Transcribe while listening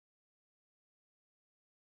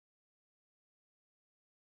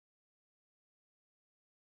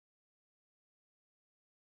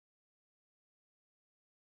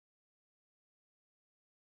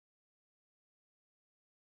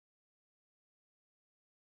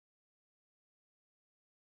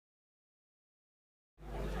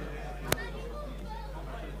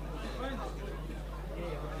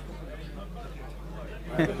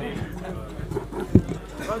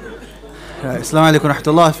Assalamu alaikum wa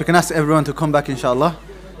rahmatullah. If we can ask everyone to come back, inshallah,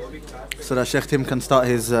 so that Sheikh Tim can start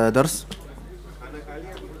his dars.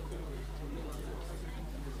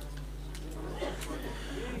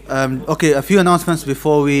 Okay, a few announcements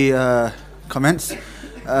before we commence.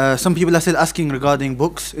 Some people are still asking regarding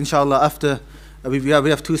books. Inshallah, after we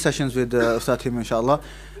have 2 sessions with Ustadh Tim, inshallah.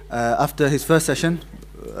 After his first session,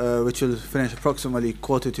 which will finish approximately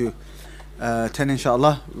 9:45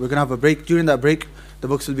 inshallah, we're going to have a break. During that break, the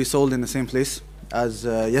books will be sold in the same place as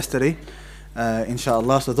yesterday,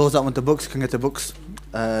 inshallah. So those that want the books can get the books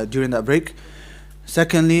during that break.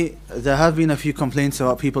 Secondly, there have been a few complaints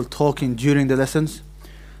about people talking during the lessons.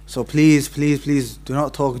 So please do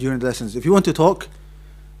not talk during the lessons. If you want to talk,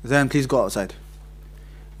 then please go outside.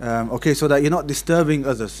 Okay, so that you're not disturbing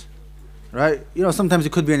others. Right? You know, sometimes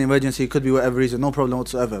it could be an emergency, it could be whatever reason, no problem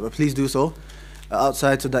whatsoever. But please do so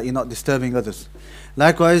outside so that you're not disturbing others.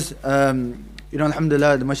 Likewise, you know,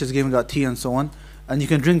 alhamdulillah, the masjid is giving out tea and so on. And you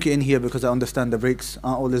can drink it in here because I understand the breaks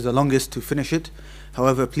aren't always the longest to finish it.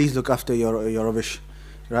 However, please look after your rubbish.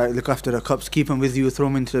 Right? Look after the cups, keep them with you, throw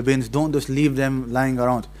them into the bins. Don't just leave them lying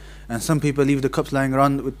around. And some people leave the cups lying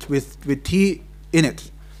around with tea in it.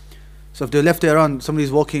 So if they're left there around,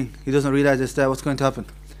 somebody's walking, he doesn't realize it's there, what's going to happen?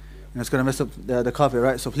 And it's going to mess up the carpet,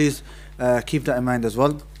 right? So please keep that in mind as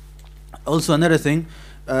well. Also, another thing,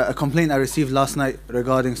 a complaint I received last night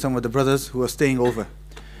regarding some of the brothers who were staying over,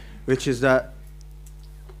 which is that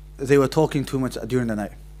they were talking too much during the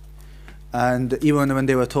night. And even when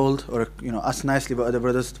they were told, or you know, asked nicely by other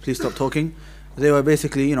brothers to please stop talking, they were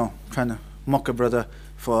basically, you know, trying to mock a brother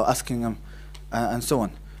for asking them and so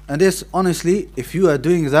on. And this, honestly, if you are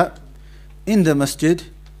doing that in the masjid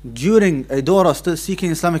during a dawrah still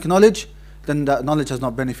seeking Islamic knowledge, then that knowledge has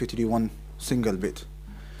not benefited you one single bit.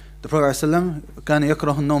 The Prophet ﷺ كان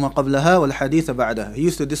يكره النوم قبلها والحديث بعدها. He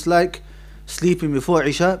used to dislike sleeping before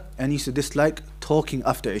Isha and he used to dislike talking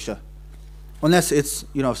after Isha. Unless it's,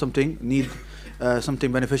 you know, something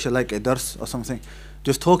beneficial like a dars or something.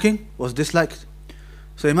 Just talking was disliked.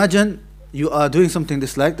 So imagine you are doing something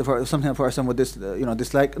disliked, something the Prophet would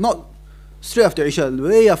dislike, not straight after Isha,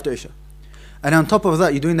 way after Isha. And on top of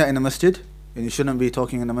that, you're doing that in the masjid, and you shouldn't be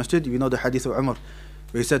talking in the masjid. You know the hadith of Umar,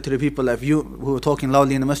 where he said to the people, if you who were talking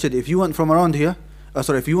loudly in the masjid, if you went from around here,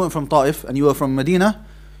 if you went from Ta'if and you were from Medina,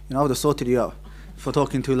 you know, I would have sorted you out for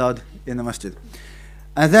talking too loud in the masjid.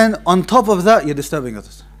 And then on top of that, you're disturbing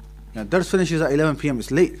others. Dars finishes at 11 p.m.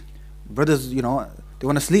 It's late. Brothers, you know, they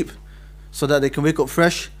want to sleep so that they can wake up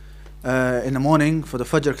fresh in the morning for the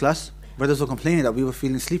Fajr class. Brothers were complaining that we were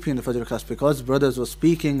feeling sleepy in the Fajr class because brothers were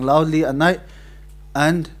speaking loudly at night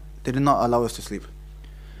and they did not allow us to sleep.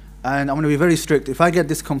 And I'm going to be very strict. If I get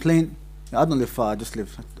this complaint, I don't live far, I just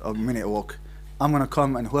live a minute walk. I'm going to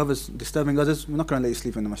come and whoever's disturbing others, we're not going to let you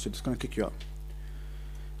sleep in the masjid, just going to kick you out.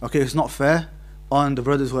 Okay, it's not fair on the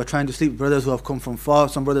brothers who are trying to sleep, brothers who have come from far.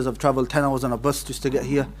 Some brothers have traveled 10 hours on a bus just to get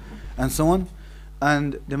here and so on.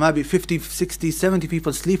 And there might be 50, 60, 70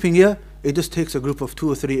 people sleeping here. It just takes a group of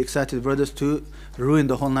 2 or 3 excited brothers to ruin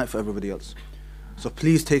the whole night for everybody else. So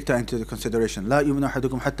please take that into consideration. لا يؤمن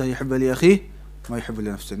أحدكم حتى يحب لأخيه ما يحب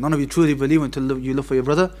لنفسه. None of you truly believe until you love for your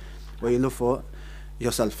brother or you love for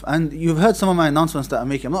yourself. And you've heard some of my announcements that I'm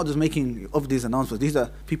making. I'm not just making of these announcements. These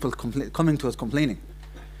are people coming to us complaining.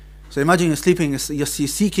 So imagine you're sleeping, you're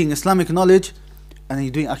seeking Islamic knowledge, and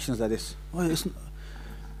you're doing actions like this. Well,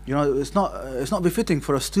 it's not befitting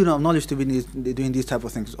for a student of knowledge to be doing these type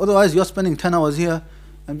of things. Otherwise, you're spending 10 hours here,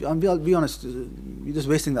 and I'll be honest, you're just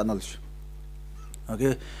wasting that knowledge.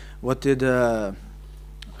 Okay, what did who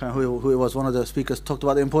it was? One of the speakers talked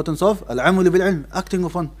about the importance of al-amalu bil-ilm, acting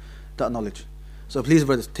upon that knowledge. So please,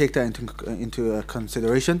 brothers, take that into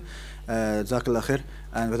consideration. Jazakallah khair.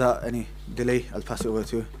 And without any delay, I'll pass it over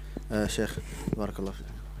to Sheikh. Barakallah.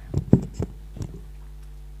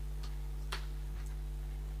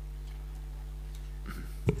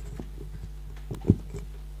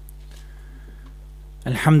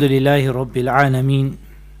 Alhamdulillahi Rabbil Alameen.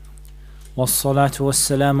 Wassalatu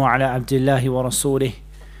wassalamu ala abdillahi wa rasulih.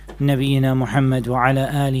 Nabiyyina Muhammad wa ala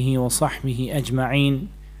alihi wa sahbihi ajma'een.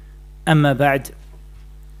 Amma ba'd.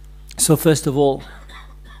 So first of all,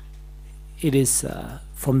 it is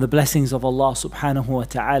from the blessings of Allah subhanahu wa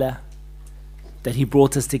ta'ala that He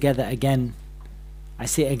brought us together again. I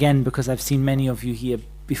say again because I've seen many of you here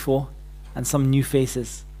before and some new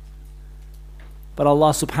faces. But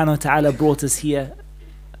Allah subhanahu wa ta'ala brought us here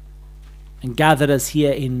and gathered us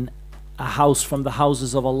here in a house from the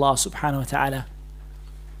houses of Allah subhanahu wa ta'ala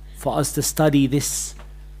for us to study this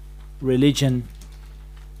religion,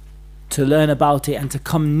 to learn about it and to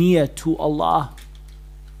come near to Allah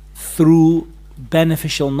through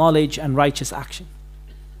beneficial knowledge and righteous action.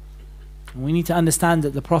 And we need to understand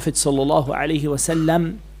that the Prophet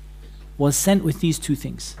ﷺ was sent with these two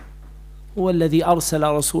things. هو الذي أرسل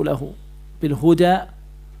رسوله بالهدى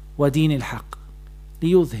ودين الحق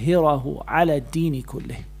ليظهره على الدين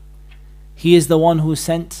كله. He is the one who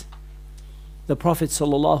sent the Prophet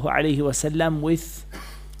ﷺ with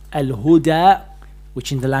al-huda,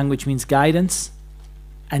 which in the language means guidance,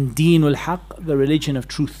 and deenul haq, the religion of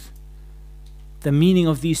truth. The meaning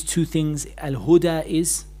of these two things, al-huda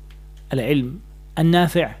is al-ilm,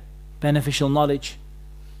 al-nafi', beneficial knowledge,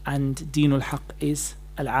 and deenul haq is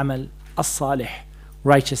al-amal, as-salih,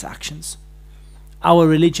 righteous actions. Our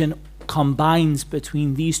religion combines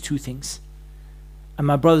between these two things. And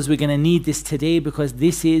my brothers, we're going to need this today, because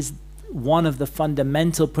this is one of the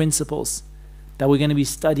fundamental principles that we're going to be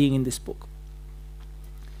studying in this book.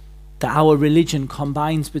 That our religion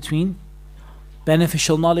combines between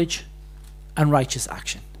beneficial knowledge and righteous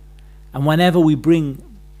action. And whenever we bring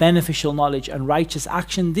beneficial knowledge and righteous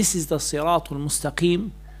action, this is the As-Siraat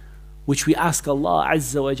Al-Mustaqeem, which we ask Allah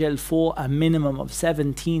Azza wa Jal for a minimum of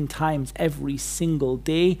 17 times every single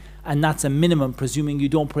day. And that's a minimum, presuming you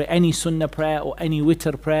don't pray any sunnah prayer or any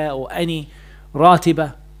witr prayer or any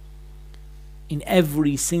ratiba. In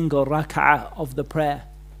every single rak'ah of the prayer,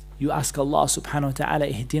 you ask Allah subhanahu wa ta'ala,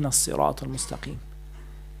 ihdina as-siraat al-mustaqeem.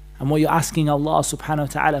 And what you're asking Allah subhanahu wa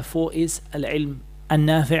ta'ala for is al-ilm,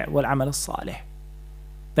 al-nafi' wal-amal as-salih.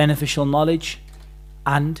 Beneficial knowledge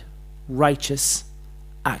and righteous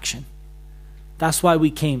action. That's why we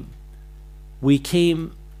came. We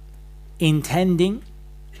came intending,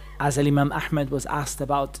 as Imam Ahmad was asked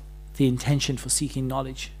about the intention for seeking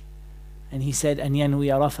knowledge. And he said, أن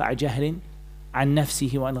ينوي رفع جهل عن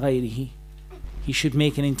نفسه وعن غيره. He should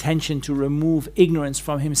make an intention to remove ignorance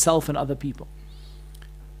from himself and other people.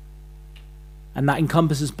 And that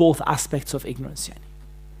encompasses both aspects of ignorance.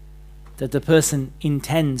 That the person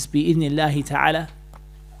intends, bi'idhnillahi ta'ala,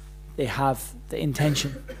 they have the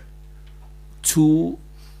intention to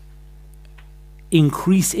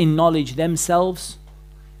increase in knowledge themselves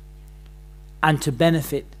and to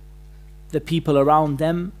benefit the people around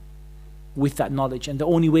them with that knowledge. And the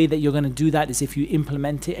only way that you're going to do that is if you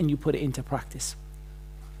implement it and you put it into practice.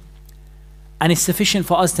 And it's sufficient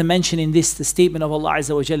for us to mention in this the statement of Allah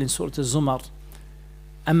Azza wa Jalla in Surah Al-Zumar,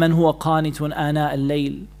 أَمَّنْ هُوَ قَانِتٌ آنَاءَ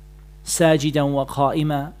اللَّيْلِ سَاجِدًا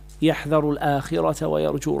وَقَائِمًا يَحْذَرُ الْآخِرَةَ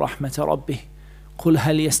وَيَرْجُو رَحْمَةَ رَبِّهِ قُلْ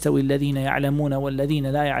هَلْ يَسْتَوِي الَّذِينَ يَعْلَمُونَ وَالَّذِينَ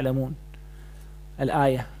لَا يَعْلَمُونَ.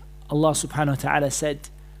 Al-ayah. Allah subhanahu wa ta'ala said,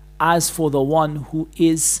 as for the one who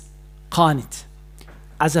is qanit,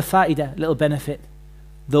 as a fa'idah, little benefit,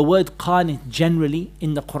 the word qanit generally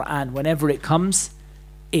in the Quran, whenever it comes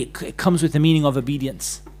with the meaning of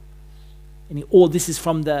obedience. And all this is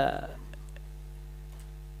from the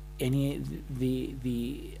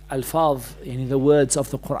alfaz, the words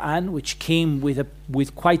of the Quran, which came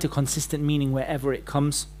with quite a consistent meaning wherever it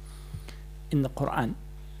comes in the Quran.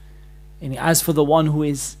 And as for the one who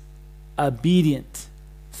is obedient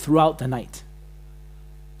throughout the night,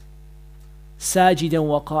 sajidan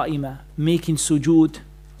wa qa'ima, making sujood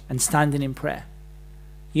and standing in prayer,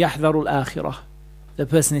 yahdaru al-akhirah, the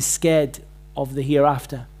person is scared of the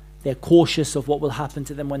hereafter, they're cautious of what will happen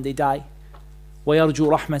to them when they die, wa yarju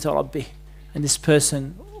rahmata rabbih, and this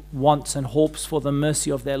person wants and hopes for the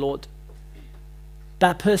mercy of their Lord.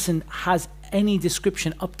 That person has any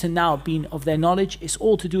description up to now been of their knowledge, it's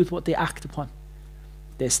all to do with what they act upon.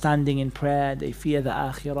 They're standing in prayer, they fear the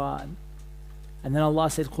akhirah. And then Allah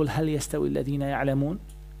said, قُلْ هَلْ يَسْتَوِي الَّذِينَ يَعْلَمُونَ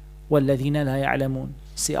وَالَّذِينَ لَا يَعْلَمُونَ.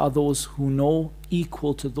 Say, are those who know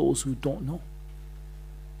equal to those who don't know?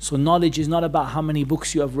 So knowledge is not about how many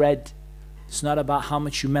books you have read. It's not about how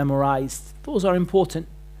much you memorized. Those are important.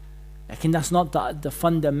 Again, that's not the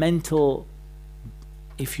fundamental,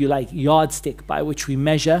 if you like, yardstick by which we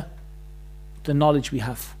measure the knowledge we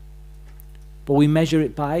have. But we measure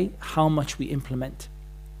it by how much we implement.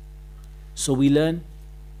 So we learn,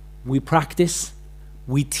 we practice,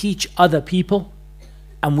 we teach other people,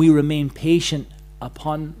 and we remain patient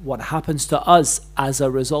upon what happens to us as a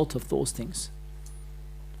result of those things.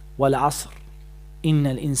 وَالْعَصْرِ إِنَّ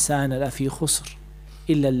الْإِنسَانَ لَفِي خُسْرٍ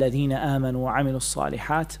إِلَّا الَّذِينَ آمَنُوا وَعَمِلُوا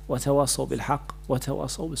الصَّالِحَاتِ وَتَوَاصَوْا بِالْحَقِّ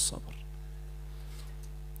وَتَوَاصَوْا بِالصَّبْرِ.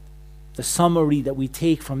 The summary that we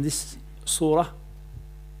take from this surah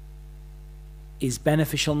is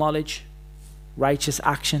beneficial knowledge, righteous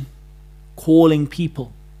action, calling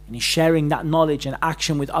people and sharing that knowledge and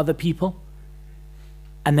action with other people,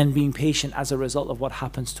 and then being patient as a result of what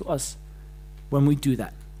happens to us when we do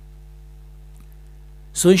that.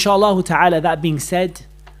 So inshallah ta'ala, that being said,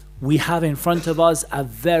 we have in front of us a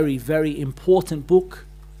very, very important book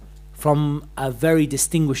from a very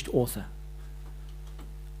distinguished author.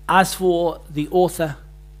 As for the author,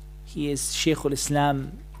 he is Shaykh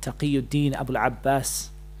al-Islam Taqiyuddin Abu al-Abbas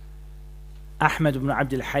Ahmad ibn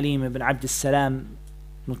Abd al-Halim ibn Abd al-Salam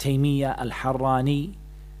ibn Taymiyyah al-Harrani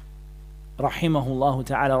rahimahullah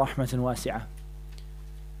ta'ala rahmatan wasi'ah.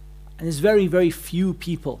 And there's very, very few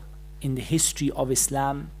people in the history of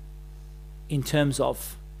Islam in terms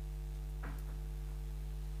of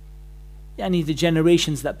the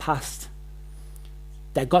generations that passed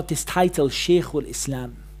that got this title Shaykh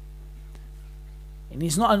al-Islam. And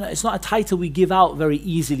it's not a title we give out very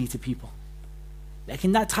easily to people. Like,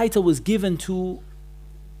 that title was given to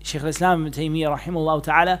Shaykh al-Islam ibn Taymiyyah rahimahullah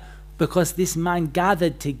ta'ala because this man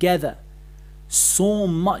gathered together so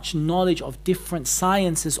much knowledge of different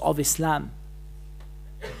sciences of Islam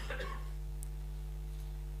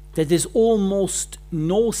that there's almost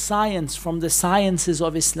no science from the sciences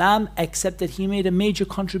of Islam except that he made a major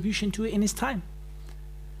contribution to it in his time.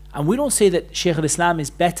 And we don't say that Shaykh al-Islam is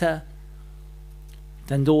better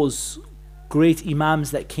than those great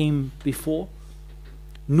imams that came before,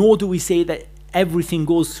 nor do we say that everything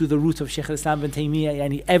goes through the route of Shaykh al-Islam ibn Taymiyyah,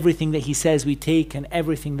 yani everything that he says we take and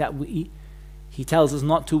everything that he tells us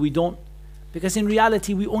not to, we don't. Because in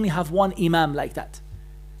reality, we only have one imam like that.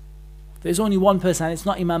 There's only one person, and it's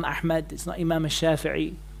not Imam Ahmad, it's not Imam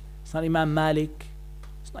al-Shafi'i, it's not Imam Malik,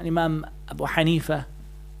 it's not Imam Abu Hanifa.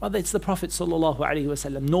 Rather, it's the Prophet sallallahu alaihi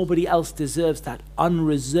wasallam. Nobody else deserves that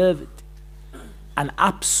unreserved and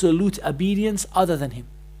absolute obedience other than him.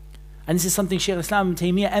 And this is something Shaykh al-Islam ibn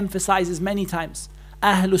Taymiyyah emphasizes many times.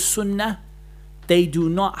 Ahlus Sunnah, they do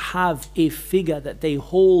not have a figure that they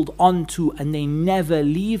hold on to and they never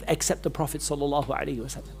leave except the Prophet sallallahu alaihi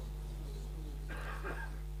wasallam.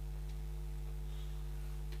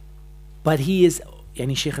 But he is,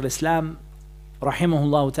 Shaykh al-Islam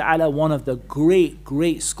rahimahullah ta'ala, one of the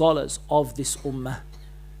great scholars of this ummah.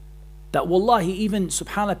 That wallahi, even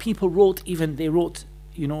subhanAllah, people wrote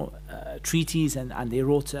treaties and they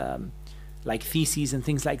wrote like theses and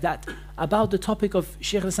things like that about the topic of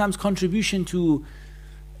Shaykh al-Islam's contribution to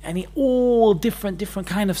all different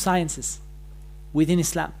kind of sciences within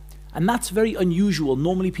Islam. And that's very unusual.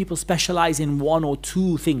 Normally people specialize in one or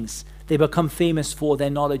two things. They become famous for their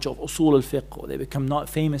knowledge of usul al-fiqh, or they become not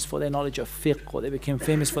famous for their knowledge of fiqh, or they become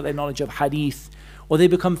famous for their knowledge of hadith, or they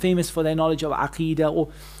become famous for their knowledge of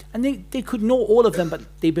aqidah, and they could know all of them, but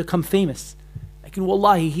they become famous. Like, in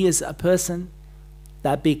wallahi, he is a person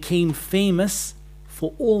that became famous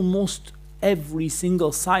for almost every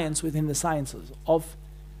single science within the sciences of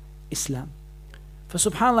Islam. For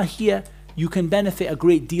subhanAllah, here you can benefit a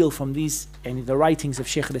great deal from these the writings of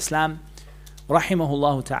Shaykh al-Islam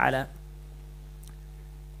rahimahullah ta'ala.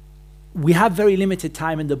 We have very limited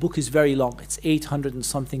time and the book is very long. It's 800 and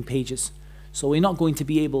something pages. So we're not going to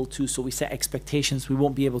be able to, so we set expectations, we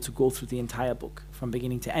won't be able to go through the entire book from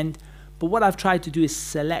beginning to end. But what I've tried to do is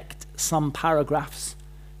select some paragraphs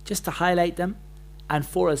just to highlight them and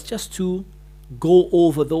for us just to go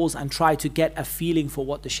over those and try to get a feeling for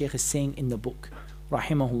what the Shaykh is saying in the book,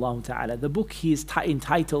 rahimahullah ta'ala. The book he is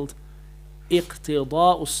entitled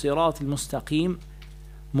Iqtidha As-Siraat Al-Mustaqeem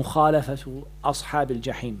Mukhalafatu Ashab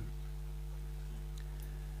Al-Jahim.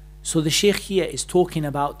 So the Shaykh here is talking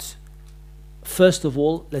about, first of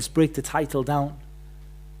all, let's break the title down.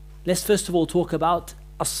 Let's first of all talk about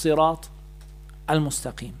As-Siraat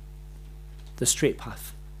Al-Mustaqeem, the straight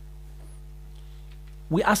path.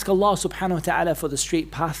 We ask Allah subhanahu wa ta'ala for the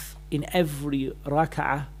straight path in every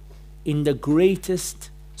raka'ah in the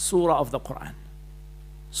greatest surah of the Quran,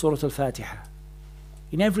 Surah Al-Fatiha.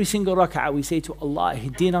 In every single raka'ah we say to Allah,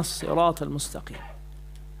 Ihdina As-Siraat Al-Mustaqeem.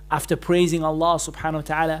 After praising Allah subhanahu wa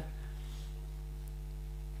ta'ala,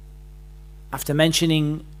 after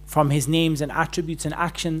mentioning from His names and attributes and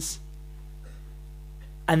actions,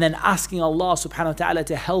 and then asking Allah subhanahu wa ta'ala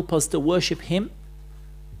to help us to worship Him,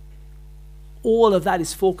 all of that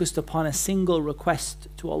is focused upon a single request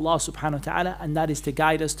to Allah subhanahu wa ta'ala, and that is to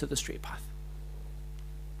guide us to the straight path.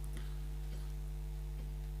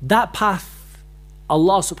 That path,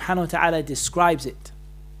 Allah subhanahu wa ta'ala describes it.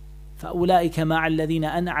 فَأُولَٰئِكَ مَعَ الَّذِينَ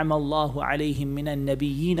أَنْعَمَ اللَّهُ عَلَيْهِمْ مِنَ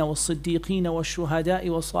النَّبِيِّينَ وَالصِّدِّيقِينَ وَالشُّهَدَاءِ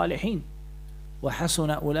وَالصَّالِحِينَ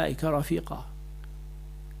وَحَسُنَ أُولَٰئِكَ رَفِيقًا.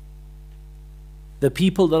 The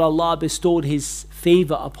people that Allah bestowed His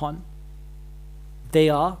favor upon, they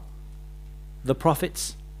are the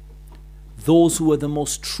prophets, those who were the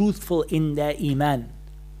most truthful in their iman,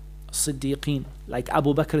 Siddiqeen, like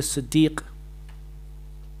Abu Bakr as-Siddiq,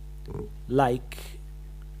 like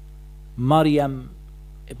Maryam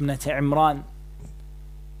ibnat Imran,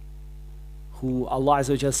 who Allah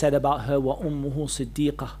Azza wa Jal said about her, وَأُمُّهُ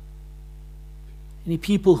صِدِّيقَةٌ, Any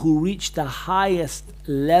people who reach the highest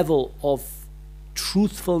level of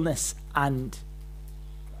truthfulness and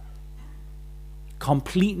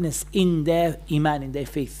completeness in their iman, in their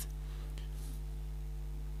faith.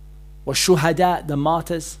 وَالشُّهَدَاء, the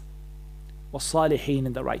martyrs, وَالصَّالِحِينَ,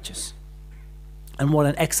 and the righteous. And what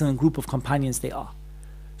an excellent group of companions they are.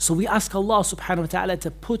 So we ask Allah subhanahu wa ta'ala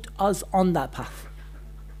to put us on that path.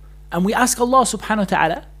 And we ask Allah subhanahu wa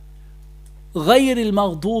ta'ala, غَيْرِ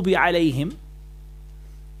الْمَغْضُوبِ عَلَيْهِمْ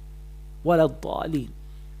وَلَا الضَّالِينَ.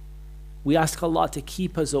 We ask Allah to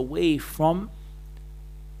keep us away from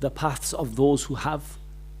the paths of those who have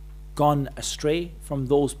gone astray, from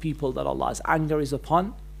those people that Allah's anger is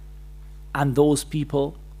upon, and those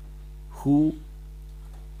people who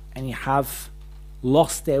have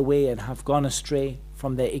lost their way and have gone astray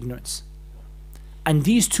from their ignorance. And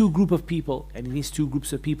these two groups of people,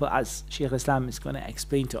 as Shaykh Islam is going to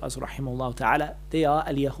explain to us, rahimahullah ta'ala, they are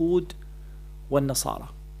al-Yahud wal-Nasara.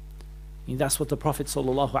 And that's what the Prophet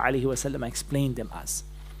sallallahu alaihi wasallam explained them as.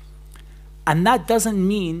 And that doesn't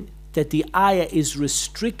mean that the ayah is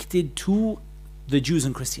restricted to the Jews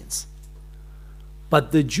and Christians.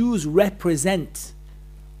 But the Jews represent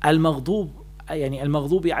al-Maghdub,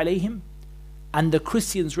 al-Maghdubi alayhim, and the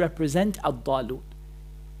Christians represent ad-Dalun.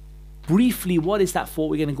 Briefly, what is that for?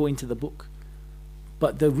 We're going to go into the book.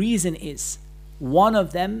 But the reason is, one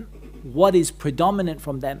of them, what is predominant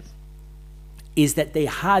from them, is that they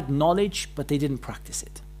had knowledge, but they didn't practice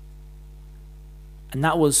it. And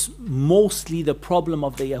that was mostly the problem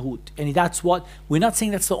of the Yahud. And that's what, we're not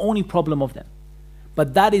saying that's the only problem of them,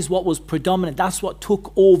 but that is what was predominant. That's what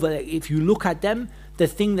took over. If you look at them, the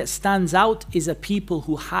thing that stands out is a people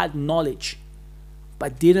who had knowledge,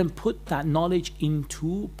 but didn't put that knowledge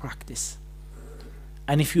into practice.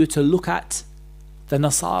 And if you were to look at the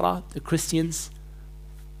Nasara, the Christians,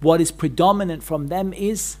 what is predominant from them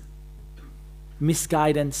is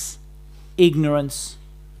misguidance, ignorance,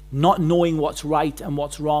 not knowing what's right and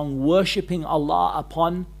what's wrong, worshipping Allah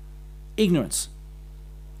upon ignorance.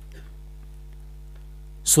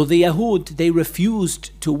 So the Yahud, they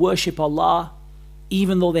refused to worship Allah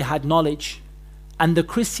even though they had knowledge, and the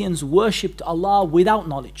Christians worshipped Allah without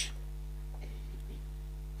knowledge.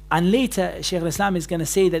 And later Shaykh al-Islam is going to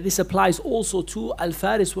say that this applies also to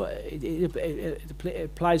Al-Faris, it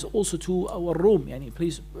applies also to Rome, it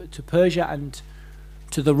applies to Persia and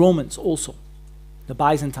to the Romans also, the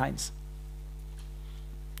Byzantines,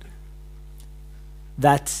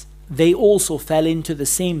 that they also fell into the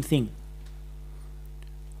same thing.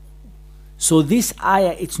 So this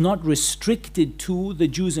ayah, it's not restricted to the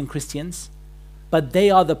Jews and Christians, but they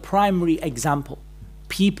are the primary example.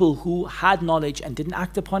 People who had knowledge and didn't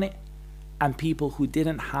act upon it, and people who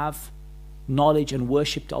didn't have knowledge and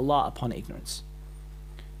worshipped Allah upon ignorance.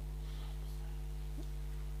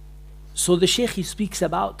 So the Shaykh, he speaks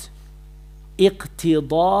about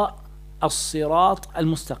Iqtidha As-Siraat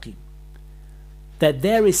Al-Mustaqeem, that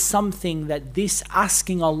there is something that this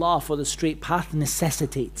asking Allah for the straight path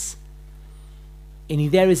necessitates.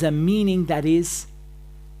 And there is a meaning that is,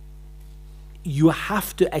 you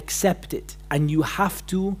have to accept it, and you have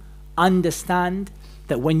to understand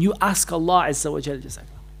that when you ask Allah Azza wa Jalla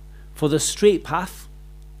for the straight path,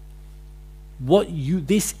 what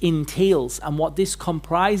this entails and what this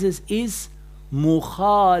comprises is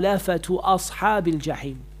mukhalafatu ashabil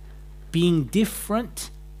jahim, being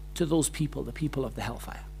different to those people, the people of the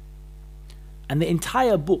hellfire. And the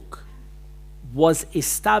entire book was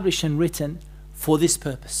established and written for this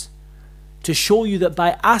purpose, to show you that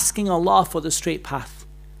by asking Allah for the straight path,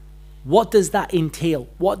 what does that entail?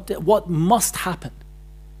 What must happen?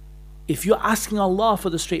 If you're asking Allah for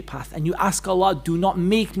the straight path and you ask Allah, do not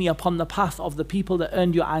make me upon the path of the people that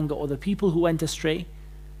earned your anger or the people who went astray,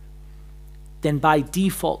 then by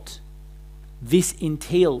default, this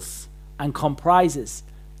entails and comprises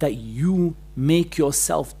that you make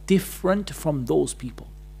yourself different from those people.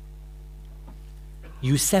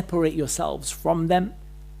 You separate yourselves from them.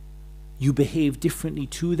 You behave differently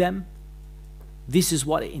to them. This is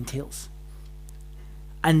what it entails.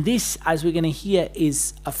 And this, as we're going to hear,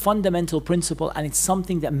 is a fundamental principle, and it's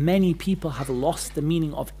something that many people have lost the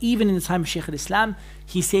meaning of. Even in the time of Shaykh al-Islam,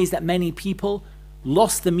 he says that many people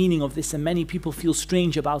lost the meaning of this, and many people feel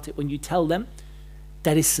strange about it when you tell them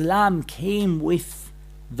that Islam came with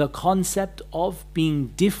the concept of being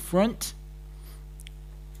different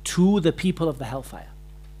to the people of the hellfire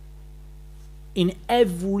in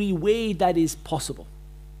every way that is possible.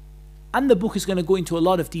 And the book is going to go into a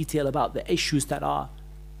lot of detail about the issues that are,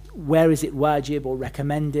 where is it wajib or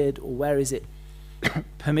recommended, or where is it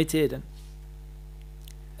permitted, and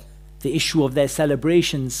the issue of their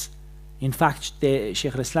celebrations In fact,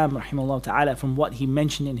 Shaykh al-Islam rahimahullah ta'ala, from what he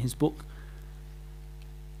mentioned in his book,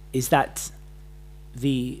 is that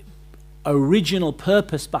the original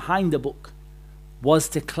purpose behind the book was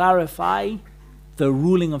to clarify the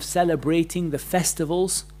ruling of celebrating the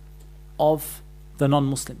festivals of the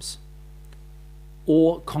non-Muslims,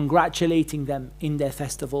 or congratulating them in their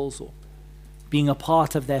festivals, or being a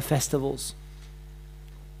part of their festivals.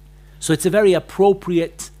 So it's a very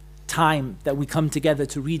appropriate time that we come together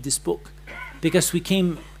to read this book, because we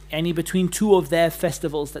came between two of their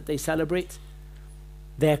festivals that they celebrate,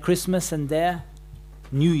 their Christmas and their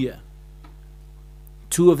New Year.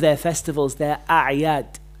 Two of their festivals, their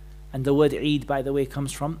a'yad, and the word Eid, by the way,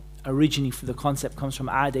 comes from, originally the concept comes from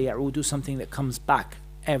aada ya'udu, something that comes back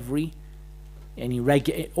over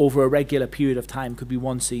a regular period of time. Could be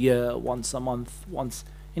once a year, once a month,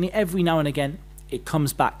 every now and again it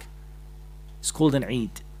comes back. It's called an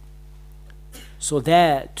Eid. So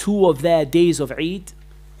they're two of their days of Eid.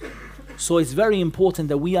 So it's very important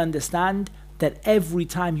that we understand that every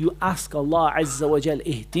time you ask Allah Azza wa Jal,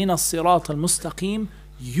 Ihdina As-Siraat Al-Mustaqeem,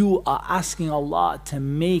 you are asking Allah to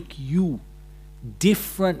make you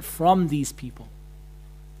different from these people,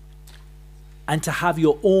 and to have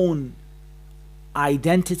your own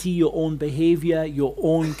identity, your own behavior, your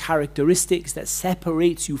own characteristics that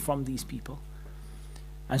separates you from these people.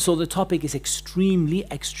 And so the topic is extremely,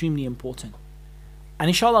 extremely important. And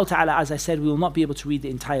inshallah ta'ala, as I said, we will not be able to read the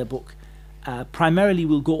entire book. Primarily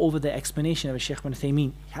we'll go over the explanation of Shaykh ibn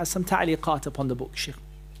Uthaymeen. He has some ta'liqat upon the book. Shaykh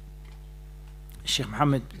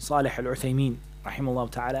Muhammad Salih al-Uthaymeen rahimahullah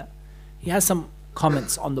ta'ala, he has some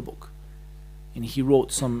comments on the book, and he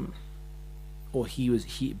wrote some, or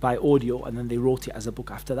he by audio, and then they wrote it as a book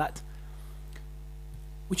after that,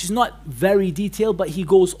 which is not very detailed, but he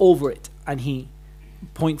goes over it and he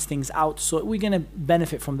points things out. So we're going to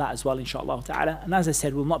benefit from that as well, inshallah ta'ala. And as I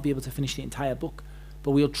said, we'll not be able to finish the entire book,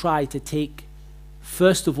 but we'll try to take,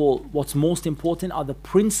 first of all, what's most important are the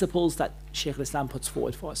principles that Shaykh al-Islam puts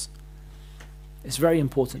forward for us. It's very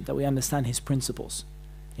important that we understand his principles,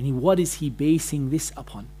 and what is he basing this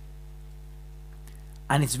upon.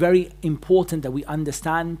 And it's very important that we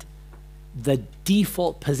understand the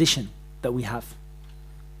default position that we have.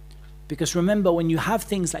 Because remember, when you have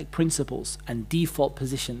things like principles and default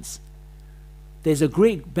positions, there's a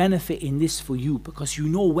great benefit in this for you, because you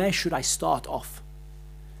know, where should I start off?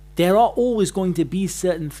 There are always going to be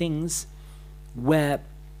certain things where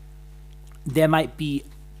there might be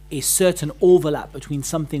a certain overlap between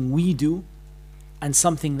something we do and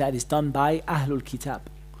something that is done by Ahlul Kitab.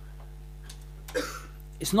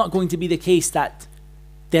 It's not going to be the case that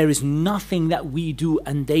there is nothing that we do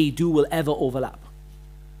and they do will ever overlap.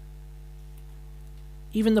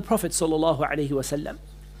 Even the Prophet sallallahu alaihi wasallam,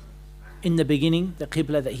 in the beginning, the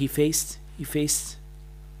Qibla that he faced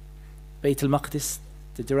Bayt al-Maqdis,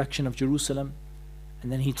 the direction of Jerusalem,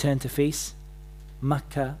 and then he turned to face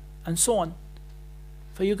Mecca, and so on.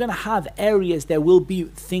 So you're going to have areas, there will be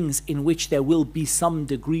things in which there will be some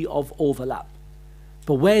degree of overlap.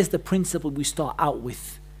 But where's the principle we start out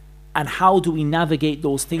with? And how do we navigate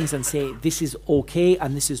those things and say, this is okay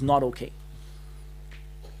and this is not okay?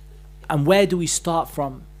 And where do we start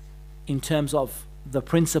from in terms of the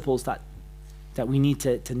principles that we need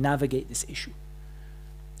to navigate this issue?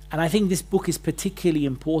 And I think this book is particularly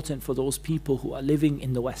important for those people who are living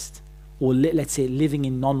in the West, or let's say living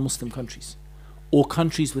in non-Muslim countries, or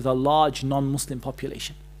countries with a large non-Muslim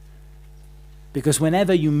population. Because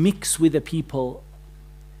whenever you mix with the people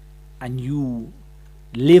and you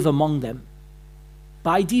live among them,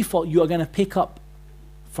 by default you are going to pick up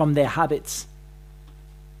from their habits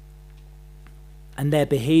and their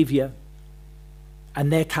behavior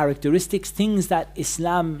and their characteristics, things that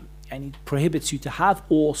Islam prohibits you to have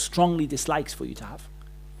or strongly dislikes for you to have.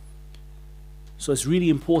 So it's really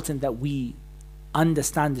important that we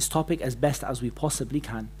understand this topic as best as we possibly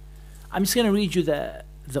can. I'm just going to read you the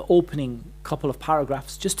opening couple of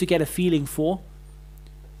paragraphs just to get a feeling for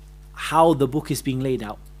how the book is being laid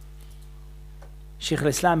out. Shaykh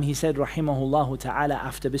al-Islam, he said, rahimahullah ta'ala,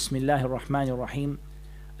 after Bismillahir Rahmanir Rahim,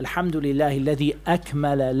 Alhamdulillahi alladhi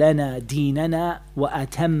akmala lana deenana wa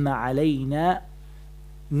atamma alayna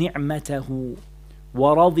ni'matahu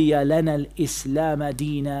wa radiya lana al-Islam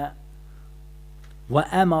deena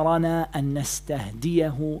وأمرنا أن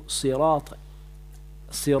نستهديه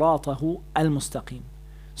صراطه المستقيم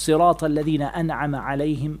صراط الذين أنعم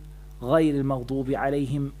عليهم غير المغضوب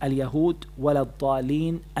عليهم اليهود ولا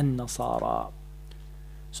الضالين النصارى.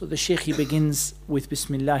 So the Shaykh, he begins with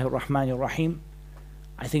Bismillahir Rahmanir Rahim.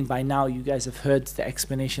 I think by now you guys have heard the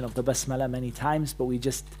explanation of the Basmala many times, but we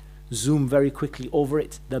just zoom very quickly over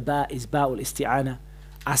it. The Ba is Ba'ul Isti'ana,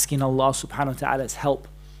 asking Allah subhanahu wa ta'ala's help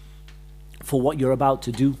for what you're about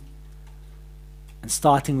to do. And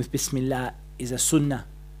starting with Bismillah is a sunnah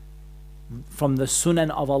from the sunan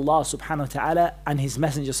of Allah subhanahu wa ta'ala and His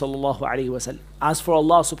Messenger sallallahu alayhi wa sallam. As for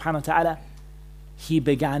Allah subhanahu wa ta'ala, He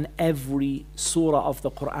began every surah of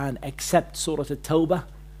the Quran except Surah At-Tawbah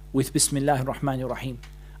with Bismillahir Rahmanir Rahim.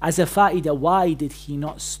 As a fa'idah, why did He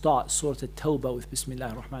not start Surah At-Tawbah with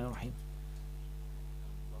Bismillahir Rahmanir Rahim?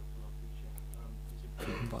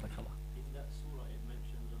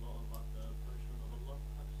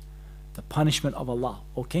 The punishment of Allah,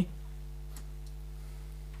 okay?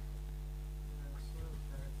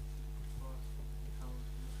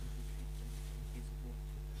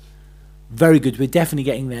 Very good, we're definitely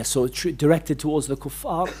getting there. So directed towards the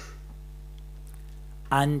kuffar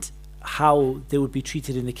and how they would be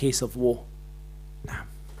treated in the case of war.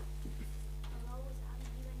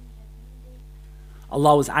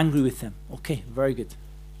 Allah was angry with them. Okay, very good.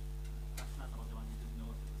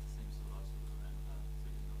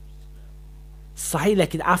 Sahih,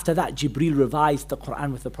 like after that, Jibreel revised the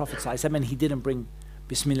Quran with the Prophet ﷺ, and he didn't bring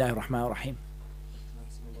Bismillahir Rahmanir Rahim.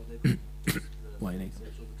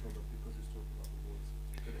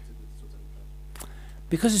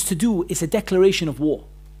 Because it's a declaration of war.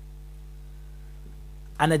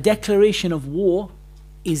 And a declaration of war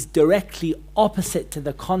is directly opposite to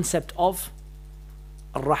the concept of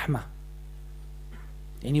Ar-Rahmah.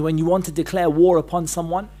 And when you want to declare war upon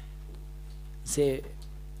someone, say,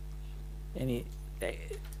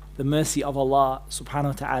 the mercy of Allah subhanahu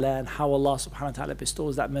wa ta'ala and how Allah subhanahu wa ta'ala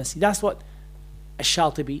bestows that mercy. That's what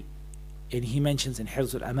Ash-Shatibi, and he mentions in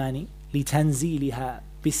Hirz al-Amani, لِتَنْزِيلِهَا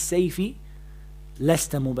بِالسَّيْفِ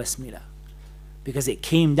لَسْتَ مُبَسْمِلًا, because it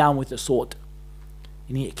came down with the sword.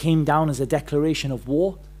 And it came down as a declaration of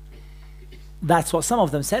war. That's what some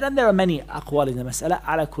of them said, and there are many aqwal in the mas'ala.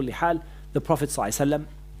 Ala kulli hal, the Prophet ﷺ,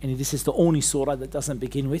 and this is the only surah that doesn't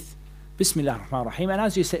begin with Bismillah ar-Rahman ar-Rahim. And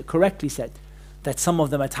as you correctly said, that some of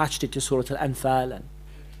them attached it to Surah Al-Anfal. And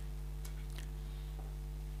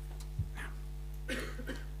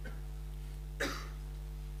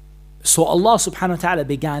so Allah subhanahu wa ta'ala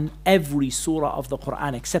began every surah of the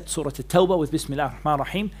Quran except Surah At-Tawbah with Bismillah ar-Rahman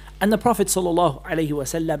ar-Rahim. And the Prophet sallallahu alayhi wa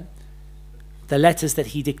sallam, the letters that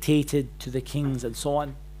he dictated to the kings and so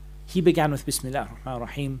on, he began with Bismillah ar-Rahman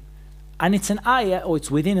ar-Rahim. And it's an ayah, or it's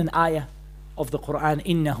within an ayah of the Quran,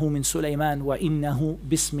 إِنَّهُ مِن سُلَيْمَانَ وَإِنَّهُ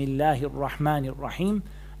بِسْمِ اللَّهِ الرَّحْمَنِ الرَّحِيمِ.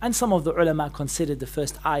 And some of the ulama considered the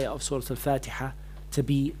first ayah of Surah Al-Fatiha to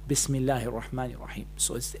be Bismillah ar-Rahman ar-Rahim.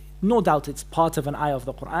 So it's no doubt it's part of an ayah of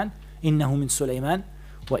the Quran, إِنَّهُ مِن سُلَيْمَانَ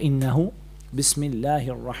وَإِنَّهُ بِسْمِ اللَّهِ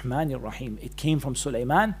الرَّحْمَنِ الرَّحِيمِ. It came from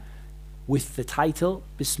Sulaiman with the title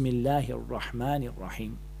Bismillah ar-Rahman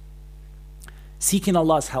ar-Rahim. Seeking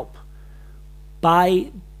Allah's help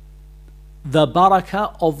by the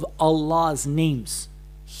barakah of Allah's names.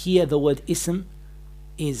 Here the word ism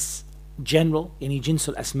is general, in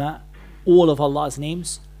jinsul asma, all of Allah's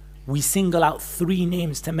names. We single out three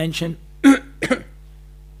names to mention.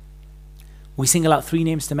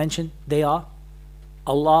 They are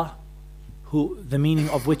Allah, who the meaning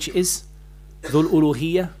of which is Dhul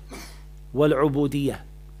Uluhiyyah wal Ubudiyyah.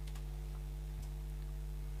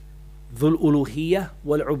 Dhul Uluhiyyah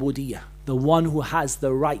wal Ubudiyyah, the one who has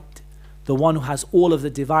the right, the one who has all of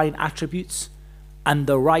the divine attributes and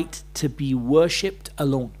the right to be worshipped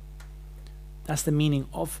alone. That's the meaning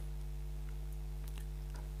of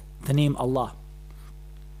the name Allah.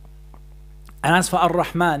 And as for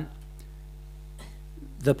Ar-Rahman,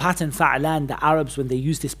 the pattern fa'lan, the Arabs, when they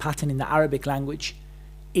use this pattern in the Arabic language,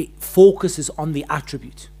 it focuses on the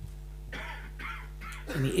attribute.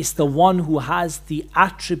 And it's the one who has the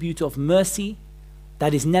attribute of mercy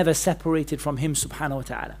that is never separated from Him subhanahu wa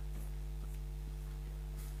ta'ala.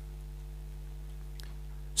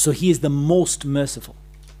 So He is the most merciful.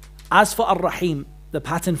 As for Ar-Rahim, the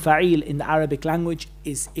pattern fa'il in the Arabic language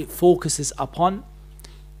is it focuses upon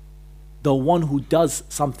the one who does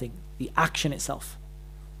something, the action itself.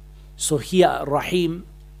 So here Rahim,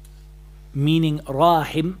 meaning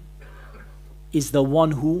Rahim, is the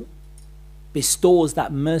one who bestows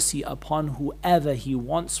that mercy upon whoever He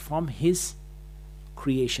wants from His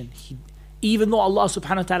creation. Even though Allah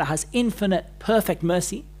subhanahu wa ta'ala has infinite perfect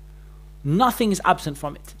mercy, nothing is absent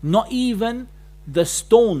from it. Not even the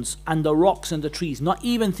stones and the rocks and the trees, not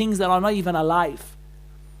even things that are not even alive.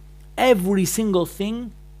 Every single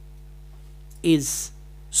thing is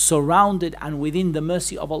surrounded and within the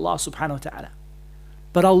mercy of Allah subhanahu wa ta'ala.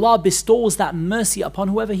 But Allah bestows that mercy upon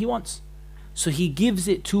whoever He wants. So He gives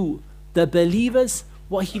it to the believers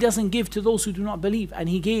what He doesn't give to those who do not believe. And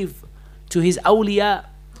He gave to His awliya,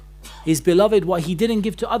 His beloved, what He didn't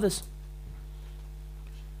give to others.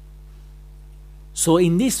 So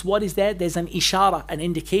in this, what is there? There's an ishara, an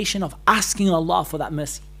indication of asking Allah for that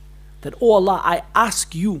mercy. That, oh Allah, I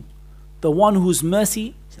ask you, the one whose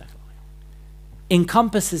mercy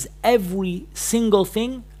encompasses every single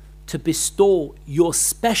thing, to bestow your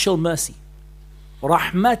special mercy.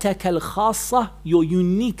 Rahmataka al-khassa, your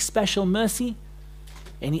unique special mercy,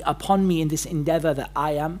 upon me in this endeavor that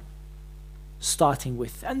I am starting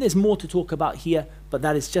with. And there's more to talk about here, but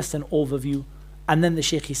that is just an overview. And then the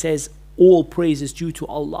Shaykh, he says, all praise is due to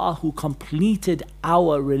Allah who completed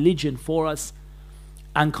our religion for us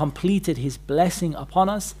and completed His blessing upon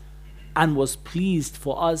us, and was pleased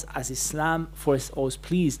for us as Islam, or was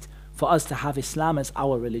pleased for us to have Islam as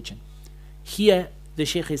our religion. Here the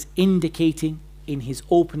Shaykh is indicating in his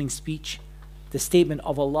opening speech the statement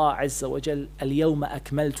of Allah Azza wa Jal, اليوم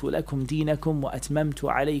أكملت لكم دينكم وأتممت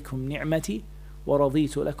عليكم نعمتي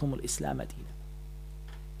ورضيت لكم الإسلام دينا.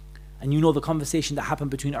 And you know the conversation that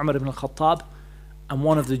happened between Umar ibn al-Khattab and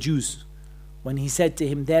one of the Jews, when he said to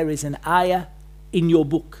him, there is an ayah in your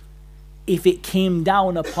book. If it came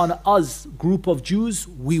down upon us, group of Jews,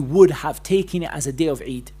 we would have taken it as a day of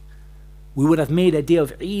Eid. We would have made a day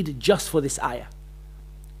of Eid just for this ayah.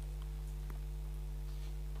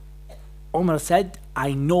 Umar said,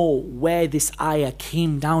 I know where this ayah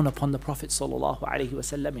came down upon the Prophet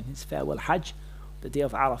ﷺ in his farewell Hajj, the day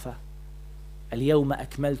of Arafah. اليوم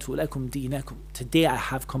أكملت لكم دينكم. Today I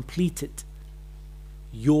have completed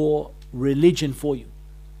your religion for you,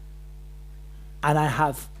 and I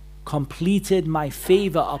have completed my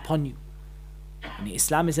favor upon you. And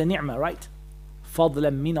Islam is a ni'mah, right?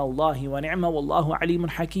 فضلا من الله ونعمة والله عليم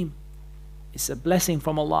حكيم. It's a blessing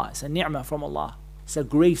from Allah, it's a ni'mah from Allah, it's a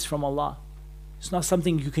grace from Allah. It's not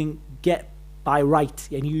something you can get by right,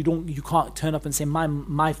 and you can't turn up and say,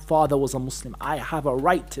 my father was a Muslim, I have a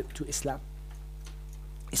right to Islam.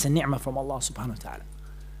 It's a ni'mah from Allah subhanahu wa ta'ala.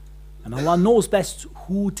 And Allah knows best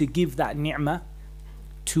who to give that ni'mah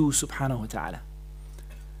to subhanahu wa ta'ala.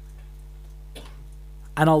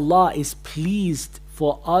 And Allah is pleased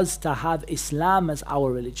for us to have Islam as our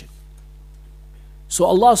religion. So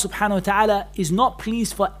Allah subhanahu wa ta'ala is not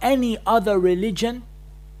pleased for any other religion,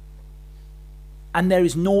 and there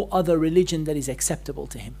is no other religion that is acceptable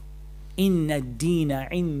to Him. Inna ad-deena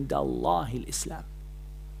inda Allahi al-Islam.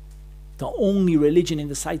 The only religion in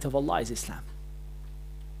the sight of Allah is Islam.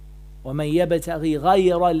 وَمَن يَبْتَغِي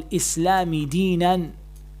غَيْرَ الْإِسْلَامِ دِينًا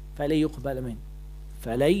فَلَن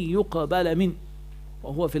يُقْبَلَ مِنْهُ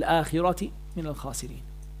وَهُوَ فِي الْآخِرَةِ مِنَ الْخَاسِرِينَ.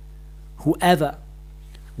 Whoever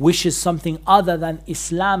wishes something other than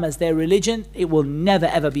Islam as their religion, it will never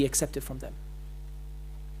ever be accepted from them.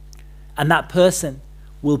 And that person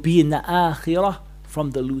will be in the Akhirah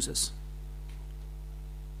from the losers.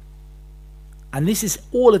 And this is,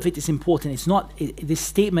 all of it is important. This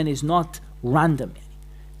statement is not random.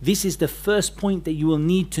 This is the first point that you will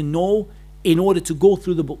need to know in order to go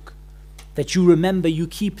through the book. That you remember, you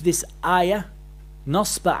keep this ayah,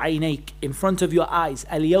 نصب عينيك, in front of your eyes.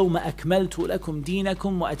 اليوم أكملت لكم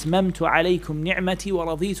دينكم وأتممت عليكم نعمتي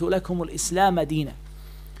ورضيت لكم الإسلام دينا.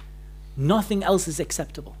 Nothing else is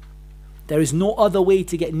acceptable. There is no other way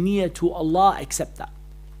to get near to Allah except that.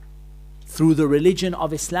 Through the religion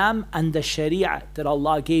of Islam and the Sharia that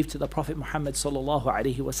Allah gave to the Prophet Muhammad sallallahu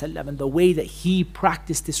alaihi wasallam, and the way that he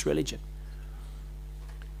practiced this religion.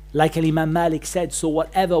 Like Imam Malik said, so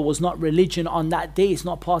whatever was not religion on that day is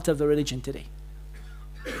not part of the religion today.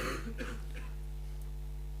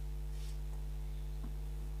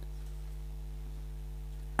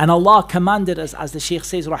 And Allah commanded us, as the Shaykh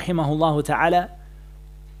says rahimahullah ta'ala,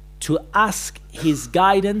 to ask His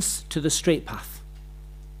guidance to the straight path.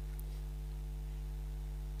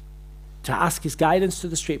 To ask His guidance to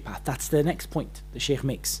the straight path. That's the next point the Shaykh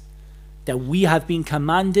makes. That we have been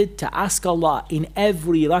commanded to ask Allah in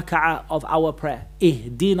every rak'ah of our prayer,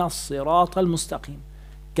 Ihdina As-Siraat Al-Mustaqeem.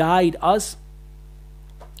 Guide us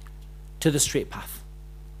to the straight path.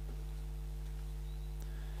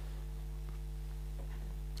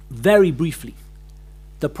 Very briefly,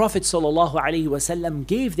 the Prophet ﷺ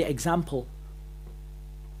gave the example.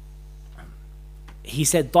 He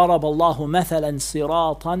said, ضَرَبَ اللَّهُ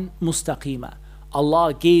مَثَلًا صِرَاطًا مُسْتَقِيمًا.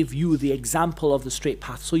 Allah gave you the example of the straight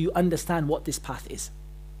path, so you understand what this path is.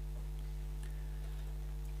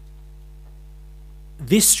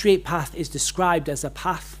 This straight path is described as a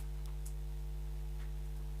path.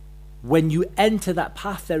 When you enter that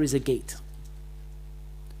path, there is a gate.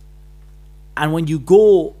 And when you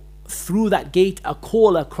go through that gate, a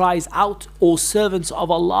caller cries out, O servants of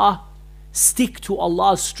Allah, stick to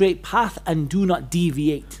Allah's straight path and do not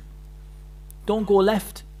deviate. Don't go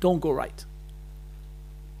left, don't go right.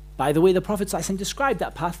 By the way, the Prophet ﷺ described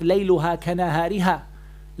that path, لَيْلُهَا كَنَهَارِهَا.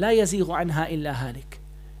 لا يزيغ عنها إلا هالك.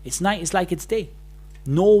 Its night is like its day.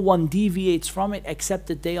 No one deviates from it except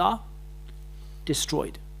that they are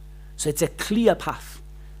destroyed. So it's a clear path.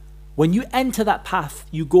 When you enter that path,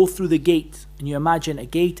 you go through the gate, and you imagine a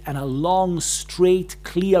gate and a long, straight,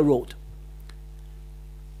 clear road.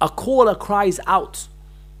 A caller cries out,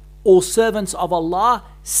 O servants of Allah,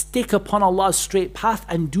 stick upon Allah's straight path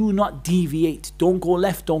and do not deviate. Don't go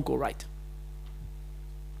left, don't go right.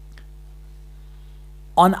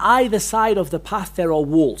 On either side of the path there are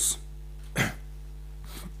walls.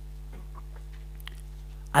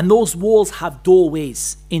 And those walls have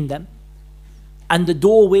doorways in them. And the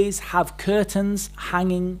doorways have curtains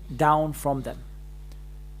hanging down from them.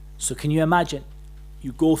 So can you imagine?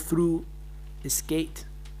 You go through this gate.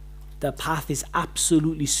 The path is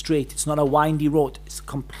absolutely straight. It's not a windy road. It's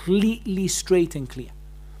completely straight and clear.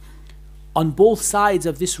 On both sides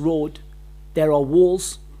of this road, there are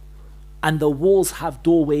walls, and the walls have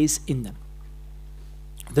doorways in them.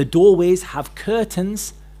 The doorways have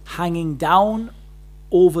curtains hanging down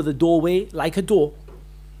over the doorway like a door.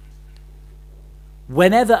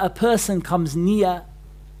 Whenever a person comes near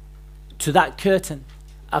to that curtain,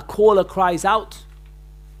 a caller cries out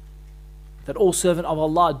that, O servant of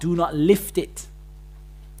Allah, do not lift it.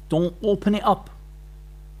 Don't open it up.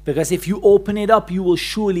 Because if you open it up, you will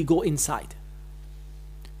surely go inside.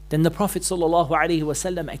 Then the Prophet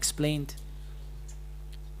ﷺ explained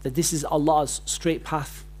that this is Allah's straight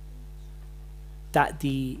path, that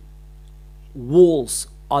the walls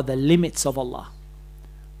are the limits of Allah.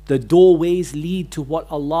 The doorways lead to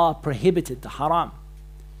what Allah prohibited, the haram.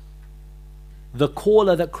 The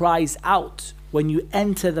caller that cries out when you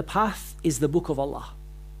enter the path is the book of Allah.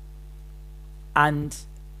 And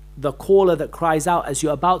the caller that cries out as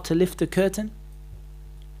you're about to lift the curtain,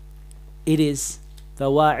 it is the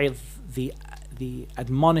wa'idh, the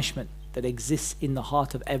admonishment that exists in the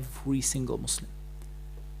heart of every single Muslim.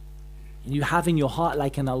 And you have in your heart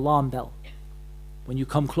like an alarm bell. When you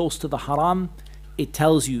come close to the haram, it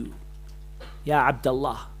tells you, Ya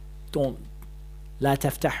Abdullah, don't, la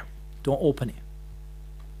taftah, don't open it.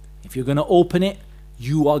 If you're going to open it,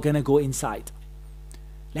 you are going to go inside.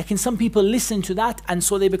 Like, some people listen to that and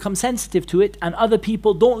so they become sensitive to it, and other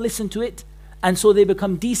people don't listen to it and so they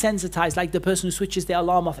become desensitized, like the person who switches their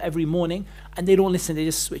alarm off every morning and they don't listen, they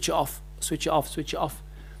just switch it off, switch it off, switch it off.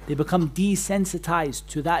 They become desensitized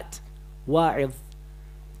to that wa'idh,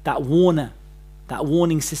 that warner, that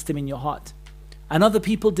warning system in your heart. And other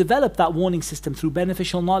people develop that warning system through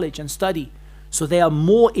beneficial knowledge and study, so they are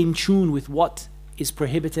more in tune with what is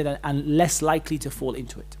prohibited and less likely to fall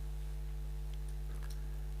into it.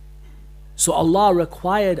 So Allah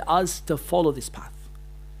required us to follow this path.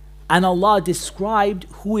 And Allah described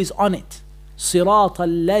who is on it. Siraat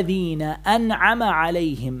alladhina an'ama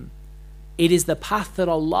alayhim. It is the path that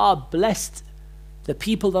Allah blessed, the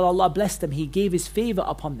people that Allah blessed them. He gave His favor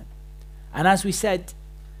upon them. And as we said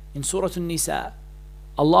in Surah An-Nisa,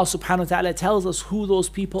 Allah subhanahu wa ta'ala tells us who those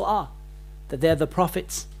people are. That they're the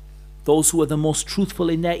prophets, those who are the most truthful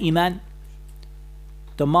in their iman,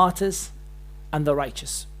 the martyrs, and the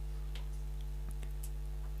righteous.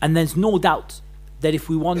 And there's no doubt that if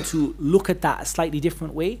we want to look at that a slightly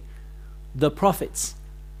different way, the prophets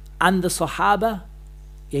and the Sahaba,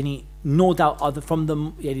 no doubt are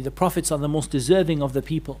the prophets are the most deserving of the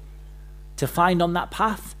people to find on that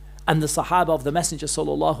path, and the Sahaba of the Messenger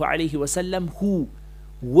sallallahu alaihi wasallam, who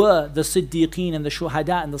were the Siddiqeen and the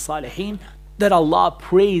Shuhada and the Salihin, that Allah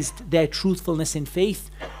praised their truthfulness in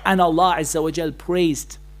faith, and Allah Azza wa Jal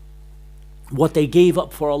praised what they gave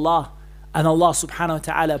up for Allah, and Allah subhanahu wa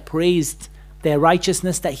ta'ala praised their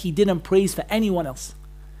righteousness that He didn't praise for anyone else.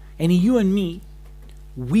 And you and me,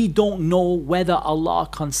 we don't know whether Allah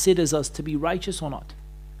considers us to be righteous or not.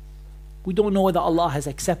 We don't know whether Allah has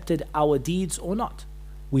accepted our deeds or not.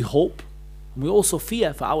 We hope, and we also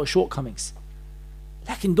fear for our shortcomings.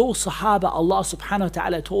 Like in those Sahaba, Allah subhanahu wa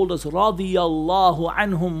ta'ala told us, radiyallahu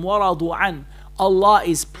anhum wa radu an. Allah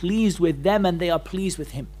is pleased with them and they are pleased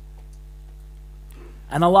with Him.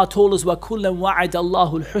 And Allah told us, وَكُلًّا وَعَدَ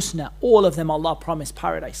اللَّهُ الْحُسْنَى. All of them Allah promised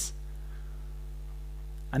paradise.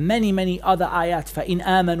 And many, many other ayat. فَإِنْ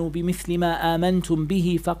آمَنُوا بِمِثْلِ مَا آمَنْتُمْ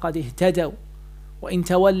بِهِ فَقَدْ اهْتَدَوْا وَإِنْ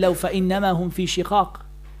تَوَلَّوْا فَإِنَّمَا هُمْ فِي شِقَاقٍ.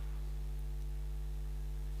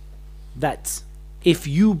 That if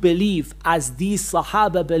you believe as these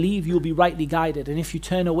Sahaba believe, you'll be rightly guided. And if you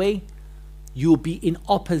turn away, you'll be in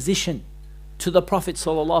opposition to the Prophet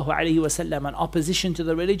sallallahu alaihi wasallam, and opposition to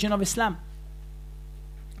the religion of Islam.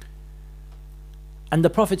 And the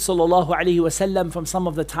Prophet ﷺ, from some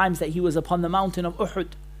of the times that he was upon the mountain of Uhud,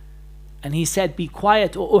 and he said, be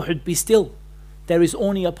quiet, O Uhud, be still. There is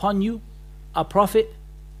only upon you a prophet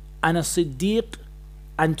and a Siddiq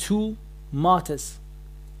and 2 martyrs.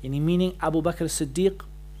 Meaning Abu Bakr as-Siddiq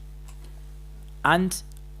and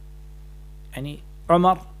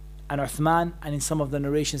Umar and Uthman, and in some of the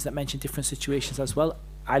narrations that mention different situations as well,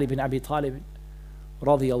 Ali bin Abi Talib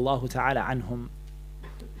radiyallahu ta'ala anhum.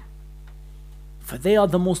 For they are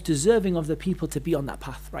the most deserving of the people to be on that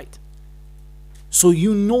path, right? So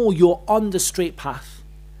you know you're on the straight path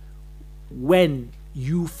when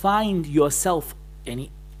you find yourself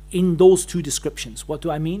in those 2 descriptions. What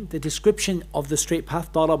do I mean? The description of the straight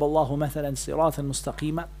path, ضَرَبَ اللَّهُ مَثَلًا صِرَاطًا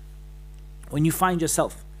مُسْتَقِيمًا. When you find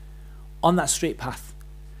yourself on that straight path,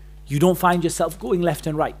 you don't find yourself going left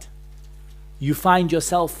and right. You find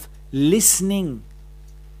yourself listening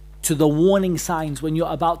to the warning signs when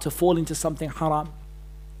you're about to fall into something haram.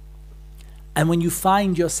 And when you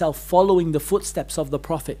find yourself following the footsteps of the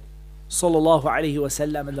Prophet sallallahu alaihi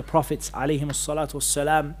wasallam and the Prophets alayhim as-salatu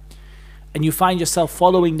was-salam, and you find yourself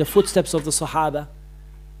following the footsteps of the Sahaba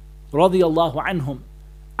radiyallahu anhum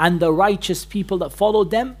and the righteous people that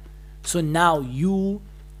followed them, so now you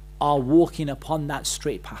are walking upon that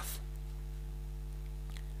straight path.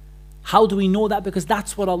 How do we know that? Because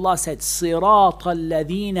that's what Allah said, صِرَاطَ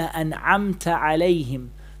الَّذِينَ أَنْعَمْتَ عَلَيْهِمْ.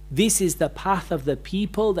 This is the path of the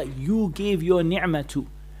people that you gave your ni'mah to.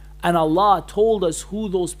 And Allah told us who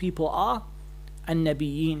those people are.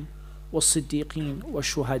 النبيين والصديقين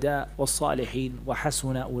والشهداء والصالحين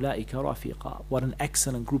وحسن أولئك رفيقا. What an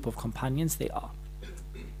excellent group of companions they are.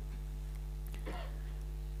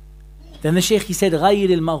 Then the Shaykh, he said, غَيْرِ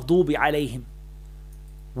الْمَغْضُوبِ عَلَيْهِمْ.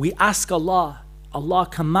 We ask Allah, Allah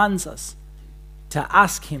commands us to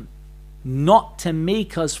ask Him not to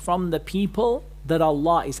make us from the people that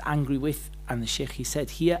Allah is angry with. And the Shaykh, he said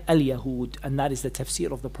here, Al-Yahud, and that is the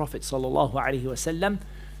tafsir of the Prophet sallallahu alaihi wasallam.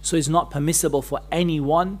 So it's not permissible for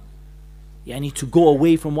anyone to go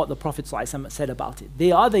away from what the Prophet sallallahu alaihi wasallam said about it.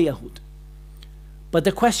 They are the Yahud. But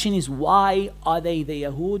the question is, why are they the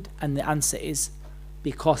Yahud? And the answer is,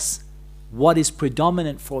 because what is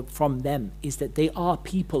predominant from them is that they are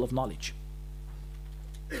people of knowledge.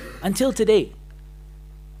 Until today,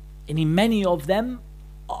 and many of them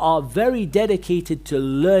are very dedicated to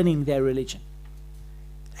learning their religion.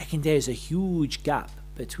 Like, there is a huge gap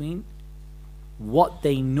between what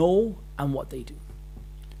they know and what they do.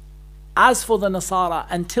 As for the Nasara,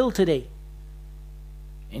 until today,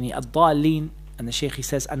 Ad-Dallin, and the Shaykh, he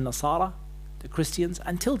says, An-Nasara, the Christians,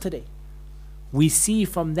 until today, we see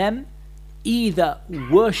from them either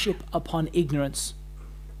worship upon ignorance,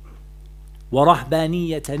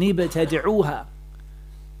 وَرَهْبَانِيَّةً ابْتَدِعُوهَا,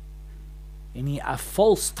 a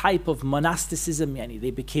false type of monasticism,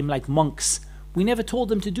 they became like monks. We never told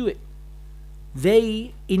them to do it.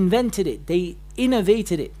 They invented it, they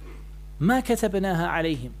innovated it. مَا كَتَبْنَاهَا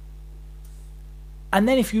عَلَيْهِمْ. And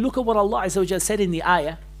then if you look at what Allah Azza wa Jalla said in the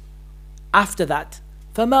ayah, after that,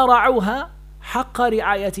 فَمَا رَعُوهَا حَقَّ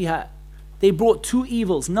رِعَايَتِهَا. They brought 2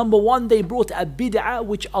 evils. Number 1, they brought a bid'ah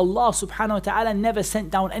which Allah subhanahu wa ta'ala never sent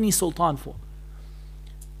down any sultan for.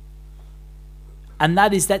 And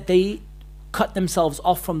that is that they cut themselves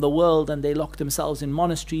off from the world and they locked themselves in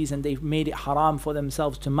monasteries and they made it haram for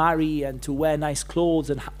themselves to marry and to wear nice clothes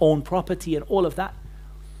and own property and all of that.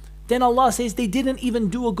 Then Allah says they didn't even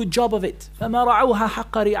do a good job of it. فَمَا رَعُوهَا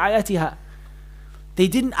حَقَّ رِعَايَتِهَا. They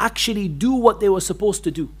didn't actually do what they were supposed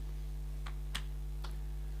to do.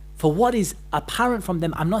 For what is apparent from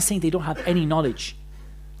them, I'm not saying they don't have any knowledge.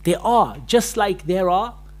 They are, just like there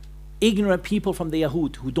are ignorant people from the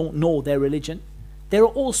Yahud who don't know their religion. There are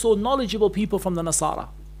also knowledgeable people from the Nasara.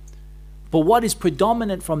 But what is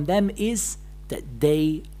predominant from them is that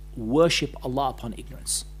they worship Allah upon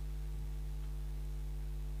ignorance.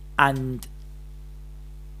 And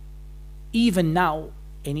even now,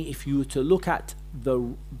 if you were to look at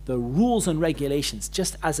the rules and regulations,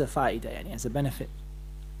 just as a fa'idah, as a benefit,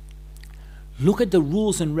 look at the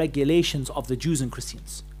rules and regulations of the Jews and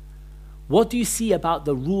Christians. What do you see about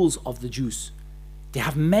the rules of the Jews? They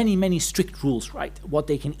have many, many strict rules, right? What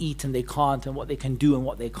they can eat and they can't, and what they can do and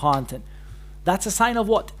what they can't. And that's a sign of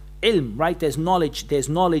what? Ilm, right? There's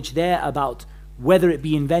knowledge there about whether it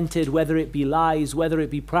be invented, whether it be lies, whether it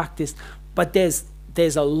be practiced. But there's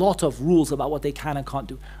a lot of rules about what they can and can't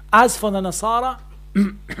do. As for the Nasara,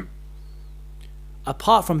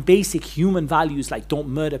 apart from basic human values like don't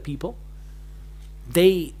murder people,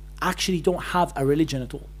 they actually don't have a religion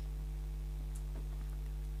at all.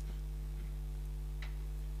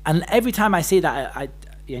 And every time I say that,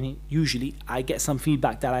 usually I get some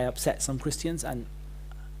feedback that I upset some Christians, and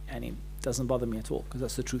it doesn't bother me at all, because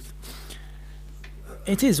that's the truth.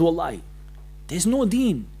 It is, wallahi. There's no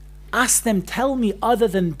deen. Ask them, tell me other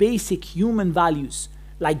than basic human values.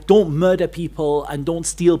 like don't murder people and don't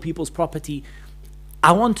steal people's property.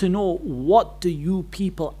 I want to know, what do you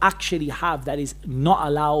people actually have that is not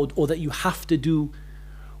allowed or that you have to do?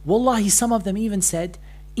 Wallahi, some of them even said,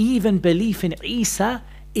 even belief in Isa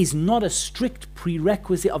is not a strict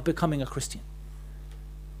prerequisite of becoming a Christian.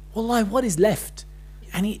 Wallahi, what is left?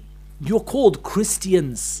 And you're called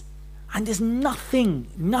Christians, and there's nothing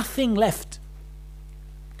left.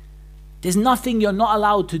 There's nothing you're not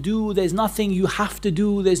allowed to do. There's nothing you have to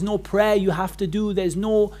do. There's no prayer you have to do. There's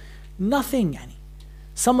nothing.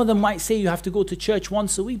 Some of them might say you have to go to church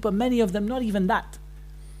once a week, but many of them not even that.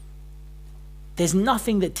 There's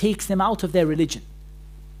nothing that takes them out of their religion.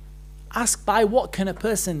 Ask, by what can a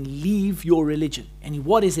person leave your religion? And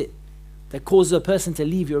what is it that causes a person to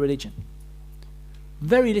leave your religion?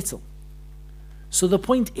 Very little. So the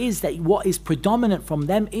point is that what is predominant from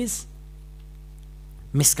them is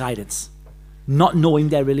misguidance, not knowing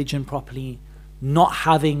their religion properly, not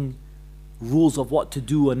having rules of what to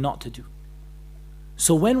do and not to do.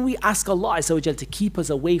 So when we ask Allah Azza wa Jal to keep us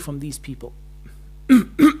away from these people,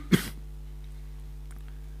 when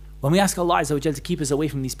we ask Allah Azza wa Jal to keep us away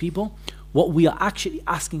from these people, what we are actually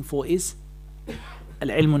asking for is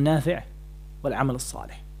al-ilm al-nafi' wal-amal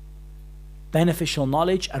al-salih, beneficial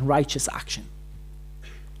knowledge and righteous action.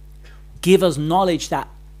 Give us knowledge that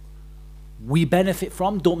we benefit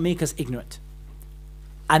from, don't make us ignorant,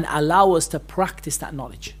 and allow us to practice that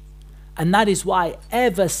knowledge. And that is why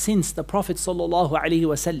ever since the Prophet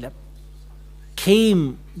ﷺ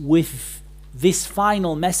came with this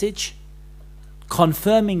final message,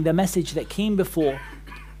 confirming the message that came before,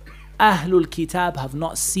 Ahlul Kitab have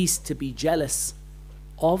not ceased to be jealous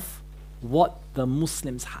of what the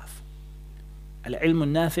Muslims have. Al-ilm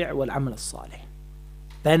al-nafi' wal-amal al-salih,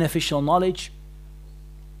 beneficial knowledge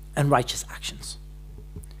and righteous actions.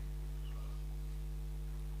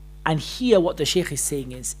 And here what the Shaykh is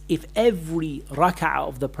saying is, if every rak'ah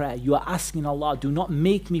of the prayer you are asking Allah, do not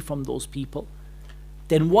make me from those people,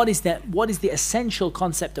 then what is the essential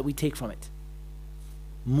concept that we take from it?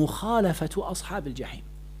 Mukhalafatu ashab al-jahim,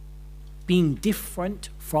 being different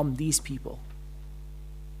from these people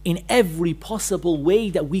in every possible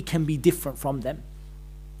way that we can be different from them.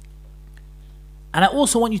 And I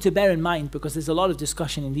also want you to bear in mind, because there's a lot of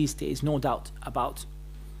discussion in these days, no doubt, about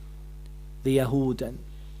the Yahud and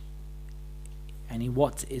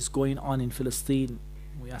what is going on in Palestine.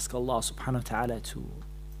 We ask Allah subhanahu wa ta'ala to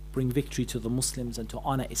bring victory to the Muslims and to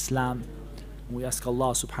honor Islam. We ask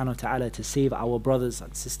Allah subhanahu wa ta'ala to save our brothers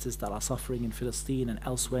and sisters that are suffering in Palestine and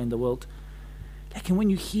elsewhere in the world. Like, when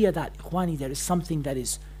you hear that, Ikhwani, there is something that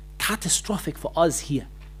is catastrophic for us here.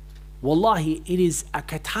 Wallahi, it is a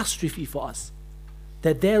catastrophe for us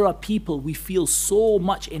that there are people we feel so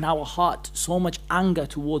much in our heart, so much anger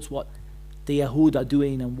towards what the Yahud are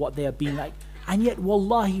doing and what they are being like. And yet,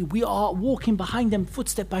 wallahi, we are walking behind them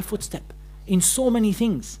footstep by footstep in so many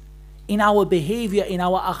things, in our behavior, in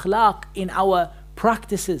our akhlaq, in our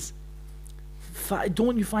practices.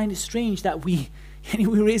 Don't you find it strange that we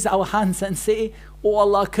raise our hands and say, oh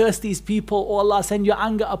Allah, curse these people, oh Allah, send your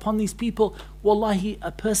anger upon these people? Wallahi,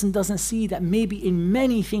 a person doesn't see that maybe in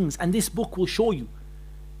many things, and this book will show you,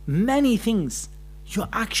 many things, you're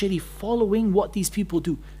actually following what these people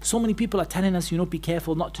do. So many people are telling us, be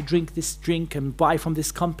careful not to drink this drink and buy from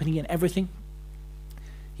this company and everything.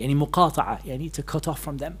 Muqata'a, to cut off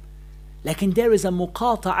from them. And there is a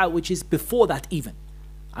muqata'a which is before that even.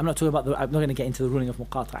 I'm not going to get into the ruling of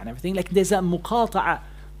muqata'a and everything. There's a muqata'a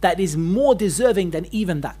that is more deserving than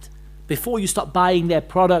even that. Before you stop buying their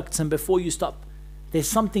products and before you stop, there's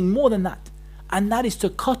something more than that. And that is to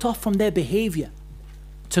cut off from their behavior,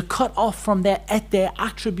 to cut off from their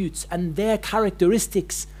attributes and their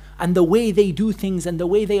characteristics and the way they do things and the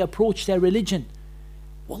way they approach their religion.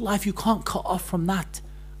 Wallah, if you can't cut off from that,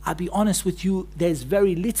 I'll be honest with you, there's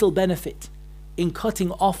very little benefit in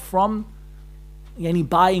cutting off from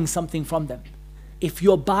buying something from them. If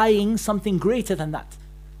you're buying something greater than that,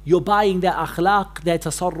 you're buying their akhlaq, their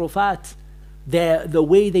tasarrufat, the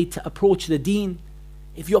way they approach the deen.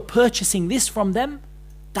 If you're purchasing this from them,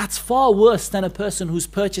 that's far worse than a person who's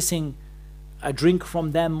purchasing a drink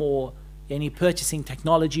from them or purchasing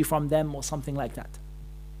technology from them or something like that.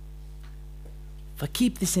 But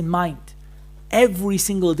keep this in mind. Every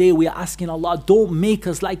single day we are asking Allah, don't make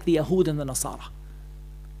us like the Yahud and the Nasara.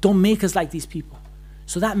 Don't make us like these people.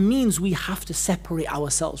 So that means we have to separate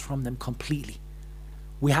ourselves from them completely.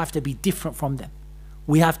 We have to be different from them.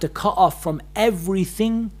 We have to cut off from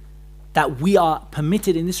everything that we are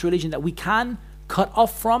permitted in this religion that we can cut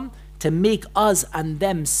off from, to make us and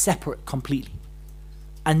them separate completely.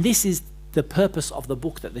 And this is the purpose of the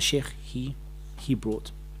book that the Shaykh he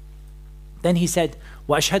brought. Then he said,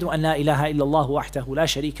 وأشهد أن لا إله إلا الله وحده لا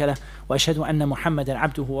شريك له وأشهد أن محمدا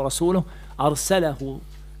عبده ورسوله أرسله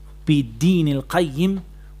بالدين القيم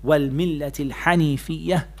والملة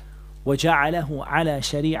الحنيفية وجعله على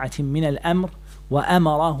شريعة من الأمر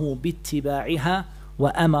وأمره باتباعها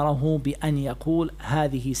وأمره بأن يقول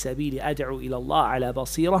هذه سبيلي أدعو إلى الله على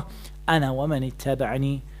بصيرة أنا ومن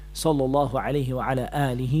اتبعني صلى الله عليه وعلى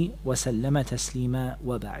آله وسلم تسليما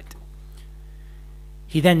وبعد.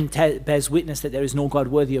 He then bears witness that there is no God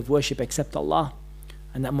worthy of worship except Allah,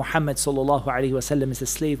 and that Muhammad sallallahu alaihi wasallam is the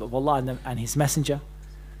slave of Allah and his messenger.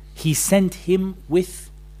 He sent him with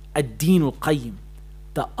ad-din al-qayyim,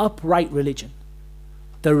 the upright religion,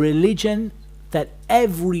 the religion that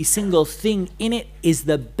every single thing in it is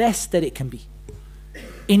the best that it can be.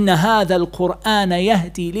 إِنَّ هَذَا الْقُرْآنَ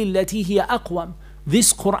يَهْدِي لِلَّتِي هِيَ أَقْوَمُ.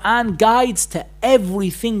 This Quran guides to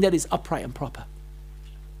everything that is upright and proper,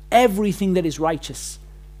 everything that is righteous.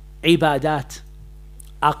 Ibadat,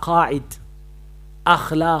 aqa'id,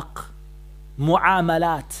 akhlaq,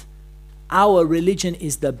 mu'amalat. Our religion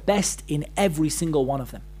is the best in every single one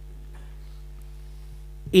of them.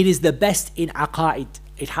 It is the best in aqa'id.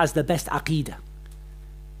 It has the best aqidah,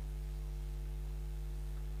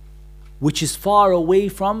 which is far away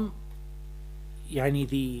from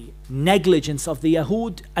the negligence of the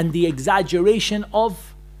Yahud and the exaggeration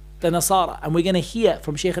of the Nasara. And we're going to hear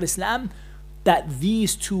from Shaykh al-Islam that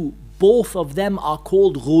these two, both of them are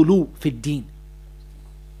called ghulu fi din.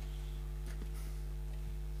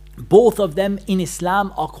 Both of them in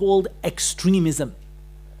Islam are called extremism.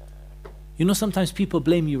 You know, sometimes people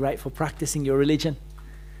blame you, right, for practicing your religion.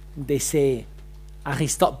 They say, Akhi,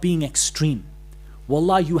 stop being extreme.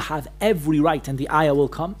 Wallah, you have every right, and the ayah will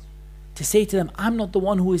come, to say to them, I'm not the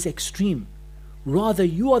one who is extreme. Rather,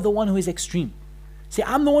 you are the one who is extreme. Say,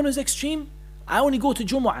 I'm the one who is extreme. I only go to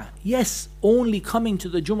Jumu'ah. Yes, only coming to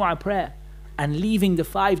the Jumu'ah prayer and leaving the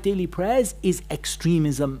 5 daily prayers is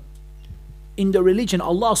extremism. In the religion,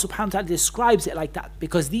 Allah subhanahu wa ta'ala describes it like that,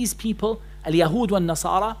 because these people, al-Yahud wa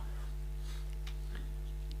nasara,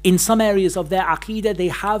 in some areas of their aqidah, they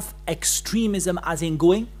have extremism as in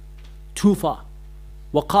going too far.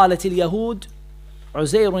 وَقَالَتِ الْيَهُودُ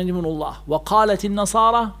عُزَيْرٌ ibn Allah وَقَالَتِ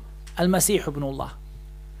النَّصَارَى الْمَسِيحُ ibn Allah.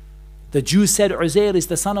 The Jews said Uzair is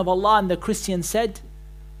the son of Allah, and the Christians said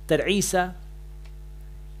that Isa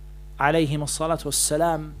alayhim as-salatu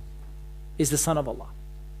was-salam is the son of Allah.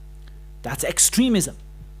 That's extremism.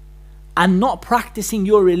 And not practicing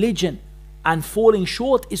your religion and falling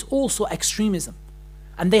short is also extremism.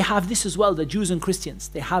 And they have this as well, the Jews and Christians.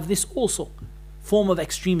 They have this also, form of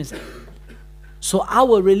extremism. So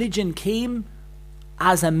our religion came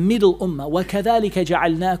as a middle ummah. وَكَذَلِكَ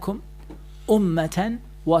جَعَلْنَاكُمْ أُمَّةً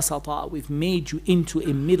وَسَطًا. We've made you into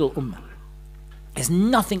a middle ummah. There's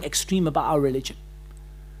nothing extreme about our religion.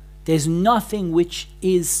 There's nothing which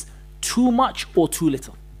is too much or too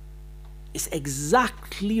little. It's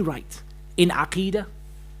exactly right in aqeedah,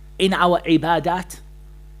 in our ibadat.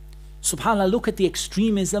 SubhanAllah, look at the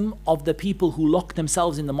extremism of the people who lock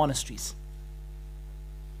themselves in the monasteries.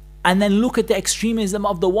 And then look at the extremism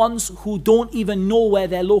of the ones who don't even know where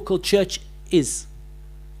their local church is.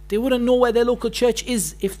 They wouldn't know where their local church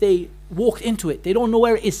is if they walked into it. They don't know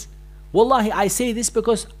where it is. Wallahi, I say this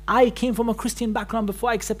because I came from a Christian background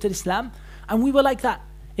before I accepted Islam, and we were like that.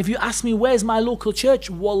 If you ask me where's my local church,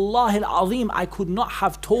 Wallahi al-Azim, I could not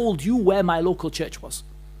have told you where my local church was.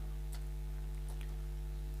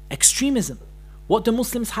 Extremism. What do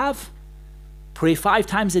Muslims have? Pray 5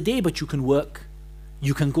 times a day, but you can work.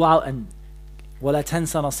 You can go out and وَلَا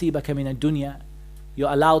تَنْسَ نَصِيبَكَ مِنَ الدُّنْيَا.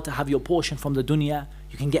 You're allowed to have your portion from the dunya.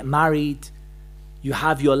 You can get married. You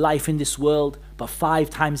have your life in this world, but 5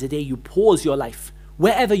 times a day you pause your life.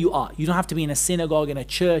 Wherever you are. You don't have to be in a synagogue, in a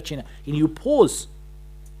church. You pause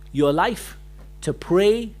your life to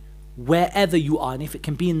pray wherever you are. And if it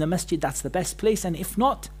can be in the masjid, that's the best place. And if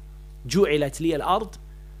not, جُعِلَتْ لِيَ الْأَرْضِ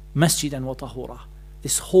مَسْجِدًا وَطَهُورًا.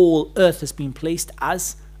 This whole earth has been placed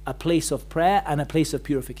as a place of prayer and a place of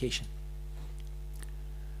purification.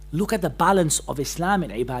 Look at the balance of Islam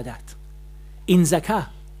in ibadat. In zakah,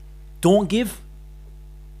 don't give.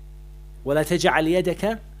 وَلَا تَجْعَلْ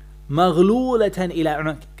يَدَكَ مَغْلُولَةً إِلَىٰ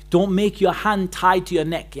عُنُقِكَ. Don't make your hand tied to your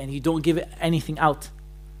neck and you don't give anything out.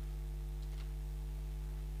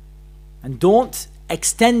 And don't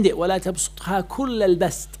extend it. وَلَا تَبْسُطْهَا كُلَّ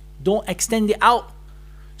الْبَسْطِ. Don't extend it out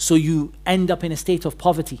so you end up in a state of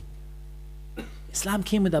poverty. Islam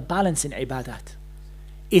came with a balance in ibadat.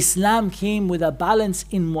 Islam came with a balance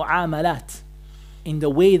in mu'amalat, in the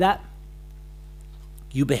way that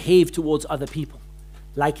you behave towards other people,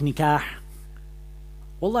 like nikah.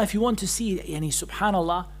 Wallah, if you want to see,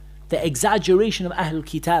 subhanallah, the exaggeration of Ahlul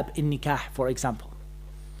Kitab in nikah, for example.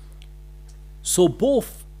 So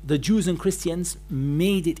both the Jews and Christians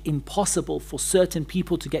made it impossible for certain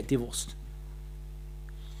people to get divorced.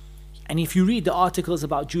 And if you read the articles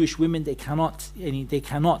about Jewish women, they cannot,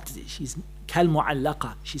 she's kal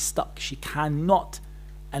mu'allaqa, she's stuck. She cannot,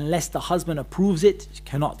 unless the husband approves it, she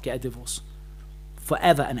cannot get a divorce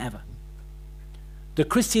forever and ever. The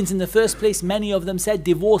Christians in the first place, many of them said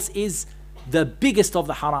divorce is the biggest of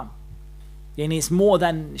the haram. And it's more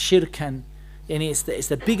than shirk, and it's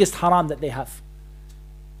the biggest haram that they have.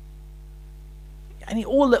 And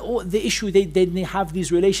all the issue, they have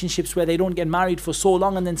these relationships where they don't get married for so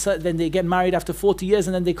long, and then they get married after 40 years,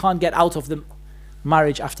 and then they can't get out of the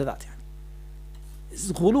marriage after that. This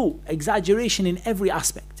is ghulu, exaggeration in every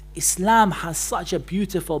aspect. Islam has such a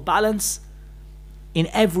beautiful balance in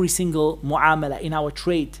every single mu'amala, in our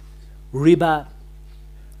trade. Riba,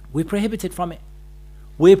 we're prohibited from it.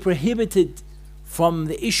 We're prohibited from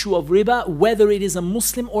the issue of riba, whether it is a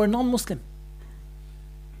Muslim or a non-Muslim.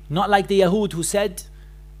 Not like the Yahud who said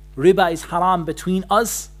riba is haram between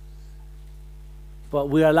us, but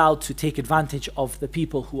we're allowed to take advantage of the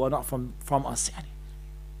people who are not from us.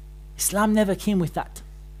 Islam never came with that.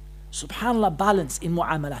 SubhanAllah, balance in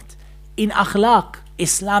mu'amalat. In akhlaq,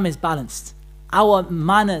 Islam is balanced. Our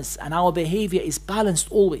manners and our behavior is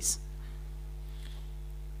balanced always.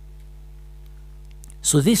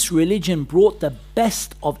 So this religion brought the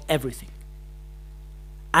best of everything.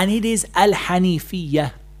 And it is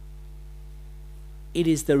Al-Hanifiyyah. It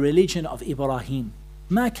is the religion of Ibrahim.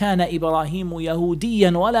 ما كان إبراهيم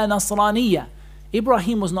يهوديا ولا نصرانيا.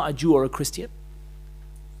 Ibrahim was not a Jew or a Christian.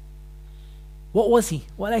 What was he?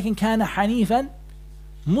 ولكن كان حنيفا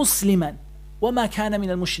مسلما وما كان من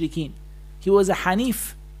المشركين. He was a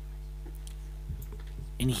Hanif,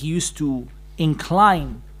 and he used to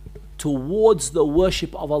incline towards the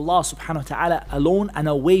worship of Allah subhanahu wa ta'ala alone and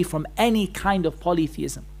away from any kind of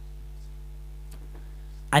polytheism.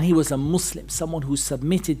 And he was a Muslim, someone who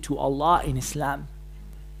submitted to Allah in Islam.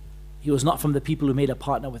 He was not from the people who made a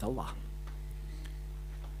partner with Allah.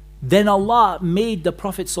 Then Allah made the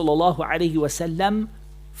Prophet sallallahu alaihi wasallam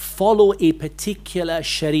follow a particular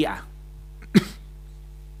sharia.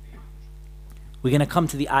 We're going to come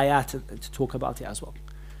to the ayat to talk about it as well.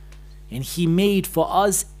 And he made for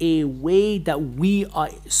us a way that we are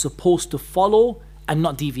supposed to follow and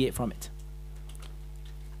not deviate from it.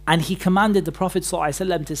 And he commanded the Prophet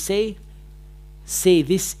ﷺ to say,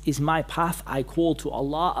 this is my path, I call to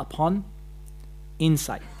Allah upon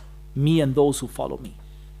insight, me and those who follow me.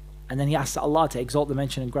 And then he asked Allah to exalt the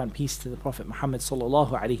mention and grant peace to the Prophet Muhammad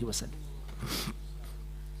sallallahu alaihi wasallam.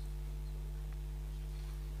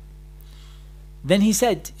 Then he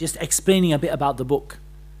said, just explaining a bit about the book,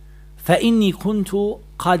 فَإِنِّي كُنْتُ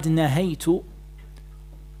قَدْ نَهَيْتُ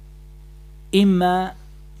إِمَّا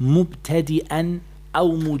مُبْتَدِئًا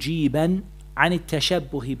أو مجيبا عن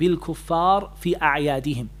التشبه بالكفار في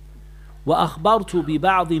أعيادهم وأخبرت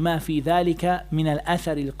ببعض ما في ذلك من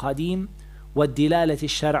الأثر القديم والدلالة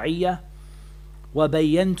الشرعية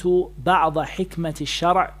وبينت بعض حكمة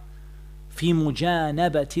الشرع في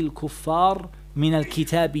مجانبة الكفار من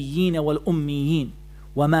الكتابيين والأميين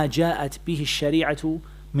وما جاءت به الشريعة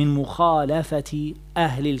من مخالفة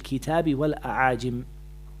أهل الكتاب والأعاجم.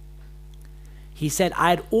 He said,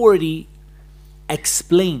 I had already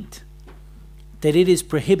explained that it is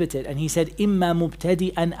prohibited, and he said imma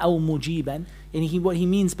mubtadi'an aw mujiban, and what he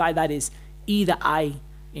means by that is either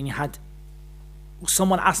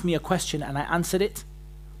someone asked me a question and I answered it,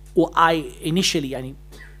 or I initially and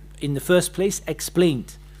in the first place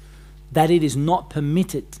explained that it is not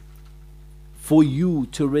permitted for you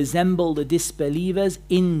to resemble the disbelievers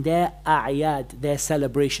in their a'yad, their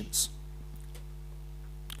celebrations.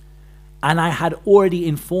 And I had already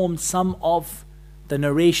informed some of the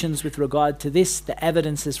narrations with regard to this, the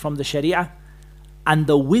evidences from the Sharia, and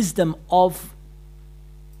the wisdom of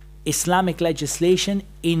Islamic legislation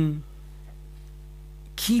in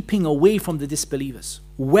keeping away from the disbelievers,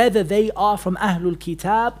 whether they are from Ahlul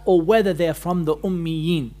Kitab or whether they are from the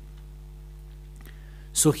Ummiyeen.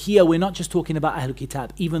 So here we're not just talking about Ahlul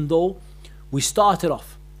Kitab, even though we started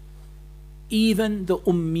off, even the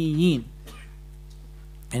Ummiyeen,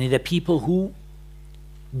 and the people who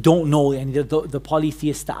don't know, and the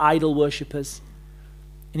polytheists, the idol worshippers.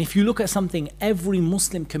 And if you look at something, every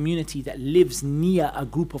Muslim community that lives near a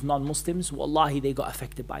group of non-Muslims, wallahi, they got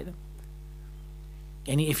affected by them.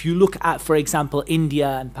 And if you look at, for example, India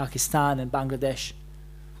and Pakistan and Bangladesh,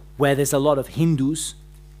 where there's a lot of Hindus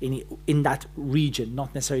in that region,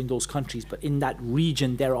 not necessarily in those countries, but in that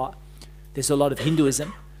region there's a lot of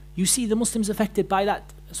Hinduism, you see the Muslims affected by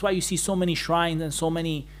that. That's why you see so many shrines and so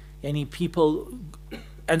many Yani people,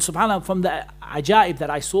 and subhanAllah, from the ajaib that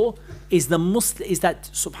I saw is that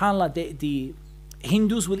subhanAllah, the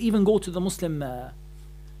Hindus will even go to the Muslim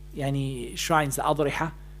yani shrines, the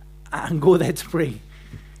adriha, and go there to pray.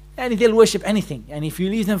 And they'll worship anything. And if you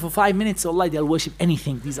leave them for 5 minutes, wallahi, they'll worship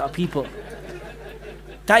anything. These are people.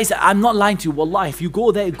 Guys, I'm not lying to you, wallahi. If you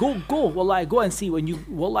go there, go, wallahi, go and see. When you,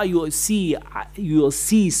 wallahi, you will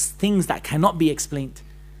see things that cannot be explained.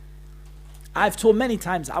 I've told many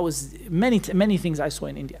times, many things I saw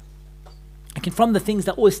in India. Like, from the things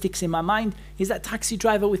that always sticks in my mind is that taxi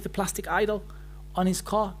driver with the plastic idol on his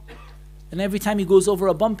car. And every time he goes over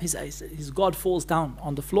a bump, his God falls down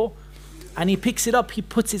on the floor. And he picks it up,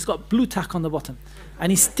 it's got blue tack on the bottom.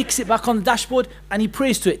 And he sticks it back on the dashboard and he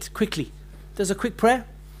prays to it quickly. Does a quick prayer.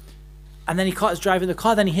 And then he starts driving the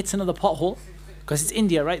car, then he hits another pothole. Because it's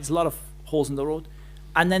India, right? There's a lot of holes in the road.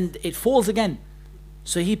 And then it falls again.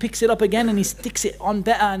 So he picks it up again and he sticks it on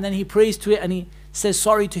better, and then he prays to it and he says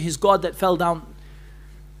sorry to his God that fell down.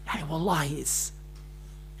 And wallahi,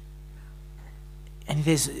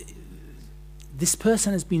 this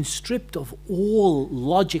person has been stripped of all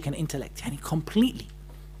logic and intellect, and completely.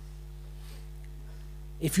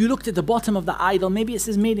 If you looked at the bottom of the idol, maybe it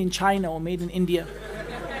says made in China or made in India.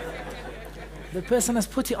 The person has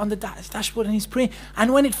put it on the dashboard and he's praying.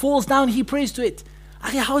 And when it falls down, he prays to it.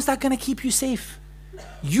 How is that going to keep you safe?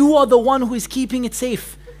 You are the one who is keeping it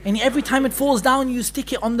safe. And every time it falls down, you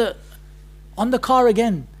stick it on the car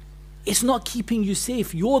again. It's not keeping you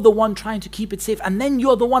safe. You're the one trying to keep it safe. And then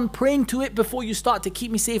you're the one praying to it before you start to keep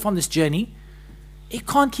me safe on this journey. It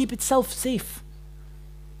can't keep itself safe.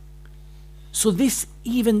 So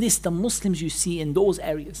the Muslims you see in those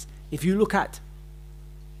areas, if you look at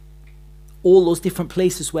all those different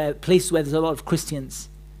places where there's a lot of Christians,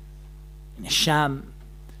 in Sham,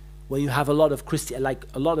 where you have a lot of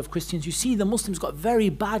Christians, you see the Muslims got very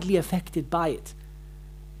badly affected by it.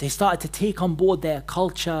 They started to take on board their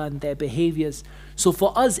culture and their behaviors. So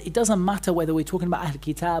for us, it doesn't matter whether we're talking about Ahl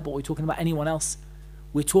Kitab or we're talking about anyone else.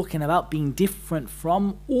 We're talking about being different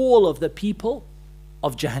from all of the people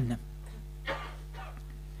of Jahannam.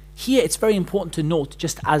 Here it's very important to note,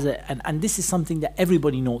 and this is something that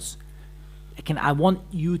everybody knows. I want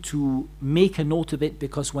you to make a note of it,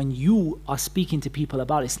 because when you are speaking to people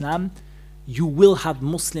about Islam, you will have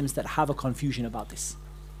Muslims that have a confusion about this.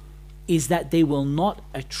 Is that they will not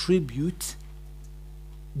attribute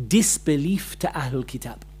disbelief to Ahlul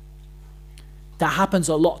Kitab. That happens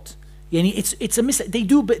a lot. It's a mistake. They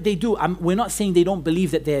do, but they do. We're not saying they don't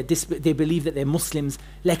believe that they believe that they're Muslims.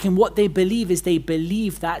 Like, in what they believe is they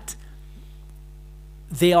believe that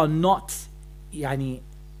they are not,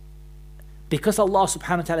 because Allah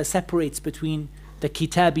subhanahu wa ta'ala separates between the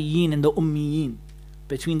Kitabiyin and the Ummiyin,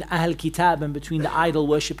 between the Ahl Kitab and between the idol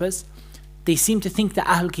worshippers, they seem to think that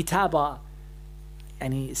Ahl Kitab are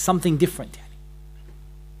something different.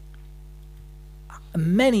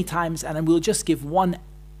 Many times, and we'll just give one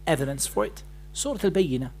evidence for it, Surah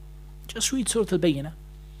Al-Bayyinah. Just read Surah Al-Bayyinah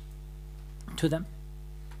to them.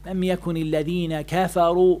 لم يكن الذين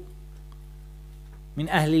كفروا من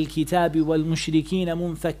أهل الكتاب والمشركين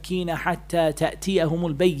منفكين حتى تأتيهم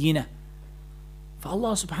البينة. For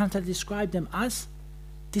Allah subhanahu wa ta'ala described them as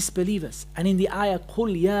disbelievers. And in the ayah,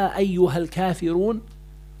 قُلْ يَا أَيُّهَا الْكَافِرُونَ,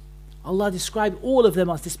 Allah described all of them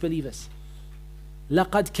as disbelievers.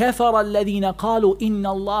 لَقَدْ كَفَرَ الَّذِينَ قَالُوا إِنَّ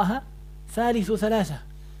اللَّهَ ثَالِثُ ثَلَاثَةٍ.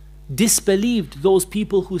 Disbelieved those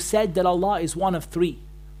people who said that Allah is one of three.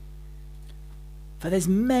 For there's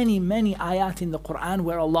many ayat in the Quran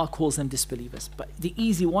where Allah calls them disbelievers. But the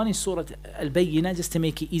easy one is Surah Al-Bayyinah, just to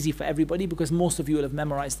make it easy for everybody, because most of you will have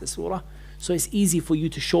memorized the surah. So it's easy for you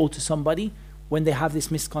to show to somebody when they have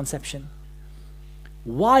this misconception.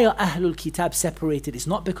 Why are Ahlul Kitab separated? It's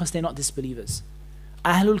not because they're not disbelievers.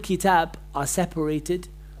 Ahlul Kitab are separated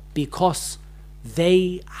because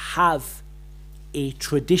they have a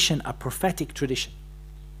tradition, a prophetic tradition.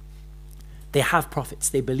 They have prophets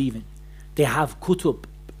they believe in. They have kutub,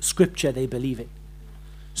 scripture they believe in.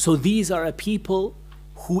 So these are a people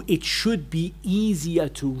who it should be easier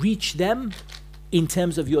to reach them in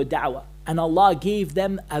terms of your da'wah. And Allah gave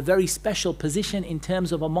them a very special position in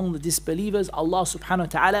terms of among the disbelievers. Allah subhanahu wa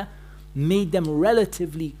ta'ala made them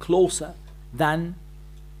relatively closer than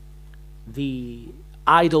the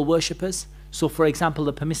idol worshippers. So for example,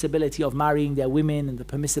 the permissibility of marrying their women and the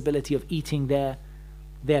permissibility of eating their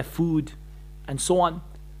food and so on.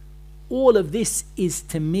 All of this is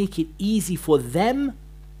to make it easy for them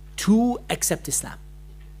to accept Islam.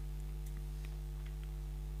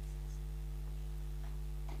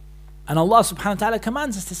 And Allah subhanahu wa ta'ala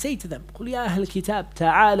commands us to say to them, قُلْ يَا أَهْلَ الْكِتَابِ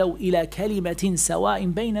تَعَالَوْا إِلَى كَلِمَةٍ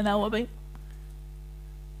سَوَاءٍ بَيْنَنَا وَبَيْنَكُمْ.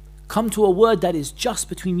 come to a word that is just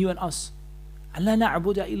between you and us. أَلَّا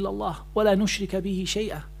نَعْبُدَ إِلَّا اللَّهِ وَلَا نُشْرِكَ بِهِ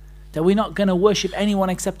شَيْئًا. That we're not going to worship anyone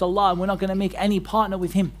except Allah, and we're not going to make any partner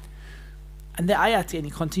with Him. And the ayat, and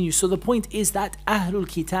he continues. So the point is that Ahlul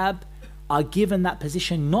Kitab are given that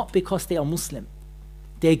position not because they are Muslim.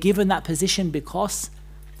 They're given that position because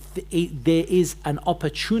there is an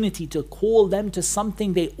opportunity to call them to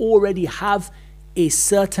something they already have a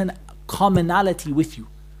certain commonality with you.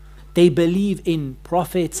 They believe in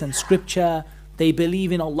prophets and scripture. They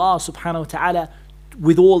believe in Allah subhanahu wa ta'ala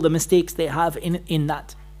with all the mistakes they have in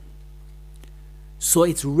that. So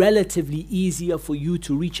it's relatively easier for you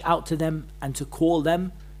to reach out to them and to call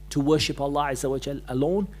them to worship Allah Azza wa Jal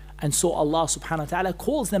alone. And so Allah subhanahu wa ta'ala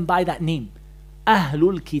calls them by that name.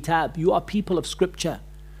 Ahlul Kitab, you are people of scripture.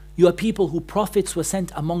 You are people who prophets were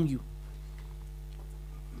sent among you.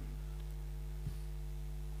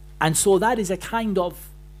 And so that is a kind of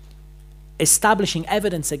establishing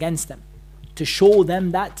evidence against them, to show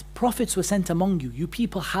them that prophets were sent among you. You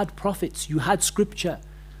people had prophets, you had scripture.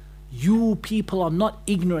 You people are not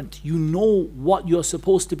ignorant. You know what you're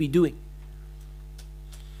supposed to be doing.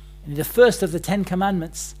 And the first of the 10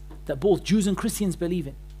 commandments that both Jews and Christians believe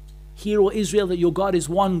in. Hear, O Israel, that your God is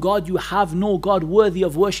one God. You have no God worthy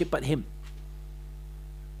of worship but Him.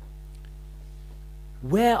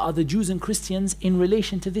 Where are the Jews and Christians in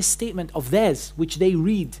relation to this statement of theirs, which they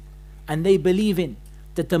read and they believe in,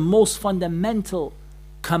 that the most fundamental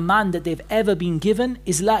command that they've ever been given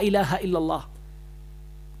is La ilaha illallah?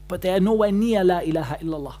 But they are nowhere near La ilaha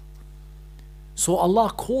illallah. So Allah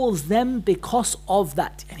calls them because of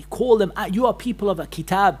that. And He called them, you are people of a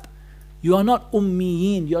kitab. You are not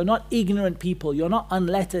ummiyin. You are not ignorant people. You are not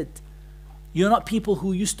unlettered. You are not people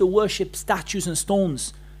who used to worship statues and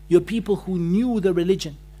stones. You are people who knew the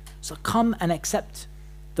religion. So come and accept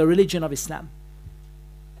the religion of Islam.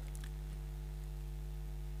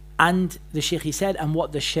 And the Shaykh, he said, and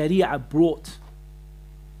what the Sharia brought,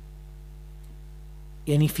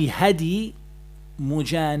 يعني في هدي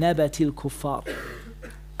مجانبة الكفار,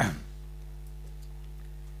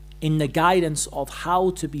 in the guidance of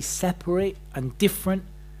how to be separate and different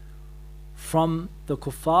from the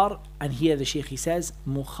kuffar. And here the Shaykh, he says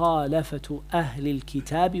مخالفة أهل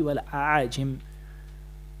الكتاب والأعاجم,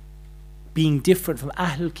 being different from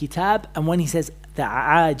Ahlul Kitab. And when he says the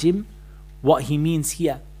A'ajim, what he means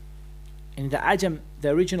here, in the Ajam, the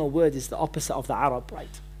original word is the opposite of the Arab,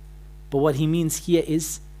 right? But what he means here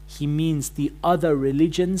is, he means the other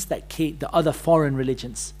religions that came, the other foreign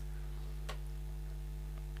religions.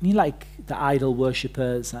 Like the idol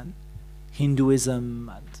worshippers and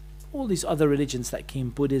Hinduism and all these other religions that came,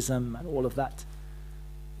 Buddhism and all of that.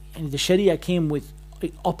 And the Sharia came with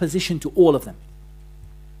opposition to all of them.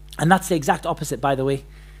 And that's the exact opposite, by the way,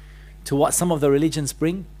 to what some of the religions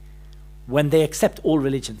bring when they accept all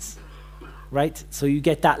religions, right? So you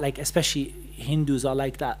get that, like especially Hindus are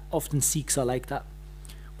like that, often Sikhs are like that.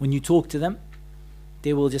 When you talk to them,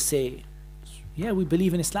 they will just say, yeah, we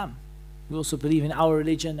believe in Islam. We also believe in our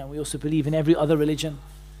religion, and we also believe in every other religion.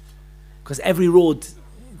 Because every road,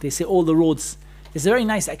 they say all the roads. There's a very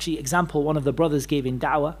nice actually example one of the brothers gave in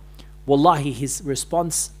da'wah. Wallahi, his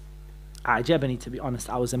response, a'jabani, to be honest,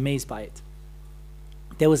 I was amazed by it.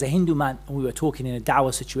 There was a Hindu man, and we were talking in a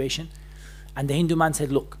da'wah situation, and the Hindu man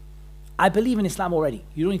said, look, I believe in Islam already.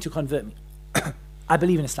 You don't need to convert me. I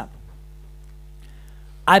believe in Islam.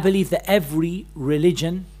 I believe that every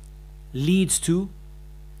religion leads to...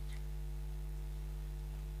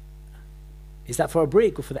 Is that for a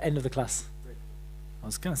break or for the end of the class? Break. I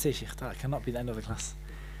was going to say, Sheikh, that cannot be the end of the class.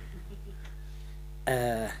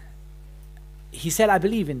 He said, I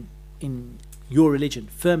believe in your religion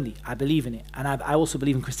firmly. I believe in it. And I also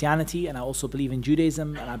believe in Christianity, and I also believe in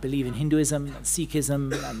Judaism, and I believe in Hinduism and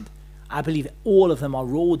Sikhism, and I believe all of them are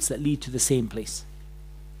roads that lead to the same place.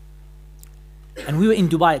 And we were in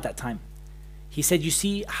Dubai at that time. He said, you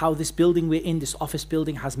see how this building we're in, this office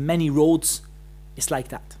building, has many roads? It's like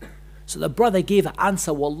that. So the brother gave an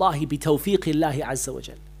answer, Wallahi bi tawfiqillahi azza wa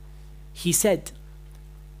jal. He said,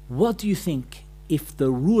 what do you think if the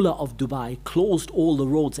ruler of Dubai closed all the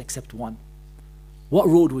roads except one? What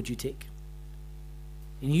road would you take?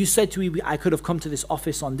 And you said to me, I could have come to this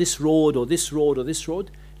office on this road or this road or this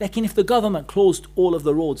road. Like, if the government closed all of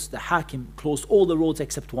the roads, the Hakim closed all the roads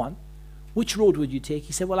except one, which road would you take?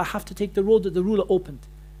 He said, well, I have to take the road that the ruler opened.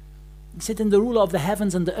 He said, then the ruler of the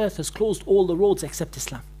heavens and the earth has closed all the roads except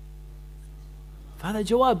Islam. Father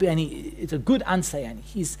Jawab, yani, it's a good answer.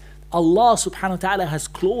 Yani. Allah subhanahu wa ta'ala has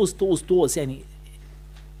closed those doors. Yani,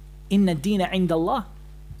 Inna dina inda Allah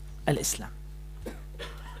al-Islam.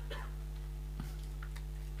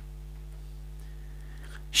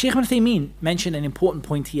 Shaykh Ibn Uthaymeen mentioned an important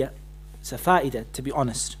point here. it's a fa'idah, to be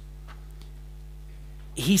honest.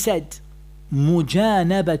 He said,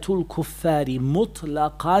 مجانبة الكفار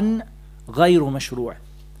مطلقا غير مشروع.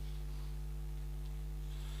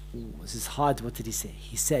 This is hard. What did he say?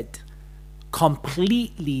 He said,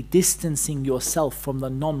 completely distancing yourself from the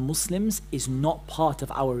non-Muslims is not part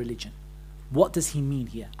of our religion. What does he mean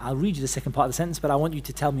here? I'll read you the second part of the sentence, but I want you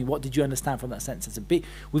to tell me, what did you understand from that sentence? It's a bit,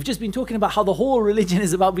 we've just been talking about how the whole religion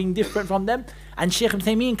is about being different from them, and Shaykh Ibn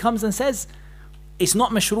Taymiyyah comes and says, it's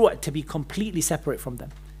not mashru' to be completely separate from them.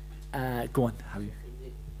 Go on. How are you?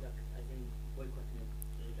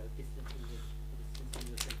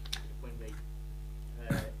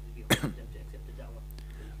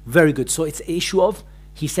 Very good. So it's an issue of,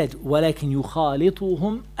 he said, وَلَكِنْ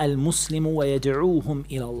يُخَالِطُهُمْ الْمُسْلِمُ وَيَدْعُوهُمْ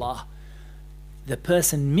إِلَى اللَّهِ. The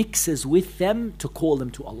person mixes with them to call them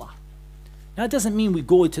to Allah. Now it doesn't mean we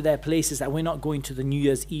go to their places, that we're not going to the New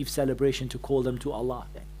Year's Eve celebration to call them to Allah.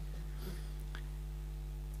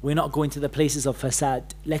 We're not going to the places of fasad.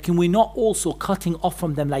 Like, we're not also cutting off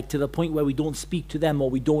from them, like to the point where we don't speak to them or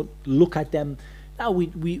we don't look at them. Now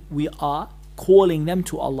we are calling them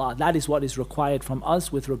to Allah. That is what is required from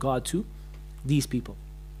us with regard to these people.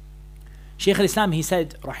 Shaykh al-Islam, he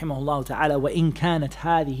said, rahimahullah ta'ala, وَإِن كَانَتْ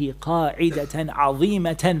هَذِهِ قَاعِدَةً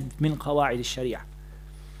عَظِيمَةً مِنْ قَوَاعِدِ الشَّرِيعَةِ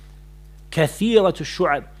كَثِيرَةُ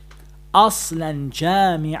الشُّعَبِ أَصْلًا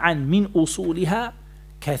جَامِعًا مِنْ أُصُولِهَا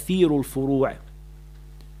كَثِيرُ الْفُرُوعِ.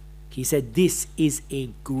 He said this is a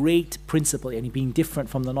great principle, and being different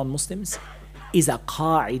from the non-Muslims is a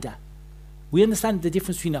qa'idah. We understand the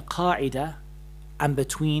difference between a qa'idah and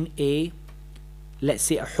between a, let's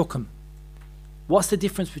say, a hukm. What's the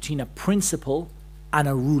difference between a principle and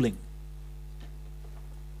a ruling?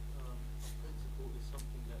 Principle is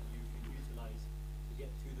something that you can utilize to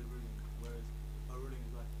get to the ruling, whereas a ruling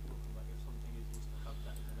is like a hukm, like if something is mustahab,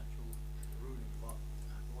 that is an actual ruling. But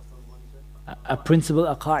what's the other one you said? A principle,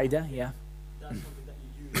 a qa'idah, yeah. That's something that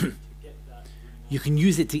you use to get that ruling. You can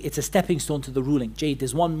use it to, it's a stepping stone to the ruling. Jade,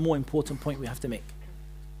 there's one more important point we have to make.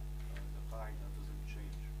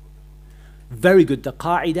 Very good. The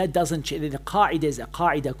qa'idah doesn't change. The qa'idah is a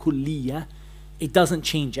qa'idah kulliyah. It doesn't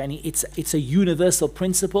change any. It's a universal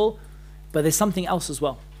principle, but there's something else as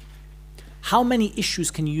well. How many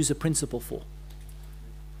issues can you use a principle for?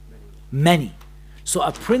 Many. So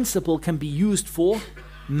a principle can be used for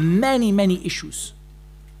many, many issues.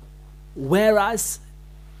 Whereas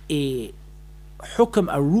a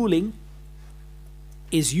hukm, a ruling,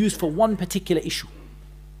 is used for one particular issue.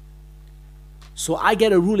 So I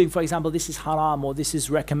get a ruling, for example, this is haram, or this is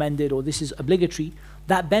recommended, or this is obligatory,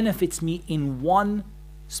 that benefits me in one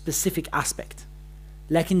specific aspect.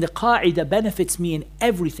 Like in the qa'idah benefits me in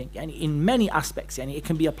everything, and in many aspects, and it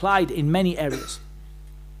can be applied in many areas.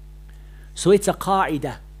 So it's a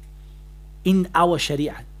qa'idah in our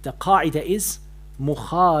sharia. The qa'idah is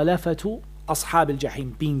mukhalafatu ashab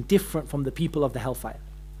al-jahim, being different from the people of the hellfire.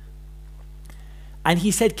 And he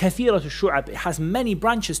said kathiratu shu'ab, it has many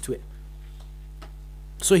branches to it.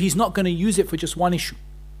 So he's not going to use it for just one issue.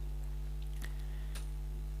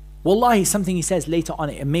 Wallahi, something he says later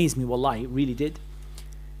on, it amazed me, wallahi, it really did.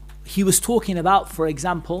 He was talking about, for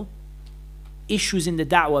example, issues in the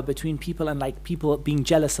da'wah between people, and like people being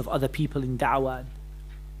jealous of other people in da'wah.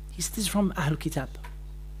 He said this is from Ahlul Kitab.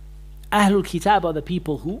 Ahlul Kitab are the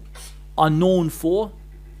people who are known for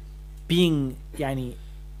being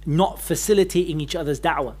not facilitating each other's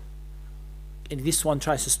da'wah. And this one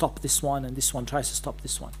tries to stop this one, and this one tries to stop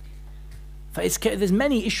this one. There's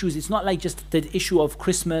many issues. It's not like just the issue of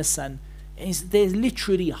Christmas, and there's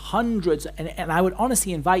literally hundreds. And I would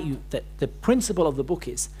honestly invite you, that the principle of the book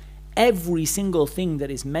is every single thing that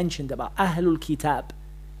is mentioned about Ahlul Kitab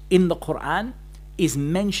in the Quran is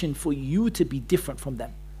mentioned for you to be different from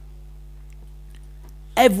them.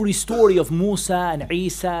 Every story of Musa and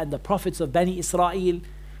Isa and the prophets of Bani Israel,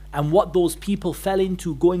 and what those people fell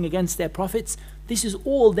into going against their prophets, this is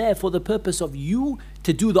all there for the purpose of you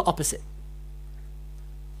to do the opposite.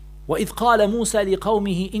 وَإِذْ قَالَ مُوسَى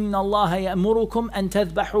لِقَوْمِهِ إِنَّ اللَّهَ يَأْمُرُكُمْ أَن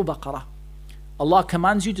تَذْبَحُوا بَقَرَةً. Allah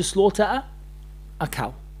commands you to slaughter a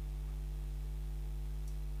cow.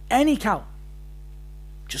 Any cow.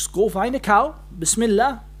 Just go find a cow,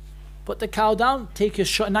 Bismillah, put the cow down, take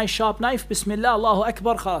your nice sharp knife, Bismillah, Allahu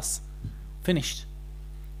Akbar, khalas. Finished.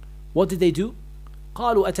 What did they do?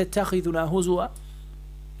 قالوا أتتخذنا هزوا.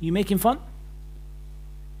 You making fun?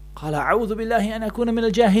 قال أعوذ بالله أن أكون من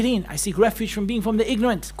الجاهلين. I seek refuge from being from the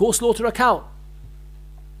ignorant. Go slaughter a cow.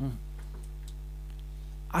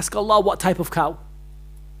 Ask Allah what type of cow.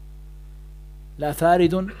 لا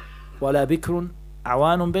فارد ولا بكر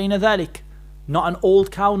عوان بين ذلك. Not an old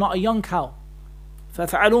cow, not a young cow.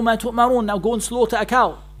 فَفَعَلُوا مَا تُؤْمَرُونَ. Now go and slaughter a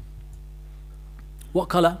cow. What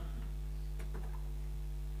color?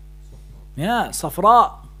 Yeah,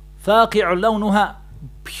 صفراء فاقع لونها,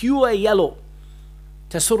 pure yellow.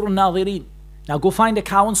 تسر الناظرين. Now go find a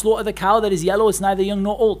cow and slaughter the cow that is yellow, it's neither young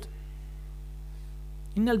nor old.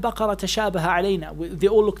 إن البقرة تشابه علينا. They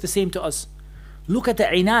all look the same to us. Look at the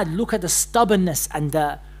inad, look at the stubbornness and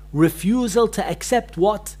the refusal to accept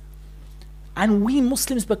what? And we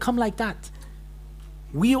Muslims become like that.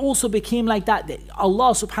 We also became like that.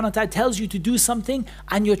 Allah subhanahu wa ta'ala tells you to do something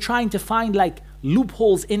and you're trying to find like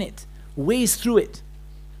loopholes in it, ways through it.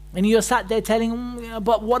 And you're sat there telling, yeah,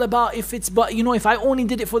 but what about if it's, but you know, if I only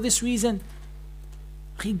did it for this reason.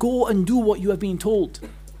 Go and do what you have been told.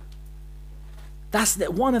 That's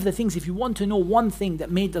one of the things, if you want to know one thing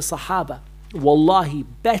that made the Sahaba, wallahi,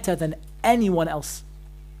 better than anyone else,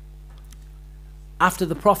 after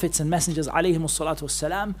the prophets and messengers alayhimus salatu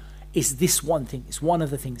wassalam, is this one thing. It's one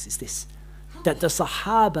of the things, is this. That the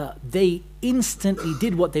Sahaba, they instantly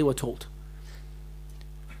did what they were told.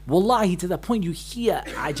 Wallahi, to the point you hear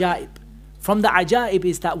ajaib. From the ajaib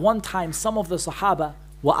is that one time some of the Sahaba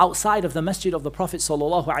were outside of the masjid of the Prophet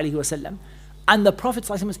sallallahu alaihi wasallam, and the Prophet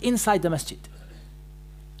sallallahu alaihi wasallam was inside the masjid.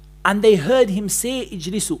 And they heard him say,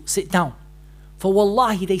 Ijlisu, sit down. For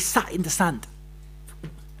wallahi, they sat in the sand.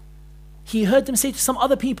 He heard them say to some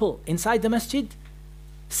other people inside the masjid,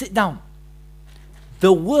 sit down.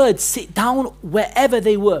 The word sit down, wherever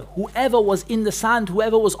they were, whoever was in the sand,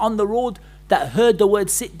 whoever was on the road that heard the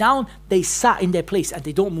word sit down, they sat in their place and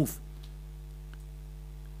they don't move.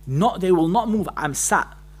 They will not move. I'm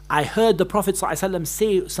sat. I heard the Prophet ﷺ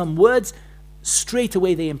say some words, straight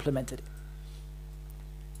away they implemented it.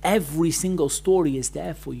 Every single story is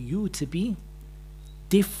there for you to be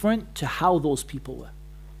different to how those people were.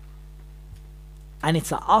 And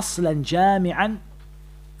it's a aslan jami'an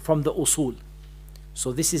from the usul.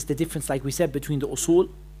 So this is the difference, like we said, between the usul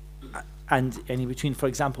and between, for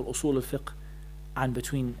example, usul al-fiqh and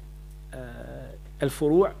between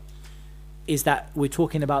al-furu', is that we're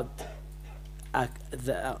talking about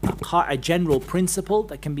a general principle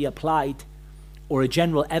that can be applied, or a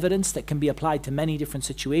general evidence that can be applied to many different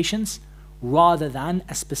situations, rather than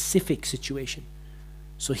a specific situation.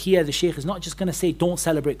 So here the Shaykh is not just going to say don't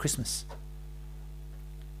celebrate Christmas.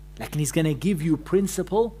 Like, he's going to give you a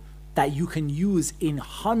principle that you can use in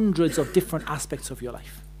hundreds of different aspects of your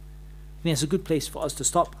life. I think it's a good place for us to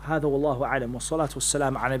stop. هذا والله أعلم والصلاة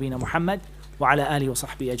والسلام على نبينا محمد وعلى آله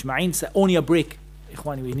وصحبه أجمعين. So only a break.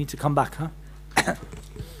 إخواني, we need to come back, huh?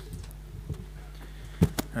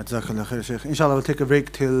 Jazakallah khair, Shaykh. Inshallah, we'll take a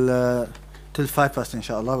break till 5 past,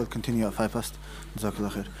 inshallah. We'll continue at 5 past.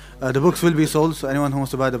 Jazakallah khair. The books will be sold, so anyone who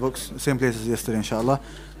wants to buy the books, same place as yesterday, inshallah.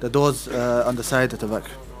 The doors on the side at the back.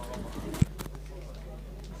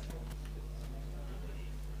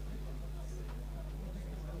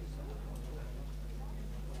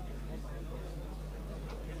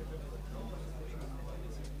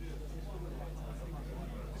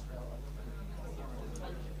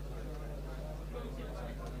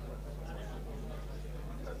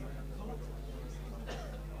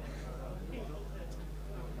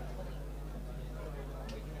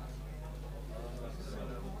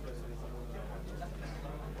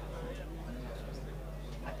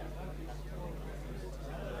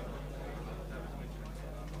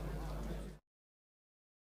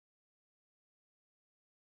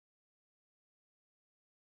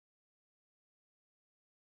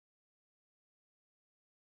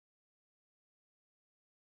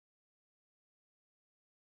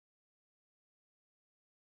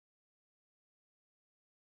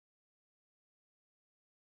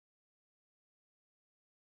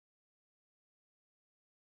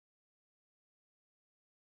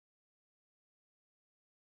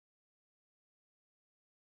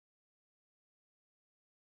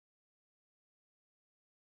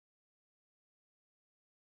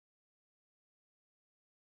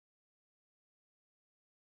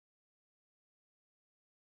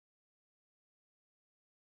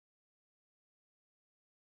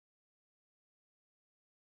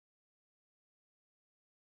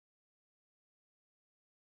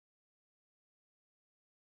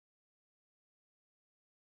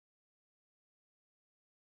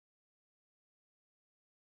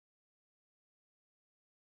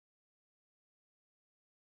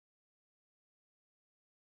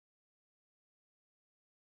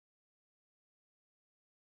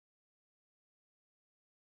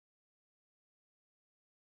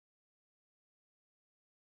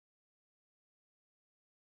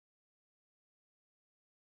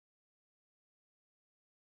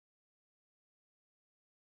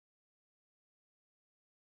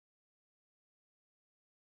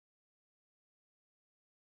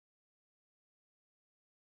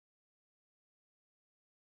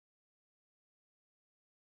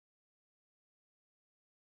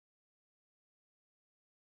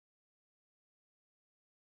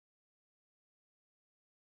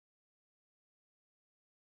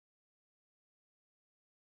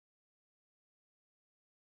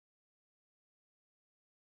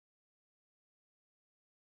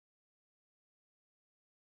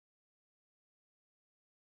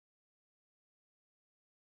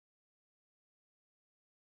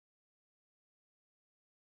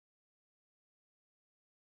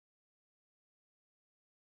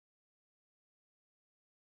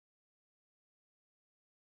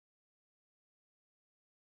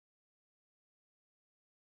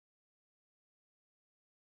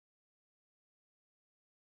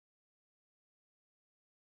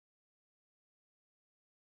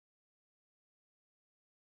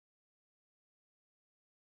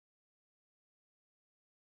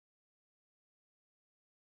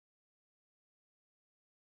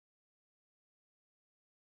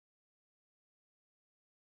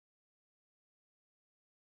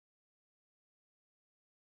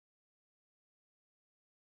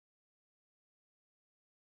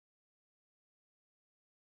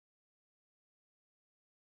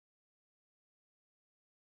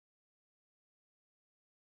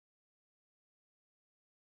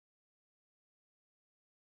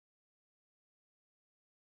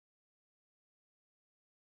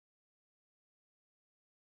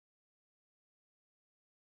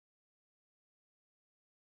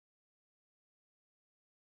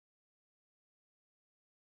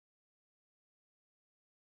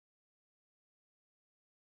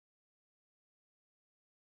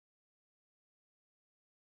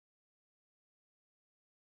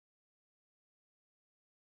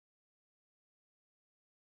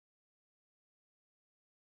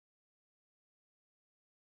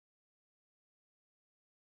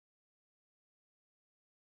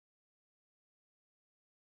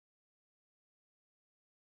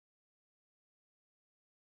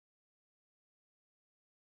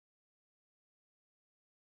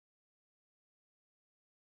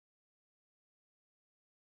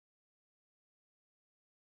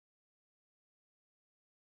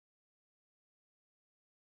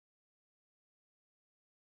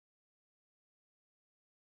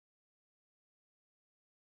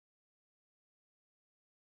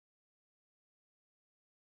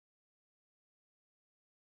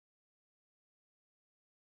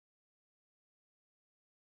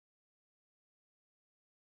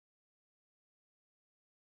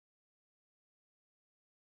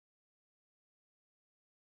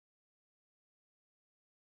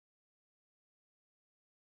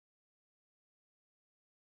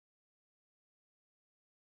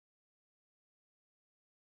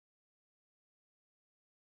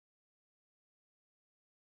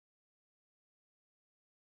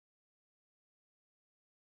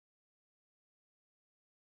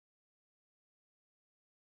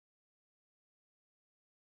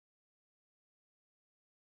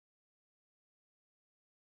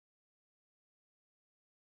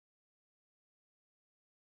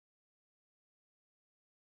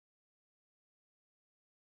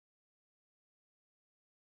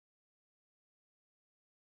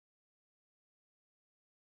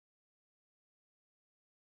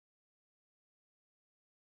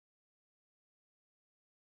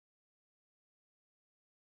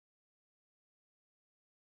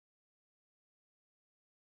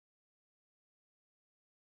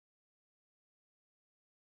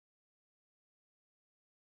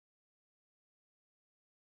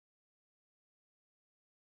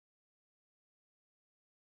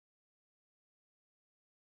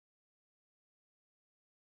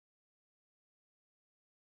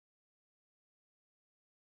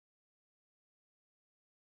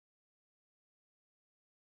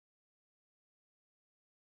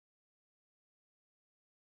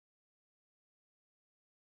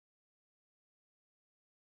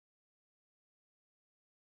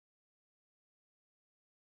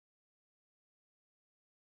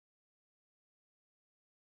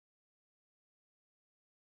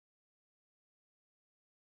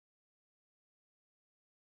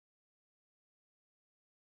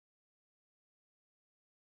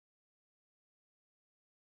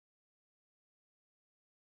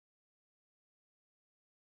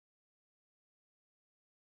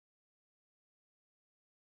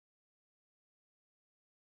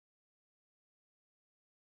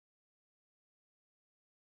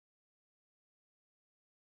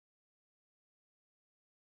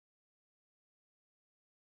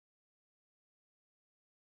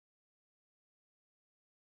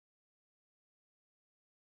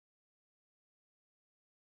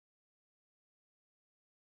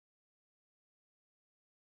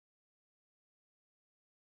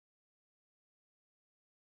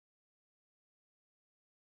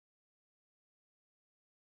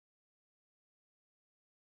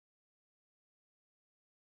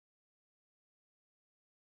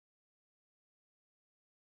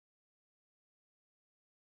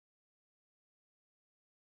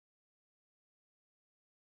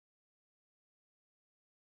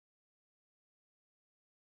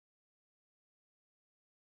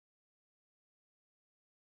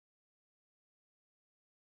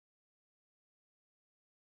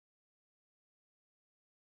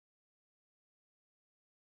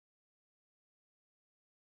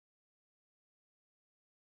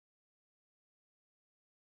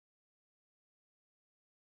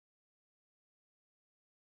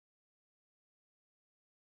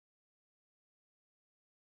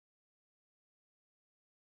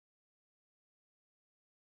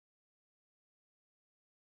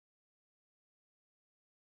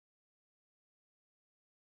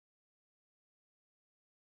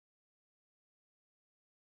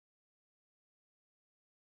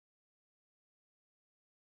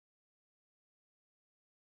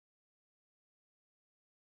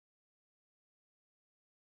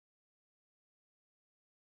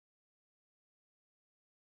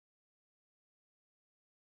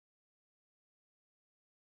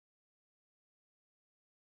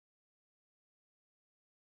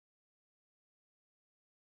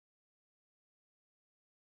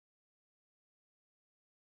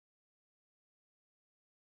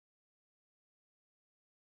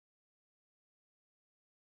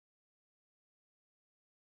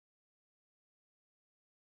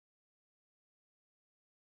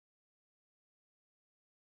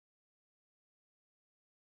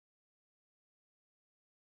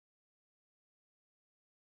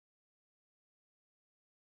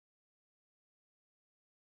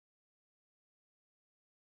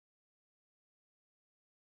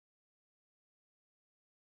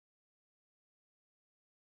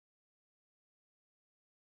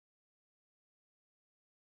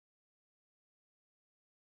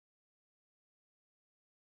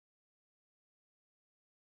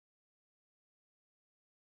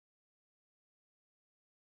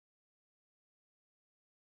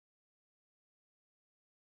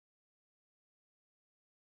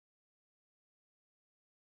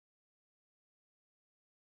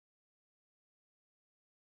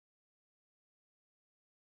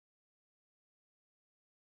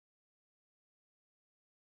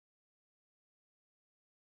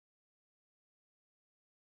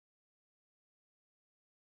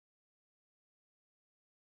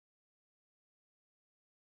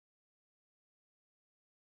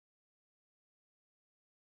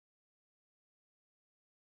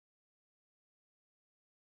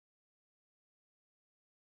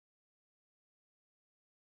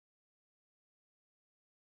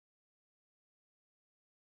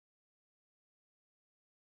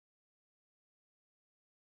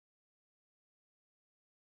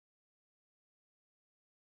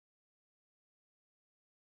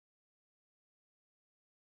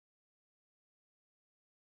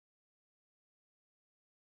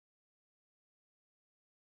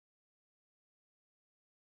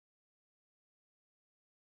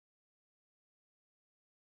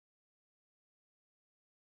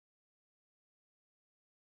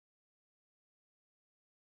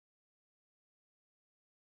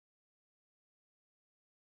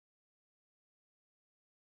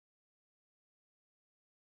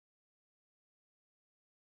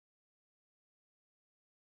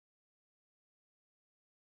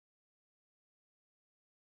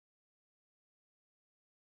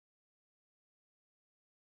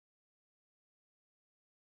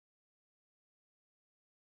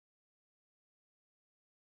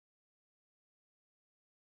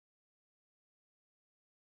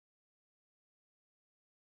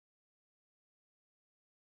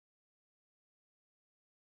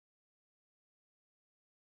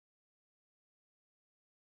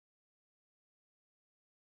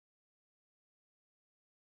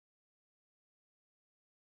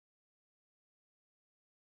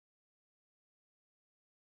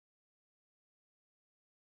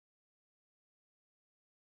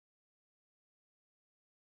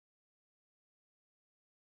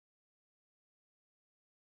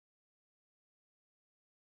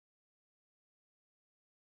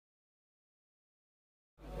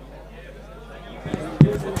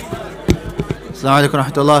 Assalamu alaikum wa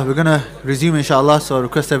rahmatullah. We're going to resume inshallah, so I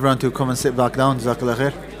request everyone to come and sit back down. Jazakallah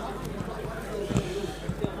khair.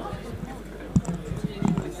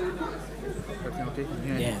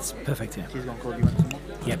 Yeah, it's perfect. Yeah, Please don't call you some more.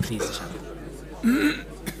 yeah, please. Inshallah.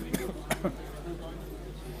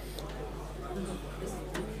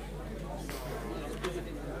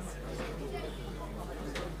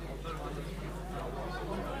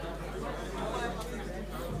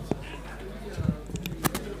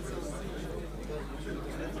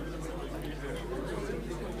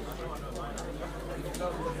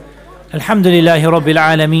 الحمد لله رب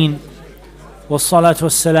العالمين والصلاة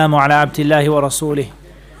والسلام على عبد الله ورسوله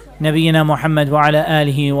نبينا محمد وعلى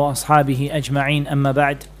آله وأصحابه أجمعين أما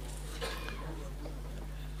بعد.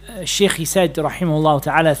 الشيخ said رحمه الله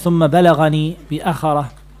تعالى ثم بلغني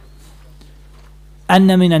بأخره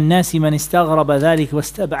أن من الناس من استغرب ذلك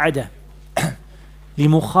واستبعده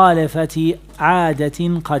لمخالفة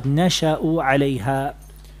عادة قد نشأوا عليها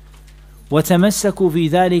وتمسكوا في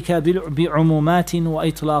ذلك بعمومات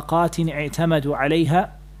وإطلاقات اعتمدوا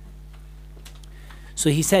عليها. So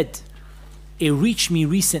he said, it reached me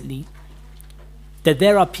recently that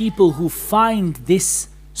there are people who find this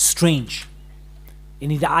strange.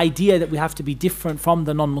 And the idea that we have to be different from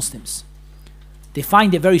the non-Muslims. They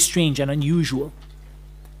find it very strange and unusual.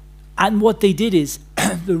 And what they did is,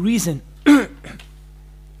 the reason, the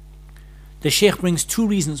Shaykh brings two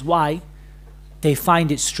reasons why they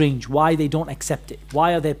find it strange, why they don't accept it.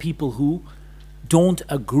 Why are there people who don't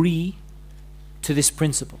agree to this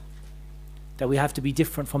principle, that we have to be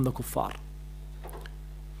different from the kuffar?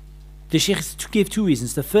 The Shaykh gave two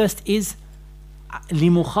reasons. The first is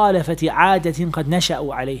لِمُخَالَفَةِ عَادَةٍ قَدْ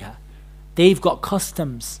نَشَأُوا عَلَيْهَا. They've got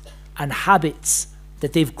customs and habits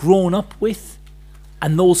that they've grown up with,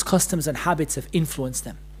 and those customs and habits have influenced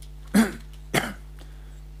them.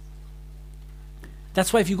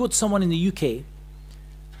 That's why if you go to someone in the UK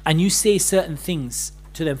and you say certain things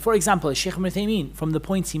to them, for example, Shaykh Ibn Uthaymeen, from the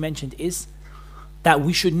points he mentioned, is that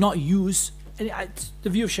we should not use, the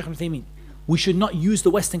view of Shaykh Ibn Uthaymeen, we should not use the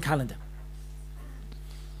Western calendar.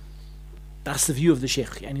 That's the view of the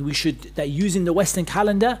Shaykh. And we should, that using the Western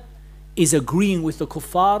calendar is agreeing with the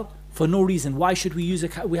kuffar for no reason. Why should we use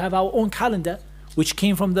we have our own calendar, which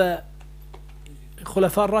came from the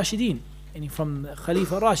Khulafa al-Rashideen, and from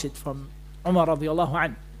Khalifa Rashid, from Umar radiallahu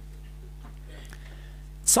anhu.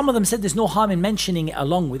 Some of them said there's no harm in mentioning it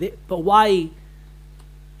along with it, but why?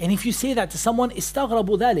 And if you say that to someone,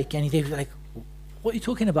 استغربوا ذلك, and they're like, what are you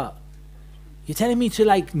talking about? You're telling me to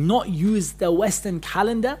like not use the Western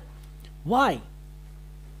calendar? Why?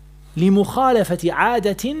 لمخالفة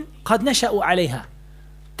عادة قد نشأوا عليها.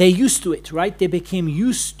 They're used to it, right? They became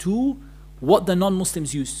used to what the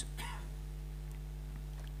non-Muslims use.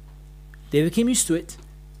 They became used to it.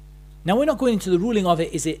 Now we're not going into the ruling of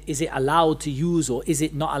it. Is it allowed to use or is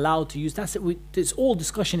it not allowed to use? That's it. This all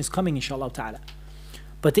discussion is coming, inshallah ta'ala.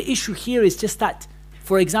 But the issue here is just that,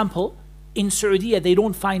 for example, in Saudi they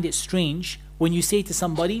don't find it strange when you say to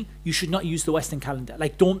somebody, you should not use the Western calendar.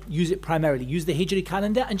 Like, don't use it primarily. Use the Hijri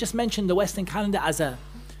calendar and just mention the Western calendar as a,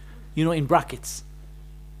 in brackets.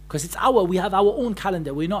 Because we have our own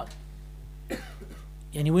calendar. We're not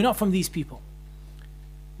from these people.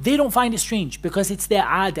 They don't find it strange because it's their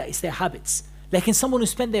aada, it's their habits. Like in someone who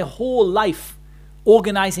spent their whole life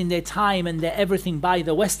organizing their time and their everything by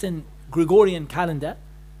the Western Gregorian calendar,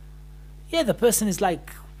 yeah, the person is like,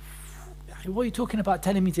 what are you talking about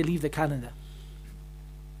telling me to leave the calendar?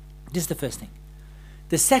 This is the first thing.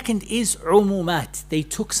 The second is umumat. They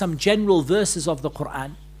took some general verses of the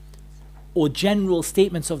Quran or general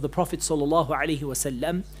statements of the Prophet sallallahu alaihi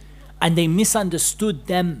wasallam and they misunderstood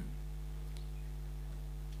them.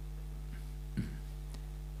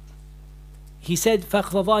 He said,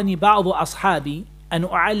 فَاقْتَضَانِي بَعْضُ أَصْحَابِي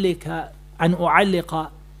أن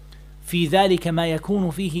أعلق في ذلك ما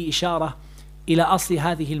يكون فيه إشارة إلى أصل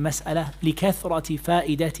هذه المسألة لكثرة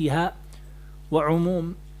فائدتها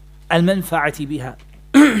وعموم المنفعة بها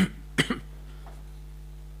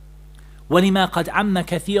ولما قد عم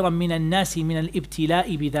كثيرا من الناس من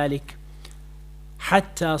الابتلاء بذلك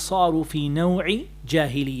حتى صاروا في نوع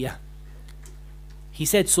جاهلية. He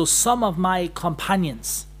said, so some of my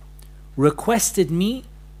companions requested me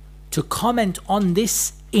to comment on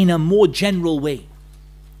this in a more general way.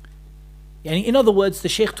 And in other words, the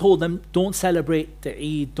Shaykh told them, don't celebrate the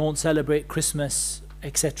Eid, don't celebrate Christmas,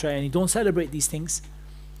 etc. And don't celebrate these things.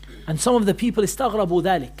 And some of the people استغربوا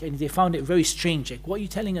ذلك, and they found it very strange. Like, what are you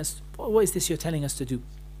telling us? What is this you're telling us to do?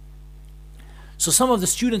 So some of the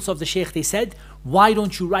students of the Shaykh, they said, why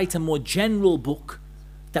don't you write a more general book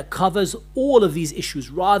that covers all of these issues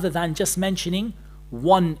rather than just mentioning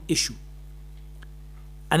one issue?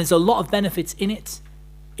 And there's a lot of benefits in it.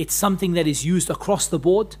 It's something that is used across the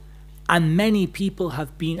board, and many people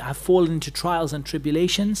have fallen into trials and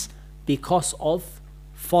tribulations because of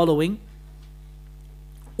following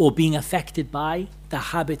or being affected by the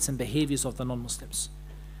habits and behaviors of the non-Muslims.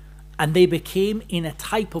 And they became in a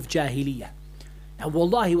type of jahiliyyah. Now,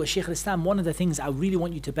 wallahi wa Shaykh al-Islam, one of the things I really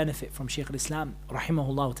want you to benefit from Shaykh al-Islam,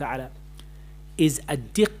 rahimahullah ta'ala, is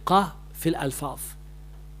ad-diqqa fil alfaz.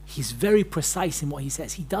 He's very precise in what he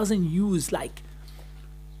says. He doesn't use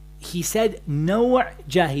he said no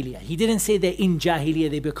jahiliyyah. He didn't say they're in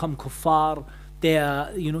jahiliyyah, they become kuffar.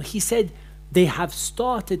 He said they have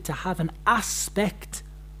started to have an aspect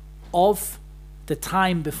of the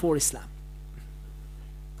time before Islam.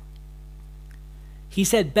 He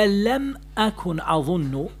said, بل لم أكن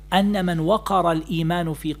أظن أن من وقر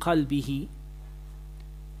الإيمان في قلبه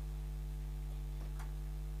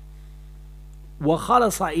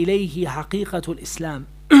وخلص إليه حقيقة الإسلام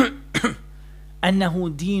أنه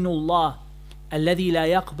دين الله الذي لا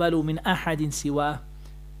يقبل من أحد سواه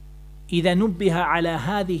إذا نبه على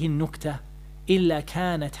هذه النكتة إلا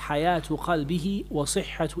كانت حياة قلبه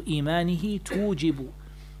وصحة إيمانه توجب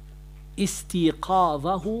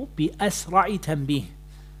استيقاظه بأسرع تنبيه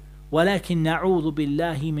ولكن نعوذ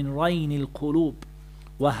بالله من رين القلوب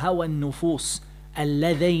وهوى النفوس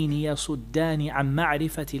اللذين يصدان عن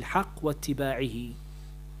معرفة الحق واتباعه.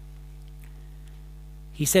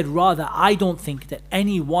 He said, rather, I don't think that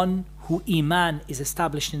anyone who Iman is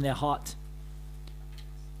established in their heart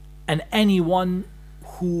and anyone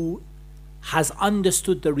who has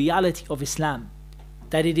understood the reality of Islam,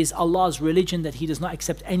 that it is Allah's religion, that He does not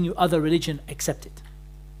accept any other religion except it,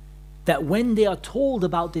 that when they are told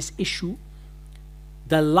about this issue,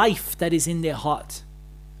 the life that is in their heart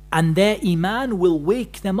and their Iman will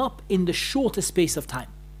wake them up in the shortest space of time.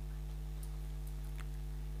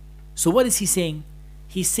 So what is he saying?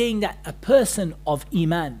 He's saying that a person of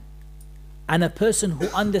Iman and a person who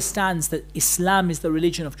understands that Islam is the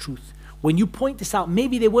religion of truth, when you point this out,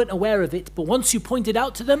 maybe they weren't aware of it, but once you point it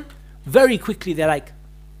out to them, very quickly they're like,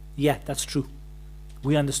 yeah, that's true.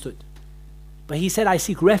 We understood. But he said, I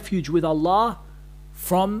seek refuge with Allah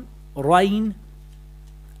from Rain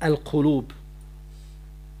al-Qulub,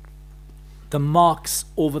 the marks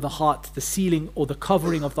over the heart, the sealing or the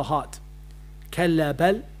covering of the heart. كَلَّا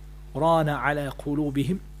بَلْ رَانَ عَلَى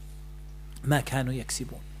قُلُوبِهِمْ مَا كَانُوا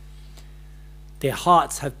يَكْسِبُونَ. Their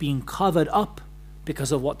hearts have been covered up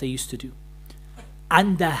because of what they used to do.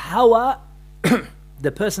 And the hawa,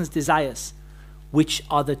 the person's desires, which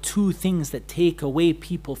are the two things that take away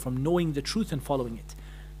people from knowing the truth and following it.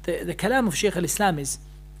 The kalam of Shaykh al-Islam is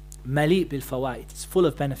mali' bil fawaid. It's full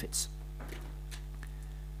of benefits.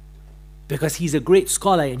 Because he's a great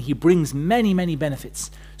scholar and he brings many, many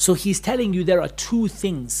benefits. So he's telling you there are two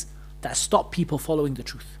things that stop people following the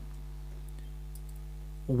truth.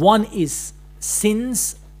 One is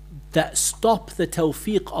sins that stop the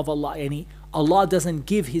tawfiq of Allah. Yani Allah doesn't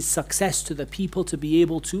give His success to the people to be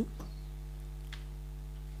able to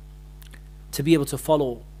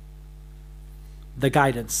follow the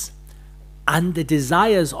guidance and the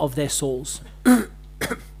desires of their souls.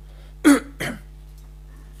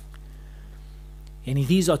 And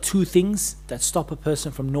these are two things that stop a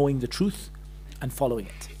person from knowing the truth and following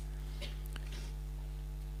it.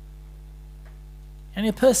 And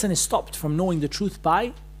a person is stopped from knowing the truth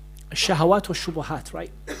by shahawat wa shubuhat,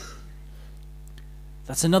 right?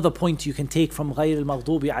 That's another point you can take from غَيْرِ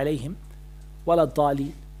الْمَغْضُوبِ عَلَيْهِمْ وَلَا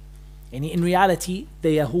الضَّالِينَ. And in reality,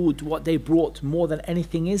 the Yahud, what they brought more than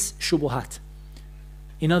anything is shubuhat.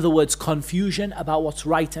 In other words, confusion about what's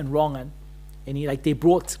right and wrong. And like they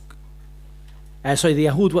brought the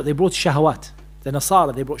Yahud, what they brought shahawat. The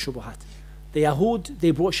Nasara, they brought shubuhat. The Yahud,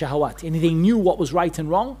 they brought shahawat. And they knew what was right and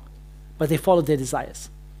wrong, but they followed their desires.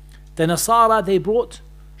 The Nasara, they brought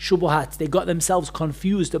shubuhat. They got themselves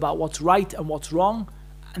confused about what's right and what's wrong,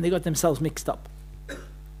 and they got themselves mixed up.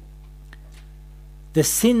 The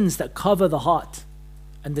sins that cover the heart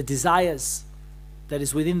and the desires that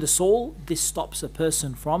is within the soul, this stops a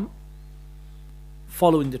person from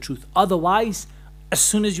following the truth. Otherwise, as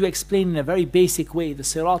soon as you explain in a very basic way the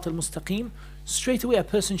As-Siraat Al-Mustaqeem, straight away a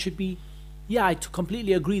person should be, yeah, I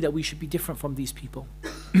completely agree that we should be different from these people.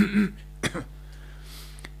 Then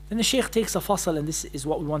the Shaykh takes a fasal, and this is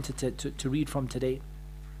what we wanted to read from today.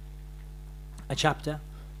 A chapter.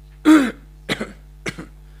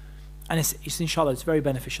 And it's inshallah, it's very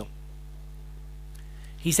beneficial.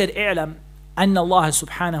 He said, اعلم أن الله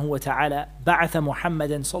سبحانه وتعالى بعث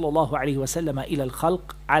محمدا صلى الله عليه وسلم إلى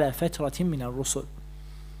الخلق على فترة من الرسل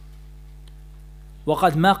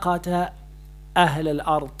وقد مقت أهل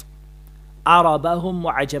الأرض عربهم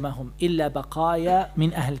وعجمهم إلا بقايا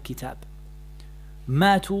من أهل الكتاب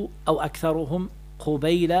ماتوا أو أكثرهم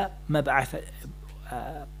قبيل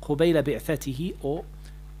بعثته أو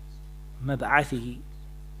مبعثه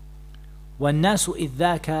والناس إذ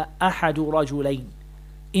ذاك أحد رجلين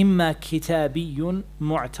إما كتابي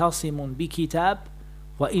معتصم بكتاب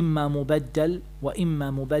وإما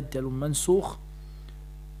مبدل منسوخ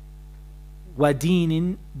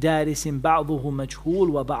ودين دارس بعضه مجهول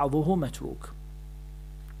وبعضه متروك.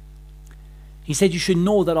 He said you should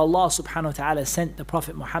know that Allah subhanahu wa ta'ala sent the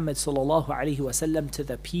Prophet Muhammad sallallahu alayhi wa sallam to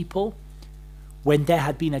the people when there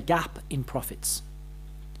had been a gap in prophets.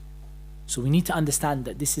 So we need to understand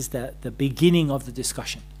that this is the beginning of the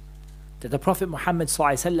discussion. That the Prophet Muhammad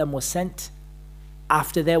sallallahu alayhi wa sallam was sent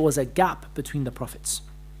after there was a gap between the prophets.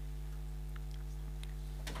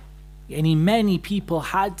 And many people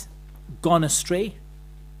had gone astray,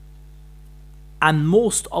 and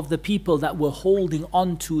most of the people that were holding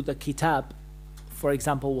on to the kitab, for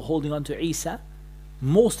example, were holding on to Isa,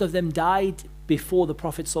 most of them died before the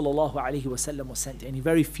Prophet sallallahu alaihi wasallam was sent. And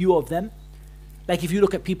very few of them, like if you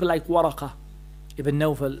look at people like Waraqa ibn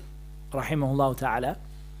Nawfal rahimahullah ta'ala,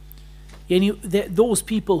 those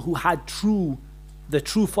people who had the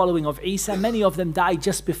true following of Isa, many of them died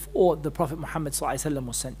just before the Prophet Muhammad sallallahu alaihi wasallam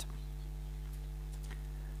was sent.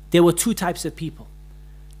 There were two types of people.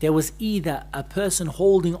 There was either a person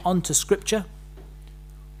holding on to scripture,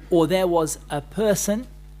 or there was a person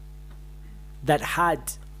that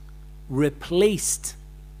had replaced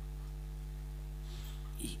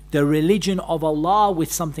the religion of Allah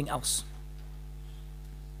with something else.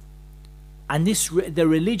 And the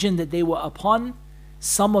religion that they were upon,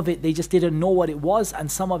 some of it they just didn't know what it was,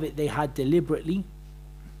 and some of it they had deliberately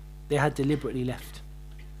left.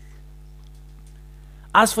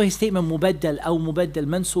 As for his statement mubaddal or mubaddal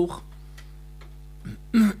mansukh,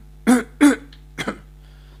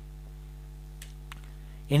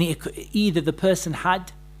 either the person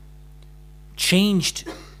had changed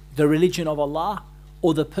the religion of Allah,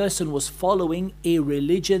 or the person was following a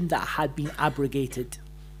religion that had been abrogated.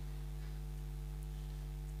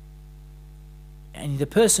 And the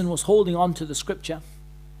person was holding on to the scripture,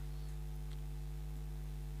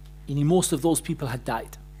 and most of those people had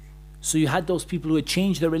died. So you had those people who had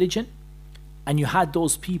changed their religion, and you had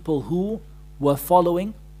those people who were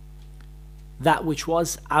following that which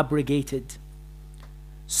was abrogated.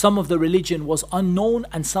 Some of the religion was unknown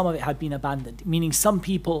and some of it had been abandoned, meaning some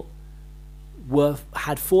people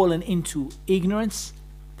had fallen into ignorance,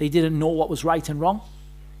 they didn't know what was right and wrong,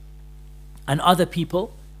 and other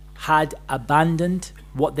people had abandoned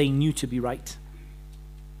what they knew to be right.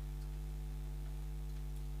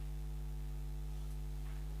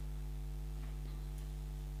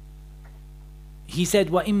 He said,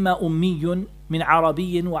 وَإِمَّا أُمِّيٌّ مِنْ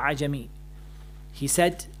عَرَبِيٍّ وَعَجَمِيٍّ. He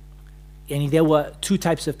said, and there were two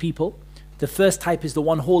types of people. The first type is the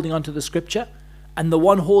one holding onto the scripture, and the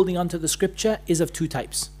one holding onto the scripture is of two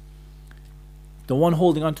types. The one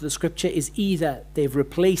holding onto the scripture is either they've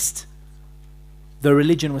replaced the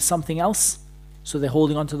religion with something else, so they're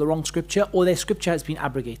holding onto the wrong scripture, or their scripture has been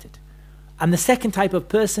abrogated. And the second type of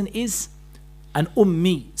person is an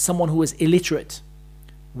ummi, someone who is illiterate,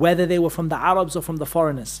 whether they were from the Arabs or from the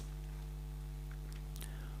foreigners.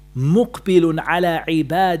 مقبل على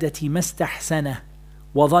عبادة ما استحسنه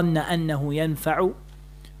وظن أنه ينفع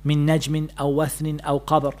من نجم أو وثن أو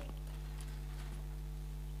قبر.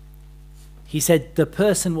 He said the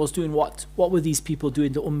person was doing what? What were these people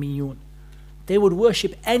doing, the ummiyun? They would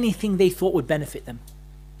worship anything they thought would benefit them.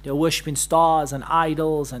 They were worshipping stars and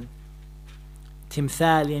idols and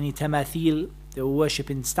timthal, yani tamathil. They were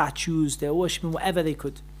worshipping statues. They were worshipping whatever they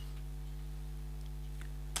could.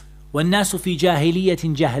 وَالنَّاسُ فِي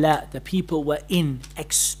جَاهِلِيَّةٍ جَهْلَاء. The people were in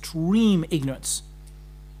extreme ignorance.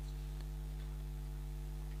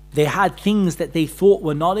 They had things that they thought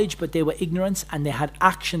were knowledge, but they were ignorance, and they had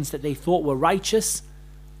actions that they thought were righteous,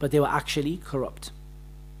 but they were actually corrupt.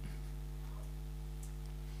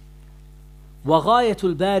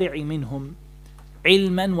 وَغَايَةُ الْبَارِعِ مِنْهُمْ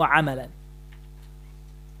عِلْمًا وَعَمَلًا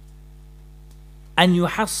أن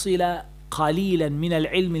يحصل قليلا من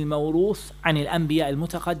العلم الموروث عن الأنبياء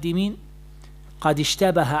المتقدمين قد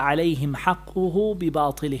اشتبه عليهم حقه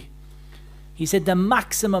بباطله. He said the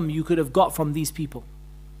maximum you could have got from these people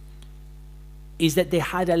is that they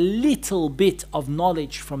had a little bit of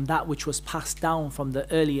knowledge from that which was passed down from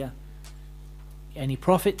the earlier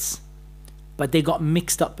prophets, but they got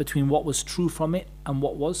mixed up between what was true from it and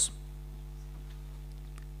what was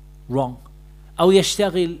wrong. أو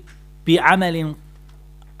يشتغل بعمل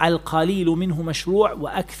القليل منه مشروع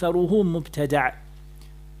وأكثره مبتدع.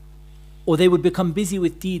 or they would become busy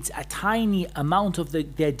with deeds. A tiny amount of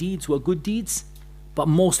their deeds were good deeds, but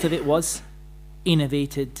most of it was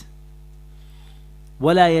innovated.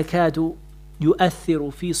 وَلَا يَكَادُ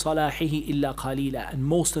يُؤَثِّرُ فِي صَلَاحِهِ إِلَّا قَلِيلًا. And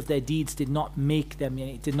most of their deeds did not make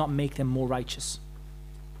them more righteous.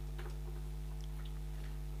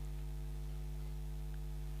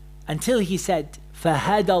 Until he said,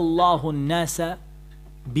 فَهَدَى اللَّهُ النَّاسَ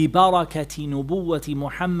ببركة نبوة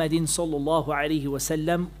محمد صلى الله عليه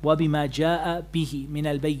وسلم وبما جاء به من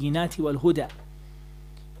البينات والهدى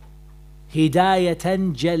هداية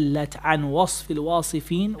جلت عن وصف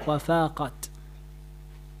الواصفين وفاقت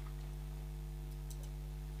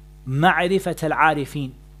معرفة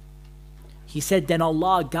العارفين. He said, then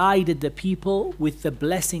Allah guided the people with the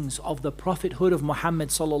blessings of the prophethood of Muhammad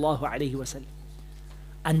صلى الله عليه وسلم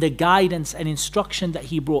and the guidance and instruction that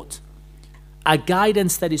he brought. A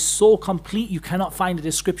guidance that is so complete you cannot find a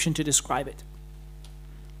description to describe it.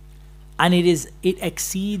 And it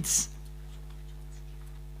exceeds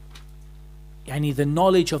the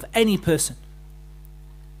knowledge of any person.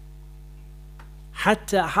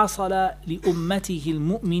 حتى حصل لأمته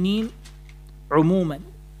المؤمنين عموما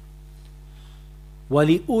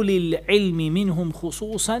ولأولي العلم منهم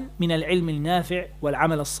خصوصا من العلم النافع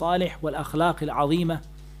والعمل الصالح والأخلاق العظيمة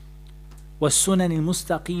والسنن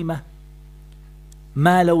المستقيمة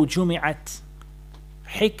ما لو جمعت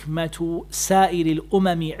حكمة سائر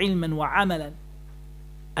الأمم علما وعملا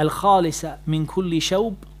الخالصة من كل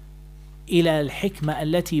شوب إلى الحكمة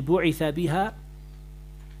التي بعث بها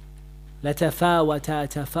لتفاوتا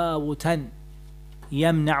تفاوتا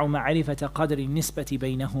يمنع معرفة قدر النسبة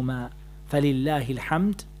بينهما فلله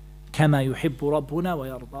الحمد كما يحب ربنا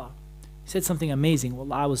ويرضى. He said something amazing.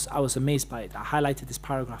 Well, I was amazed by it. I highlighted this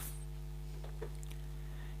paragraph.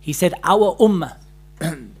 He said, our ummah,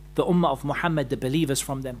 the ummah of Muhammad, the believers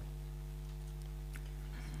from them,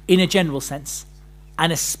 in a general sense,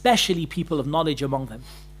 and especially people of knowledge among them,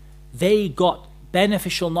 they got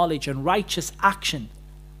beneficial knowledge and righteous action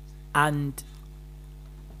and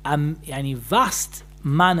vast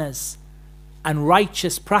manners and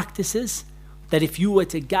righteous practices that if you were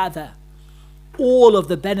to gather all of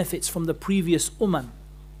the benefits from the previous ummah,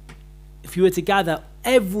 if you were to gather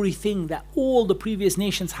everything that all the previous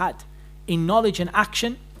nations had in knowledge and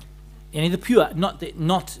action, the pure, we're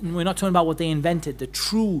not talking about what they invented,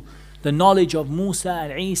 the knowledge of Musa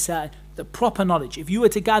and Isa, the proper knowledge. If you were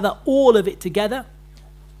to gather all of it together,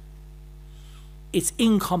 it's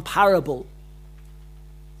incomparable.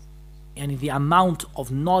 The amount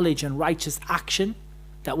of knowledge and righteous action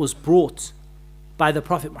that was brought by the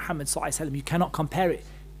Prophet Muhammad ﷺ, you cannot compare it.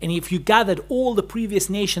 And if you gathered all the previous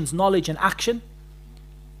nations' knowledge and action,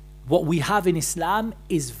 what we have in Islam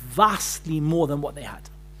is vastly more than what they had.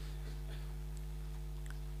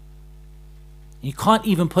 You can't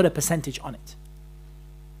even put a percentage on it.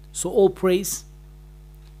 So all praise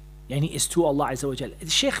is to Allah Azza wa Jal. The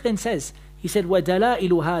Shaykh then says, he said, وَدَلَائِلُ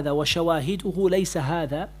هَذَا وَشَوَاهِدُهُ لَيْسَ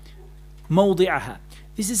هَذَا مَوْضِعَهَا.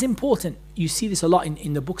 This is important. You see this a lot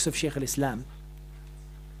in the books of Shaykh al-Islam.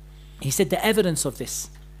 He said the evidence of this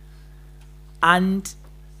and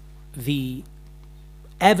the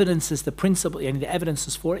evidences, the principle, the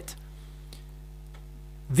evidences for it,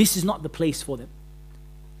 this is not the place for them.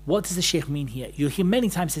 What does the Shaykh mean here? You'll hear many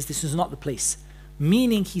times says this is not the place,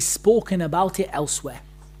 meaning he's spoken about it elsewhere.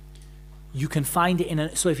 You can find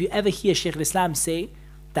it so if you ever hear Shaykh al-Islam say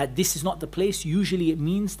that this is not the place, usually it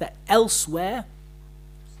means that elsewhere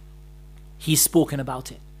he's spoken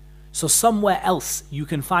about it. So somewhere else you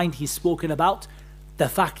can find he's spoken about the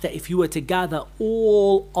fact that if you were to gather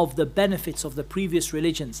all of the benefits of the previous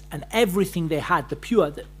religions and everything they had, the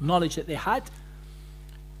pure knowledge that they had,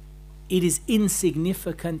 it is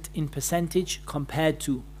insignificant in percentage compared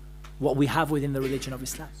to what we have within the religion of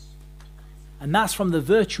Islam. And that's from the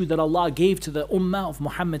virtue that Allah gave to the ummah of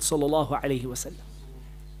Muhammad sallallahu alayhi wa sallam.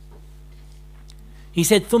 He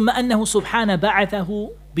said, ثُمَّ أَنَّهُ سُبْحَانَ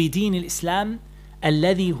بَعَثَهُ بِدِينِ الْإِسْلَامِ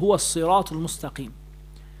الَّذِي هُوَ الصِّرَاطُ الْمُسْتَقِيمِ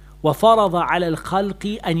وفرض على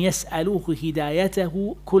الخلق أن يسألوه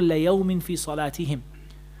هدايته كل يوم في صلاتهم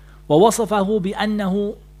ووصفه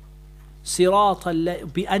بأنه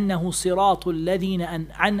صراط الذين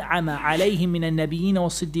أنعم عليهم من النبيين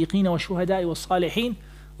والصديقين والشهداء والصالحين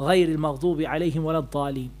غير المغضوب عليهم ولا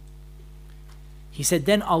الضالين. He said,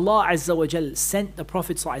 then Allah Azza wa Jal sent the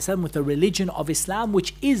Prophet ﷺ with the religion of Islam,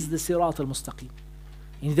 which is the Siraat al-Mustaqeem.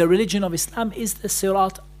 And the religion of Islam is the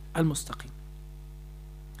Siraat al-Mustaqeem.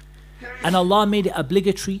 And Allah made it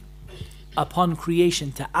obligatory upon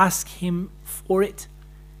creation to ask Him for it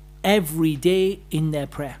every day in their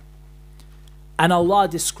prayer. And Allah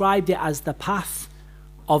described it as the path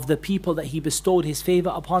of the people that he bestowed his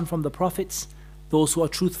favor upon from the prophets, those who are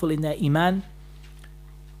truthful in their iman,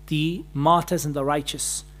 the martyrs and the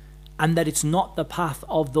righteous, and that it's not the path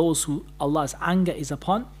of those who Allah's anger is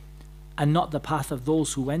upon, and not the path of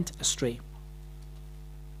those who went astray.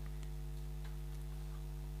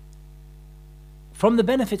 From the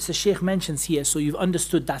benefits the Shaykh mentions here, so you've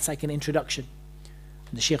understood that's like an introduction.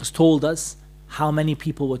 The Shaykh has told us how many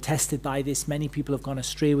people were tested by this, many people have gone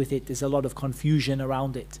astray with it, there's a lot of confusion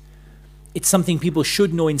around it. It's something people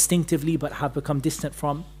should know instinctively but have become distant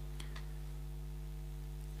from.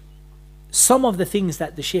 Some of the things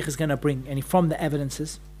that the Shaykh is going to bring, and from the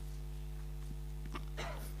evidences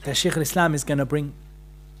that Shaykh al-Islam is going to bring,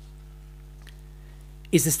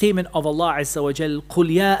 is the statement of Allah Azza wa Jal, قُلْ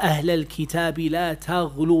يَا أَهْلَ الْكِتَابِ لَا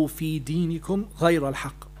تَغْلُوا فِي دِينِكُمْ غَيْرَ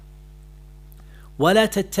الْحَقِّ وَلَا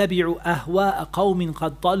تَتَّبِعُوا أَهْوَاءَ قَوْمٍ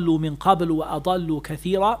قَدْ ضَلُّوا مِنْ قَبْلُ وَأَضَلُّوا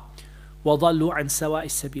كَثِيرًا وَضَلُّوا عَنْ سَوَاءِ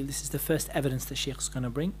السَّبِيلِ. This is the first evidence the Shaykh is going to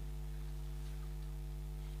bring.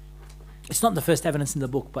 It's not the first evidence in the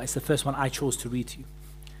book, but it's the first one I chose to read to you.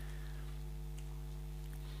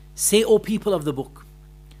 Say, O people of the book,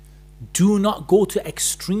 do not go to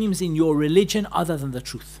extremes in your religion other than the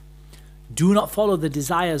truth. Do not follow the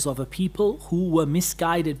desires of a people who were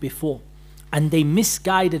misguided before, and they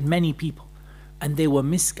misguided many people, and they were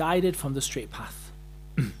misguided from the straight path.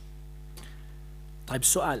 Type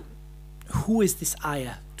su'al, who is this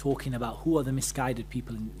ayah talking about? Who are the misguided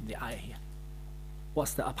people in the ayah here?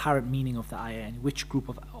 What's the apparent meaning of the ayah, and which group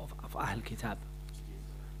of Ahl Kitab?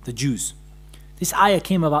 The Jews. This ayah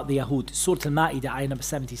came about the Yahud. Surah Al-Ma'idah, ayah number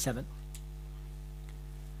 77.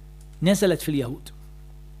 نزلت في اليهود.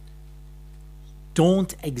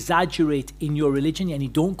 Don't exaggerate in your religion,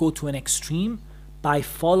 yani don't go to an extreme by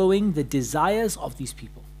following the desires of these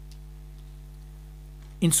people.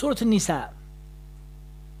 In Surah An-Nisa,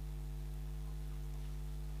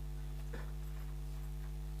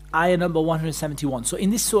 ayah number 171. So in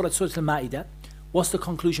this surah, Surah Al-Ma'idah, what's the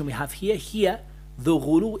conclusion we have here? Here, the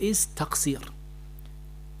ghulu is taqsir,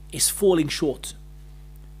 is falling short.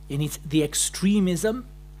 And it's the extremism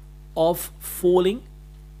of falling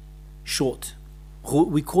short.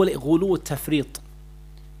 We call it ghulu al-tafrit,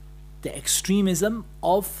 the extremism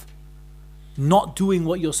of not doing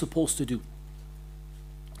what you're supposed to do.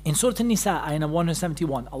 In Surah An-Nisa, ayah number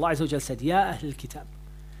 171, Allah Azza wa Jalla said, Ya Ahl al-Kitab,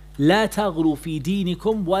 لا تغلوا في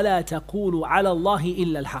دينكم ولا تقولوا على الله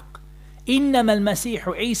إلا الحق إنما المسيح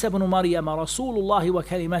عيسى بن مريم رسول الله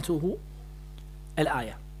وكلمته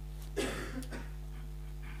الآية.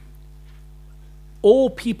 O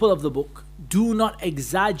people of the book, do not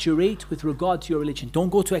exaggerate with regard to your religion. Don't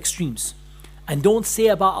go to extremes. And don't say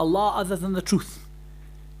about Allah other than the truth.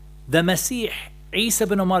 The Masih, Isa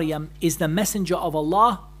ibn Maryam, is the messenger of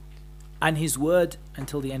Allah and his word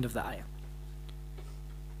until the end of the ayah.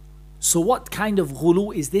 So what kind of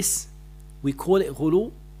ghulu is this? We call it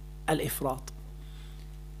ghulu al-ifrat.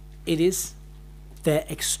 It is the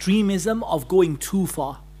extremism of going too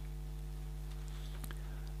far.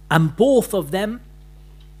 And both of them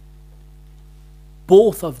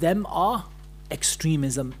are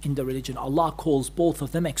extremism in the religion. Allah calls both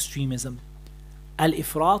of them extremism.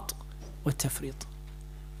 Al-ifrat wa tafrit.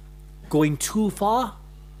 Going too far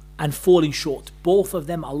and falling short. Both of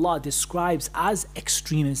them Allah describes as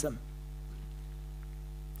extremism.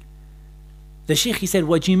 The Shaykh, he said,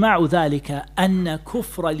 وَجِمَعُ ذَلِكَ أَنَّ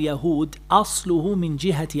كُفْرَ الْيَهُودِ أَصْلُهُ مِنْ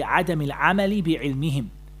جِهَةِ عَدَمِ الْعَمَلِ بِعِلْمِهِمْ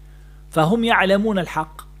فَهُمْ يَعْلَمُونَ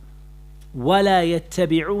الْحَقِّ وَلَا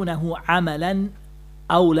يَتَّبِعُونَهُ عَمَلًا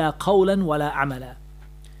أَوْ لَا قَوْلًا وَلَا عَمَلًا.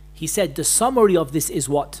 He said the summary of this is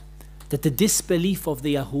what? That the disbelief of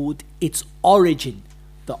the Yahud, its origin,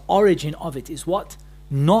 the origin of it is what?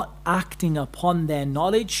 Not acting upon their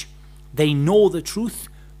knowledge. They know the truth,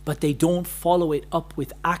 but they don't follow it up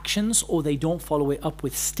with actions, or they don't follow it up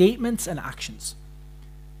with statements and actions.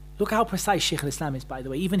 Look how precise Shaykh al-Islam is, by the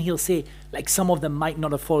way. Even he'll say, like, some of them might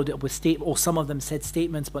not have followed it up with statements, or some of them said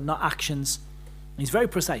statements but not actions. He's very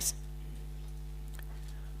precise.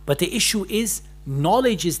 But the issue is,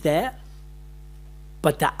 knowledge is there,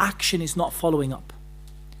 but the action is not following up.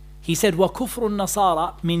 He said, وَكُفْرُ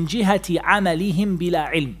النَّصَارَى مِنْ جِهَةِ عَمَلِهِمْ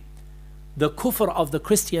بِلَا عِلْمٍ. The kufr of the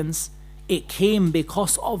Christians, it came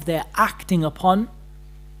because of their acting upon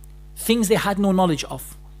things they had no knowledge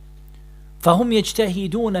of. فهم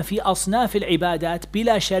يجتهدون في أصناف العبادات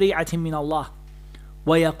بلا شريعة من الله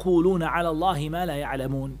ويقولون على الله ما لا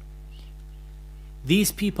يعلمون.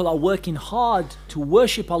 These people are working hard to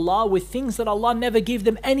worship Allah with things that Allah never gave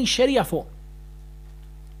them any sharia for.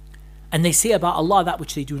 And they say about Allah that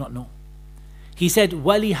which they do not know. He said,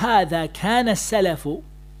 وَلِهَذَا كَانَ السَّلَفُ.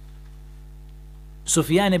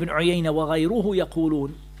 سفيان بن عيينة وغيره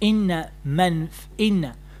يقولون إن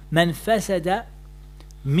من فسد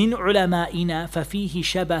من علمائنا ففيه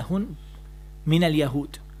شبه من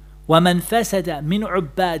اليهود ومن فسد من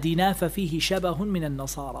عبادنا ففيه شبه من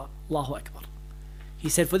النصارى. Allahu Akbar. He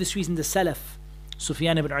said, for this reason the Salaf,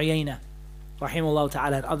 Sufyan ibn Uyayna rahimahullah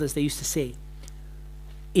ta'ala, and others, they used to say,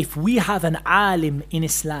 if we have an alim in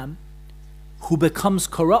Islam who becomes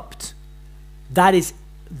corrupt, that is,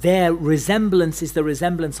 their resemblance is the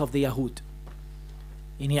resemblance of the Yahud.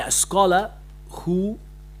 And yet a scholar who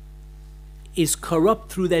is corrupt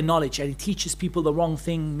through their knowledge and he teaches people the wrong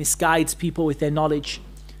thing, misguides people with their knowledge,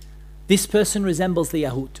 this person resembles the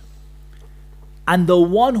Yahud. And the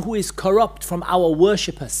one who is corrupt from our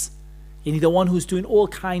worshippers, the one who's doing all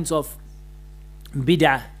kinds of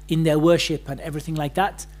bid'ah in their worship and everything like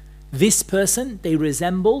that, this person, they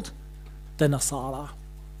resembled the Nasara.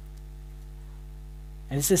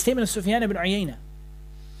 And it's a statement of Sufyan ibn Uyayna.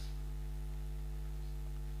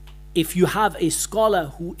 If you have a scholar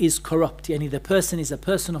who is corrupt, the person is a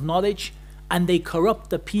person of knowledge and they corrupt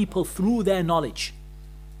the people through their knowledge,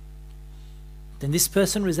 then this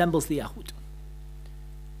person resembles the Yahud.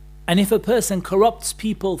 And if a person corrupts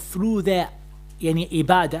people through their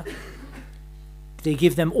ibadah, they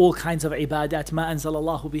give them all kinds of ibadat, ma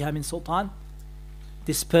anzalallahu biha min sultan,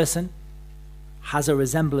 this person has a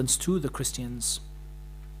resemblance to the Christians.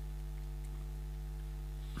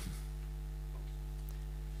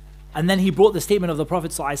 And then he brought the statement of the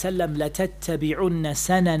Prophet ﷺ, لَتَتَّبِعُنَّ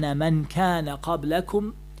سَنَنَ مَنْ كَانَ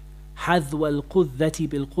قَبْلَكُمْ حَذْوَ الْقُذَّةِ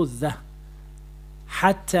بِالْقُذَّةِ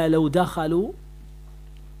حَتَّى لَوْ دَخَلُوا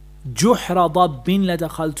جُحْرَ ضَبٍّ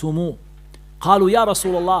لَدَخَلْتُمُوهُ قالوا يا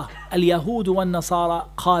رسول الله اليهود والنصارى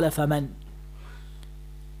قال فمن.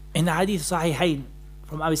 In the hadith Sahihain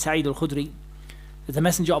from Abu Sa'id al-Khudri, that the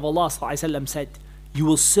Messenger of Allah ﷺ said, you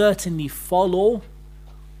will certainly follow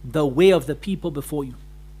the way of the people before you.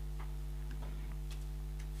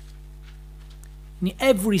 In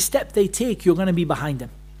every step they take, you're going to be behind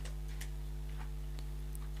them.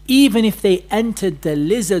 Even if they entered the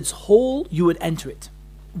lizard's hole, you would enter it.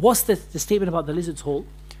 What's the statement about the lizard's hole?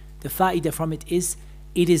 The fa'idah from it is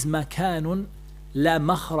makanun la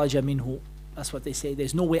makhraja minhu. That's what they say.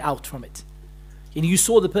 There's no way out from it. And you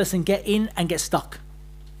saw the person get in and get stuck.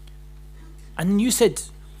 And you said,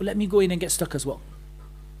 well, let me go in and get stuck as well.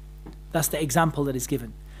 That's the example that is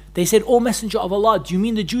given. They said, O Messenger of Allah, do you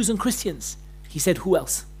mean the Jews and Christians? He said, who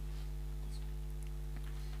else?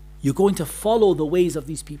 You're going to follow the ways of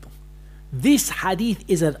these people. This hadith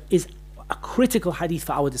is a critical hadith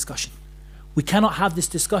for our discussion. We cannot have this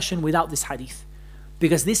discussion without this hadith.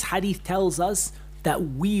 Because this hadith tells us that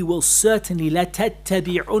we will certainly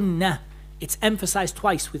لَتَتَّبِعُنَّ. It's emphasized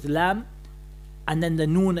twice with lam and then the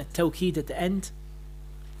noon tawqeed at the end.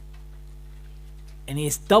 And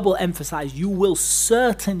it's double emphasized. You will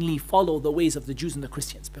certainly follow the ways of the Jews and the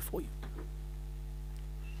Christians before you.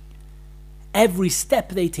 Every step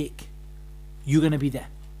they take, you're going to be there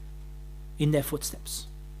in their footsteps.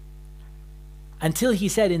 Until he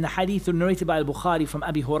said in the hadith narrated by Al-Bukhari from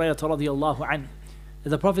Abi Hurairah radiyallahu anhu, that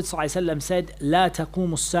the Prophet ﷺ said, لا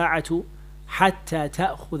تقوم الساعة حتى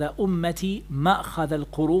تأخذ أمتي مأخذ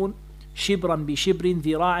القرون شبرا بشبر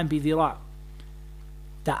ذراعا بذراع.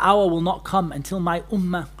 The hour will not come until my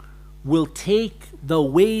ummah will take the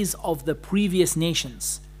ways of the previous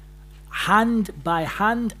nations, hand by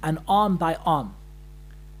hand and arm by arm.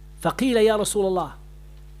 فقيل يا رسول الله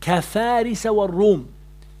كفارس والروم.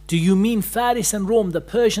 Do you mean Faris and Rome, the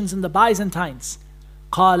Persians and the Byzantines?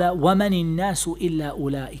 قال ومن الناس إلا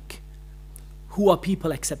أولئك. Who are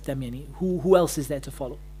people except them? Who else is there to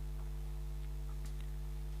follow?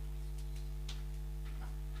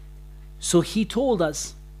 So he told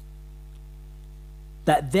us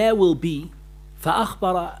that there will be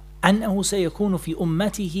فأخبر أنه سيكون في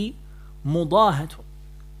أمته مضاهة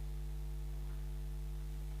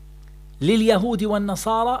لليهود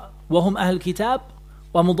والنصارى وهم أهل الكتاب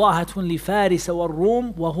ومضاهة لفارس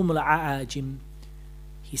والروم وهم العاجم.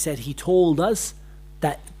 He said, he told us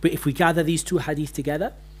that if we gather these two hadith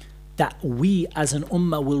together, that we as an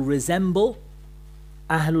ummah will resemble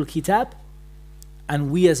Ahlul Kitab, and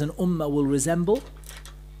we as an ummah will resemble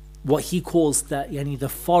what he calls the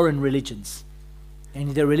foreign religions,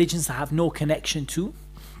 the religions that have no connection to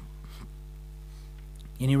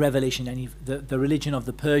any revelation, the religion of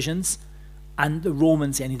the Persians and the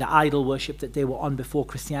Romans, the idol worship that they were on before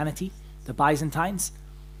Christianity, the Byzantines.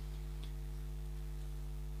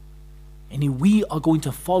 And we are going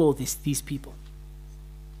to follow these people.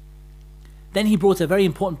 Then he brought a very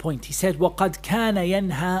important point. He said, وَقَدْ كَانَ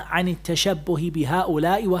يَنْهَى عَنِ التَّشَبُّهِ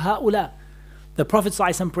بِهَؤُلَاءِ وَهَؤُلَاءِ. The Prophet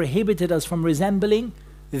ﷺ prohibited us from resembling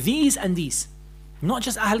these and these. Not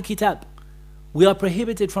just Ahl Kitab. We are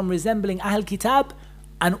prohibited from resembling Ahl Kitab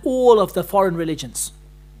and all of the foreign religions.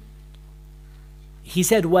 He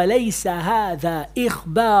said, وَلَيْسَ هَذَا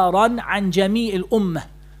إِخْبَارًا عَنْ جَمِيعِ الْأُمَّةِ.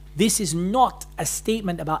 This is not a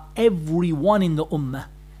statement about everyone in the Ummah.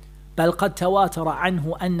 بل قد تواتر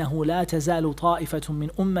عنه أنه لا تزال طائفة من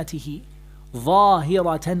أمته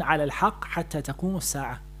ظاهرة على الحق حتى تقوم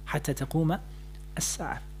الساعة.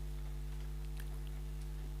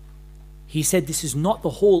 He said this is not the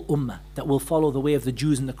whole Ummah that will follow the way of the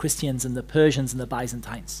Jews and the Christians and the Persians and the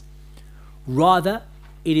Byzantines. Rather,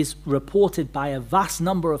 it is reported by a vast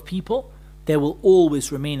number of people, there will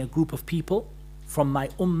always remain a group of people from my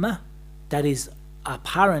Ummah that is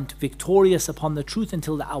apparent, victorious upon the truth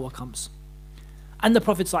until the hour comes. And the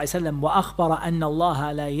Prophet ﷺ, وَأَخْبَرَ أَنَّ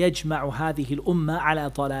اللَّهَ لَا يَجْمَعُ هَذِهِ الْأُمَّةِ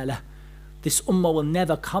عَلَى ضَلَالَةٍ. This Ummah will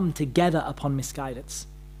never come together upon misguidance.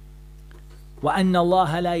 وأن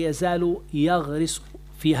الله لا يزال يغرس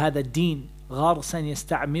في هذا الدين غرسا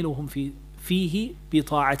يستعملهم فيه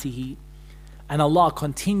بطاعته. And Allah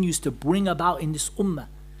continues to bring about in this ummah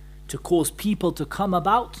to cause people to come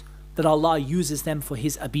about that Allah uses them for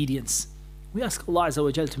His obedience. We ask Allah Azza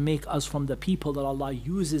wa Jal to make us from the people that Allah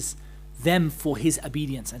uses them for His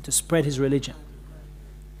obedience and to spread His religion.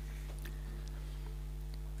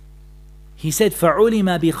 He said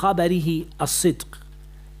فَعُلِمَ بِخَبَرِهِ الصِّدْقِ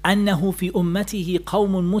أنه في أمته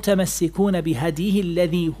قوم متمسكون بهديه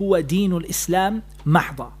الذي هو دين الإسلام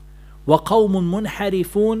محضا وقوم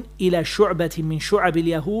منحرفون إلى شعبة من شعب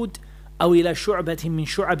اليهود أو إلى شعبة من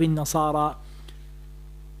شعب النصارى.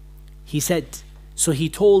 He said, so he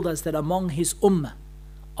told us that among his ummah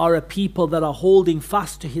are a people that are holding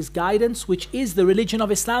fast to his guidance, which is the religion of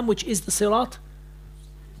Islam, which is the Siraat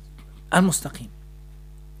Al-Mustaqeem.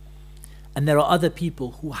 And there are other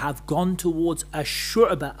people who have gone towards a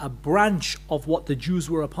shu'bah, a branch of what the Jews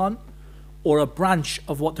were upon, or a branch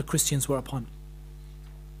of what the Christians were upon.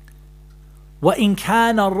 وَإِن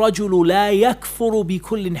كَانَ الرَّجُلُ لَا يَكْفُرُ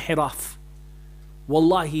بِكُلِّ انْحِرَافٍ.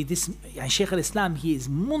 Wallahi, this Shaykh al-Islam, he is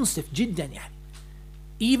munsif jiddan.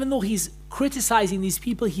 Even though he's criticizing these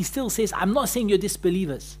people, he still says, I'm not saying you're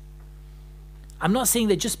disbelievers. I'm not saying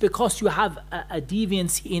that just because you have a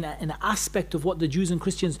deviance in an aspect of what the Jews and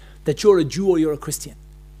Christians, that you're a Jew or you're a Christian.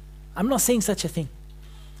 I'm not saying such a thing.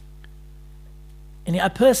 And a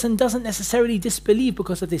person doesn't necessarily disbelieve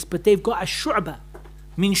because of this, but they've got a shu'bah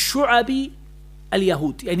min shu'abi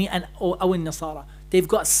al-Yahud or al-Nasara. They've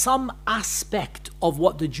got some aspect of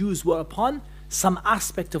what the Jews were upon, some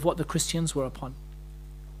aspect of what the Christians were upon.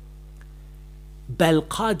 بل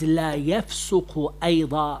قد لا يفسق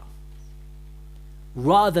أيضا.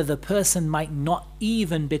 Rather, the person might not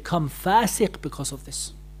even become fasiq because of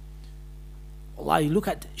this. Allah, you look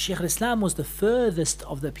at Shaykh al-Islam was the furthest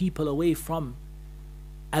of the people away from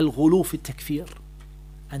al-ghulu fi takfir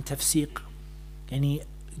and tafsiq. And he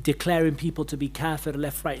declaring people to be kafir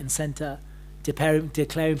left, right and center,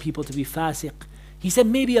 declaring people to be fasiq. He said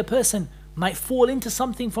maybe a person might fall into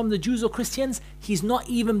something from the Jews or Christians,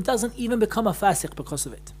 doesn't even become a fasiq because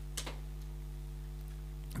of it.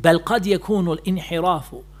 بل قد يكون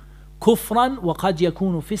الانحراف كفرا وقد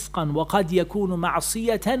يكون فسقا وقد يكون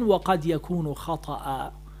معصية وقد يكون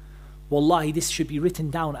خطأ. Wallahi, this should be written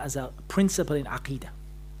down as a principle in Aqidah.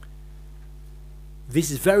 This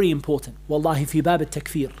is very important. Wallahi, fi bab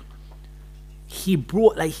al-takfir. He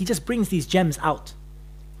just brings these gems out.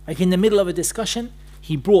 Like in the middle of a discussion,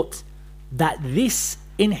 he brought that this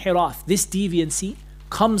inhiraf, this deviancy,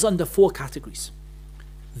 comes under 4 categories.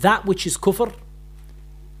 That which is kufr,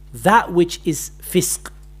 that which is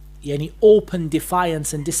fisq, yani open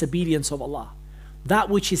defiance and disobedience of Allah, that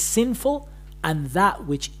which is sinful, and that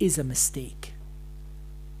which is a mistake.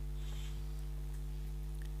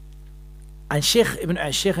 And Shaykh Ibn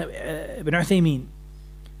Uthaymeen,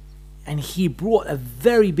 and he brought a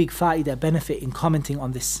very big fa'idah benefit in commenting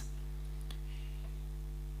on this.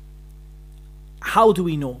 How do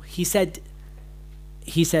we know? He said,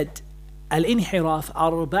 Al-inhiraf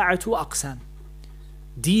arba'atu aqsam.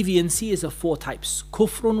 Deviancy is of 4 types.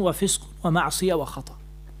 Kufrun wa fisq wa ma'asiyah wa khata.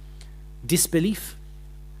 Disbelief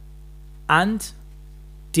and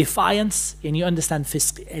defiance, and you understand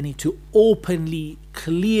fisq, and to openly,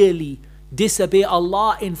 clearly disobey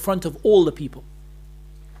Allah in front of all the people.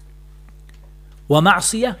 Wa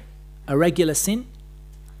ma'asiyah, a regular sin,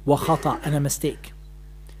 wa khata, and a mistake.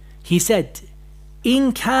 He said,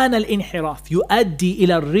 إن كان الانحراف يؤدي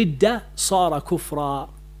إلى الردة صار كفرا.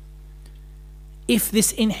 If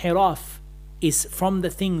this inhiraf is from the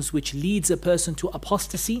things which leads a person to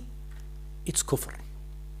apostasy, it's kufr.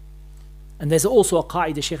 And there's also a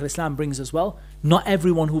qaida Shaykh al-Islam brings as well. Not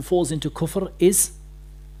everyone who falls into kufr is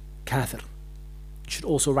kafir. You should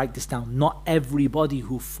also write this down. Not everybody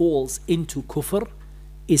who falls into kufr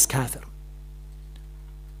is kafir.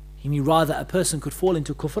 Rather, a person could fall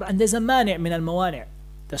into kufr and there's a mani' min al-mawani'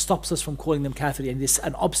 that stops us from calling them kafir, and there's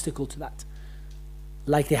an obstacle to that.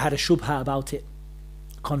 Like they had a shubha about it,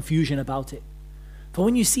 confusion about it. But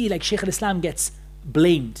when you see like Shaykh al-Islam gets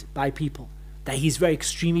blamed by people, that he's very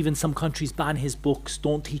extreme, even some countries ban his books,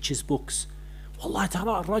 don't teach his books. Wallahi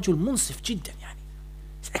ta'ala, الرجل منصف جدا يعني.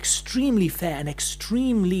 It's extremely fair and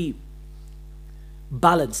extremely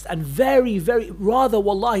balanced and very, very, rather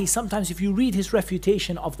wallahi, sometimes if you read his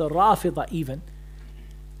refutation of the Rafida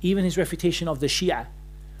even his refutation of the Shia,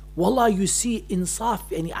 wallahi you see insaf,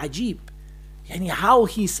 yani ajib, yani how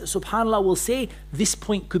he, subhanallah, will say this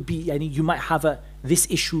point could be, yani you might have this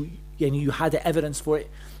issue, yani you had the evidence for it.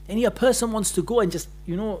 And a person wants to go and just,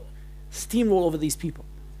 steamroll over these people.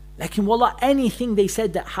 Like in wallah, anything they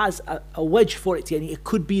said that has a wedge for it, yani it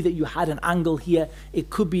could be that you had an angle here, it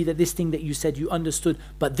could be that this thing that you said you understood,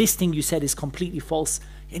 but this thing you said is completely false.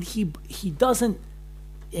 And he doesn't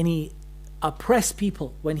oppress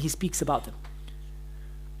people when he speaks about them.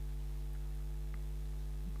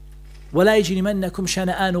 ولا يجرمنكم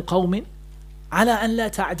شنآن قوم على أن لا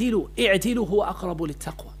تعدلوا اعدلوا هو أقرب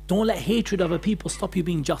للتقوى. Don't let hatred of a people stop you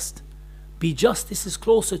being just. Be just, this is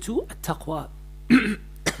closer to at-taqwa.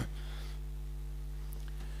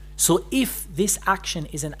 So if this action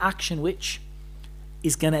is an action which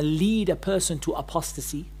is going to lead a person to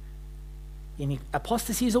apostasy,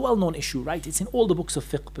 apostasy is a well-known issue, right? It's in all the books of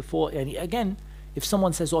fiqh before. Again, if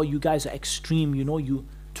someone says, oh, you guys are extreme, you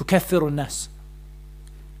tukaffiru nas,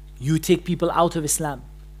 you take people out of Islam.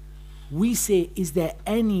 We say, is there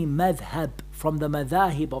any madhab from the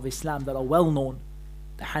madhahib of Islam that are well known,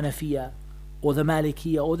 the Hanafiya or the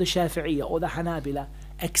Malikiyya or the Shafi'iyya or the Hanabila,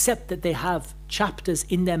 except that they have chapters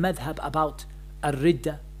in their madhab about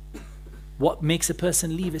ar-ridda, what makes a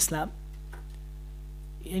person leave Islam?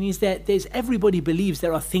 And is there's everybody believes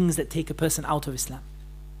there are things that take a person out of Islam.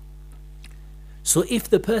 So if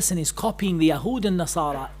the person is copying the Yahud and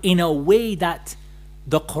Nasara in a way that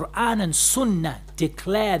the Quran and Sunnah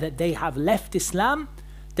declare that they have left Islam,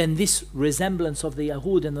 then this resemblance of the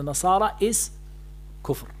Yahud and the Nasara is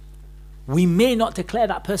kufr. We may not declare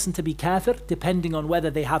that person to be kafir, depending on whether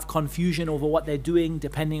they have confusion over what they're doing,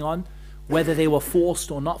 depending on whether they were forced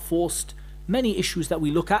or not forced, many issues that we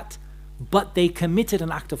look at, but they committed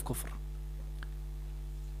an act of kufr.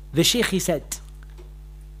 The Shaykh, he said,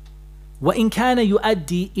 وَإِن كَانَ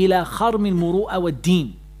يُؤَدِّي إِلَى خَرْمِ الْمُرُوءَ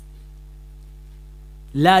وَالدِّينِ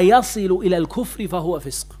لا يصل إلى الكفر فهو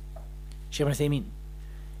فسق. Shaykh Ibn Uthaymeen,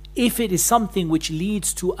 if it is something which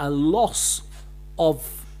leads to a loss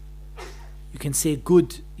of, you can say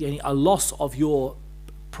good, a loss of your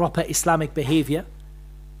proper Islamic behavior,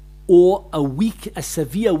 or a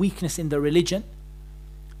severe weakness in the religion,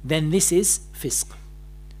 then this is fisq.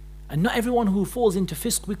 And not everyone who falls into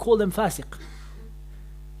fisq, we call them fasiq.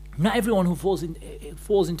 Not everyone who falls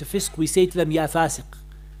into fisq, we say to them, ya fasiq.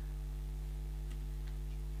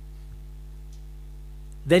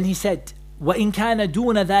 Then he said, وَإِن كَانَ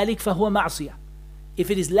دُونَ ذَلِكَ فَهُوَ مَعْصِيَةٌ.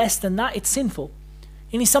 If it is less than that, it's sinful.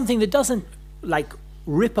 And it's something that doesn't like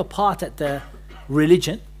rip apart at the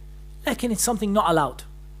religion, like it's something not allowed.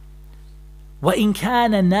 وَإِن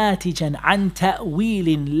كَانَ نَاتِجًا عَنْ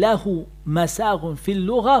تَأْوِيلٍ لَهُ مَسَاغٌ فِي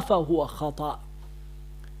اللُّغَةِ فَهُوَ خَطَأٌ.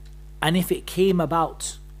 And if it came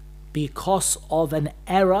about because of an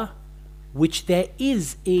error which there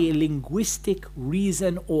is a linguistic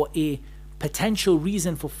reason or a potential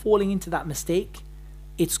reason for falling into that mistake,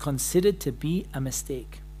 it's considered to be a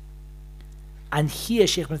mistake. And here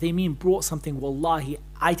Shaykh Ibn Uthaymeen brought something, wallahi,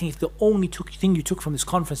 I think if the only thing you took from this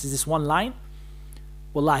conference is this one line,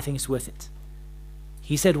 wallahi, I think it's worth it.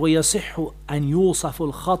 He said, وَيَصِحُّ أَن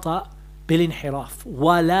يُوصَفُ الْخَطَأ بِالْإِنْحِرَافِ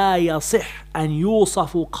وَلَا يَصِحُّ أَن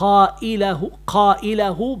يُوصَفُ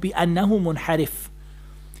قَائِلَهُ بِأَنَّهُ مُنْحَرِفٌ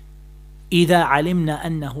إِذَا عَلِمْنَا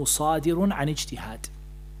أَنَّهُ صَادِرٌ عَنْ اجْتِهَادٍ.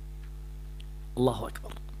 Allahu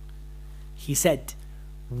Akbar. He said,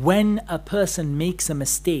 when a person makes a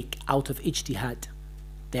mistake out of ijtihad,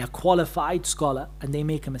 they are qualified scholar and they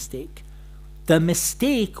make a mistake, the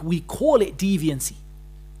mistake, we call it deviancy,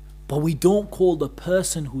 but we don't call the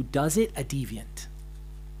person who does it a deviant.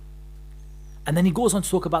 And then he goes on to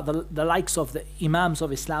talk about the likes of the Imams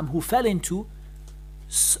of Islam who fell into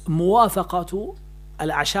muwafaqatu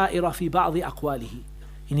al-asha'ira fi ba'd aqwalihi.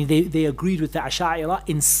 They agreed with the Asha'ira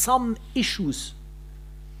in some issues.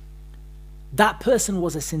 That person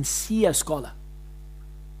was a sincere scholar.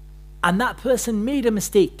 And that person made a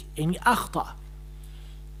mistake. And akhta.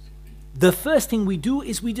 the first thing we do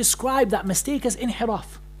is we describe that mistake as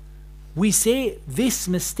inhiraf. We say this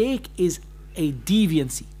mistake is a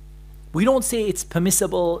deviancy. We don't say it's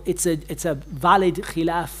permissible, it's a valid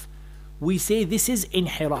khilaf. We say this is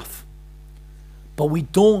inhiraf. But we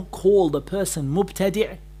don't call the person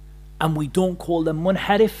mubtadi' and we don't call them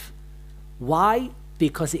munharif. Why?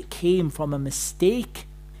 Because it came from a mistake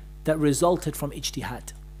that resulted from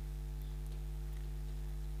ijtihad.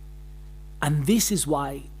 And this is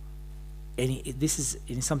why, this is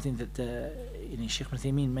something that Shaykh Ibn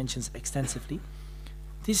Uthaymeen mentions extensively.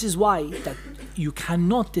 This is why that you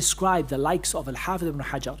cannot describe the likes of Al-Hafidh ibn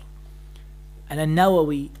Hajar and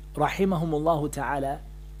Al-Nawawi rahimahumullah ta'ala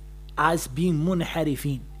as being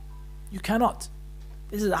munharifin. You cannot.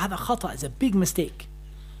 This is هذا خطأ, it's a big mistake.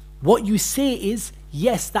 What you say is,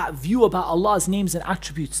 yes, that view about Allah's names and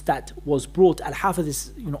attributes that was brought, Al-Hafidh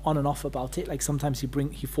is on and off about it, like sometimes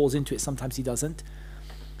he falls into it, sometimes he doesn't.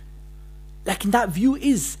 Like that view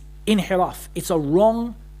is inhiraf, it's a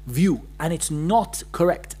wrong view and it's not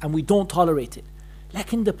correct and we don't tolerate it. Like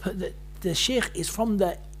the Shaykh is from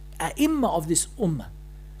the A'imma of this ummah,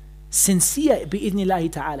 sincere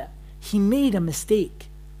bi'idhnillahi ta'ala. He made a mistake.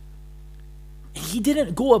 He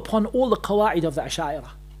didn't go upon all the qawa'id of the Ash'ariyah.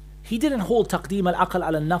 He didn't hold taqdeem al-aql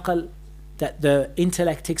al-naql, that the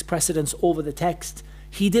intellect takes precedence over the text.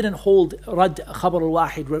 He didn't hold rad khabar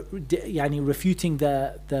al-wahid, refuting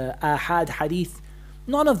the ahad hadith.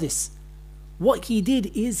 None of this. What he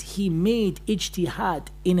did is he made ijtihad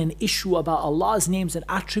in an issue about Allah's names and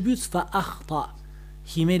attributes فَأَخْطَأ.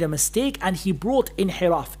 He made a mistake and he brought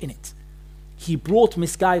inhiraf in it. He brought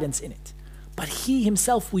misguidance in it. But he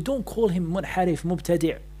himself, we don't call him munharif,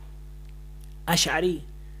 mubtadi', ash'ari.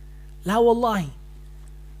 La wallahi.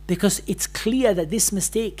 Because it's clear that this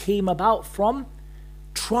mistake came about from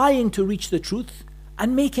trying to reach the truth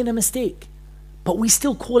and making a mistake. But we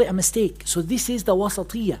still call it a mistake. So this is the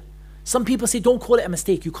wasatiyah. Some people say don't call it a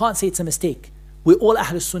mistake. You can't say it's a mistake. We're all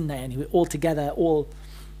Ahl Sunnah, we're all together, we're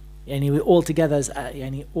all together,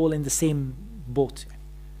 all in the same boat.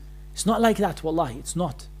 It's not like that, wallahi, it's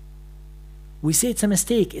not. We say it's a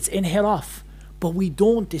mistake, it's inhiraf, but we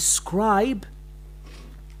don't describe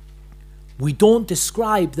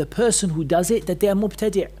the person who does it that they are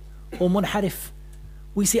mubtadi' or munharif.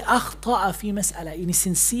 We say akhta'a fi mas'ala,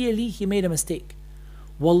 sincerely he made a mistake.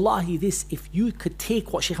 Wallahi, this, if you could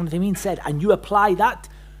take what Shaykh Ibn Uthaymeen said and you apply that,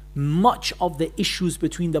 much of the issues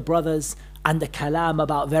between the brothers and the kalam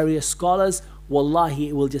about various scholars, wallahi,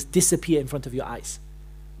 it will just disappear in front of your eyes.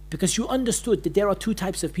 Because you understood that there are two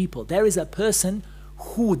types of people. There is a person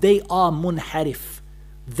who they are munharif.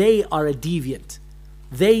 They are a deviant.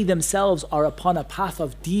 They themselves are upon a path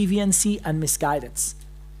of deviancy and misguidance.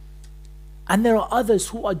 And there are others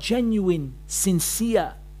who are genuine,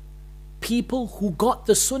 sincere people who got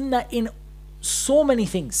the sunnah in so many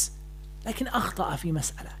things. Like in akhta'a fi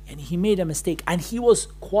mas'ala, he made a mistake and he was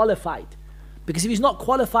qualified. Because if he's not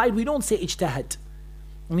qualified, we don't say ijtihad.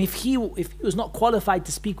 And if he was not qualified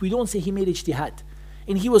to speak, we don't say he made ijtihad.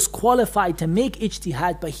 And he was qualified to make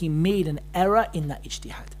ijtihad, but he made an error in that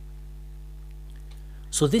ijtihad.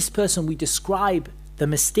 So this person, we describe the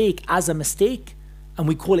mistake as a mistake and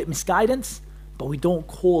we call it misguidance, but we don't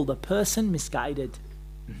call the person misguided.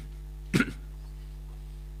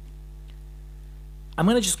 I'm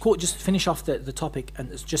going to just finish off the topic, and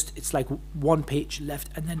it's like one page left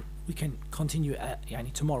and then we can continue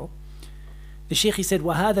tomorrow. The Shaykh, he said,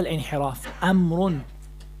 وَهَذَا الْإِنْحِرَافِ أَمْرٌ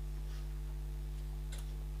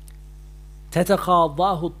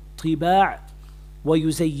تتقاضاه الطباع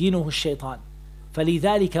ويزينه الشيطان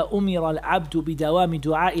فلذلك أمر العبد بدوام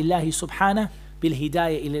دعاء الله سبحانه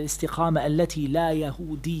بالهداية إلى الاستقامة التي لا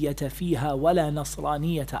يهودية فيها ولا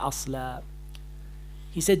نصرانية أصلا.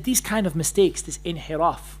 He said these kind of mistakes, this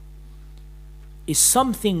inhiraf, is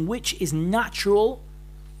something which is natural,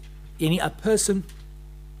 a person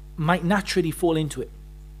might naturally fall into it.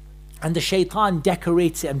 And the shaitan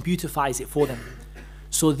decorates it and beautifies it for them.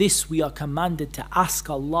 So this we are commanded to ask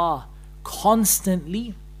Allah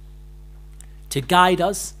constantly to guide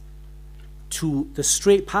us to the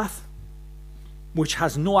straight path, which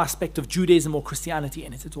has no aspect of Judaism or Christianity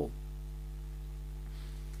in it at all.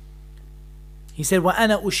 He said,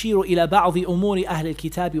 وَأَنَا أُشِيرُ إِلَى بَعْضِ أُمُورِ أَهْلِ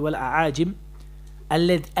الْكِتَابِ وَالْأَعَاجِمِ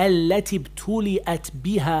التي ابتليت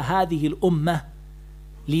بها هذه الأمة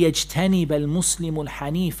ليجتنب المسلم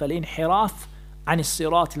الحنيف الانحراف عن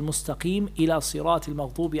الصراط المستقيم إلى صراط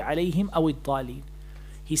المغضوب عليهم أو الضالين.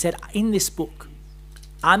 He said, in this book,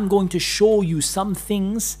 I'm going to show you some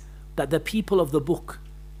things that the people of the book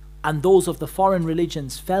and those of the foreign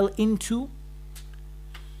religions fell into,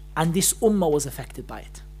 and this ummah was affected by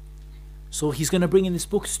it. So he's going to bring in this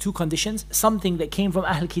book 2 conditions: something that came from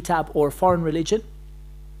Ahl Kitab or a foreign religion,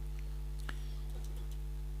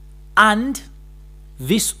 and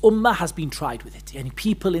this ummah has been tried with it, and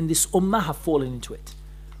people in this ummah have fallen into it.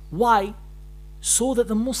 Why? So that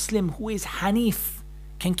the Muslim who is Hanif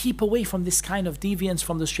can keep away from this kind of deviance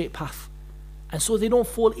from the straight path, and so they don't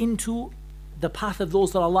fall into the path of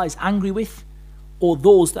those that Allah is angry with or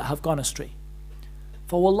those that have gone astray.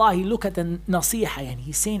 For wallahi, look at the nasiha, and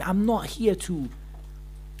he's saying, I'm not here to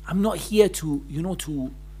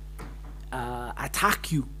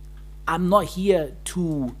attack you. I'm not here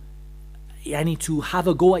to have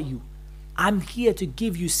a go at you. I'm here to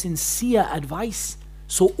give you sincere advice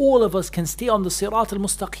so all of us can stay on the Siraat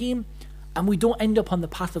Al-Mustaqeem and we don't end up on the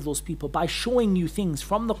path of those people, by showing you things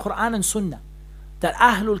from the Quran and Sunnah that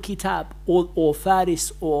Ahlul Kitab or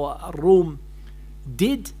Faris or Rome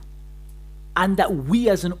did, and that we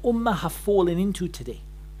as an ummah have fallen into today.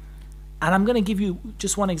 And I'm going to give you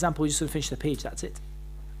just one example just to finish the page, that's it.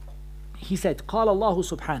 He said, قال الله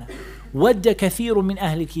سبحانه ود كثير من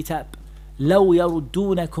أهل الكتاب لو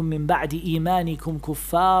يردونكم من بعد إيمانكم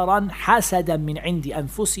كفارا حسدا من عند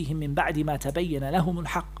أنفسهم من بعد ما تبين لهم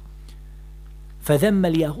الحق فذم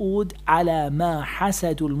اليهود على ما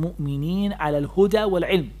حسدوا المؤمنين على الهدى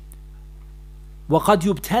والعلم وقد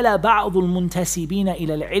يبتلى بعض المنتسبين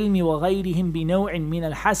إلى العلم وغيرهم بنوع من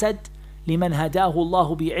الحسد لمن هداه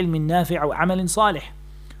الله بعلم نافع وعمل صالح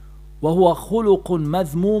وهو خلق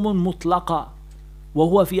مذموم مطلقا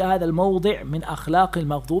وهو في هذا الموضع من أخلاق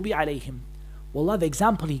المغضوب عليهم. Wallah, the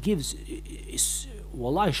example he gives is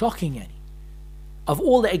wallah shocking. Yani. Of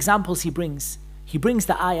all the examples he brings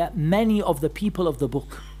the ayah, many of the people of the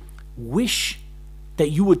book wish that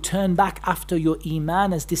you would turn back after your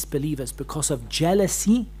iman as disbelievers because of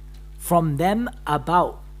jealousy from them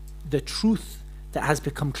about the truth that has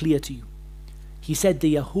become clear to you. He said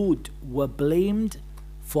the Yahud were blamed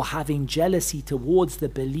for having jealousy towards the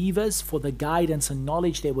believers for the guidance and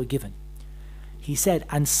knowledge they were given. He said,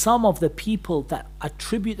 and some of the people that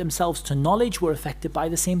attribute themselves to knowledge were affected by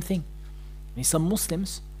the same thing. I mean, some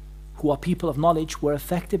Muslims who are people of knowledge were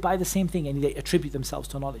affected by the same thing, and they attribute themselves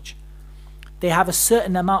to knowledge. They have a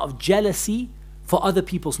certain amount of jealousy for other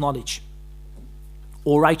people's knowledge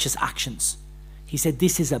or righteous actions. He said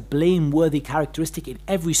this is a blameworthy characteristic in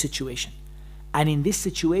every situation. And in this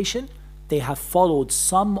situation, they have followed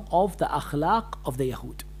some of the akhlaq of the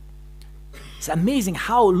Yahud. It's amazing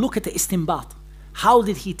how, look at the istinbat. How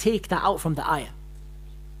did he take that out from the ayah?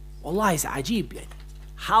 Wallah, it's ajib.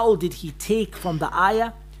 How did he take from the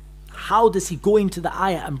ayah? How does he go into the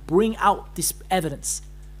ayah and bring out this evidence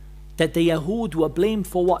that the Yahud were blamed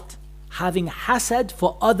for what? Having hasad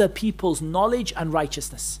for other people's knowledge and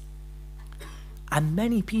righteousness. And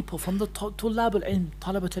many people from the Tullab al-Ilm,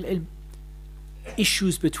 Talabat al-Ilm,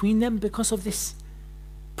 issues between them because of this.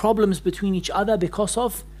 Problems between each other because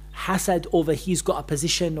of hasad over he's got a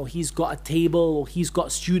position or he's got a table or he's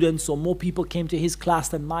got students or more people came to his class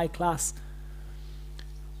than my class.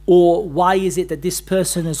 Or why is it that this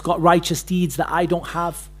person has got righteous deeds that I don't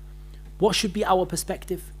have? What should be our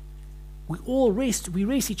perspective? We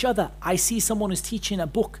race each other. I see someone who's teaching a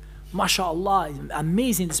book, mashallah,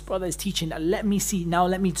 amazing, this brother is teaching, let me see, now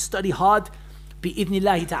let me study hard,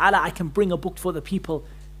 bi-idhnillahi ta'ala, I can bring a book for the people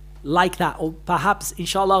like that, or perhaps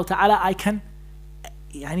inshallah ta'ala I can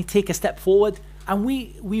take a step forward, and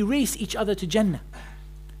we race each other to Jannah,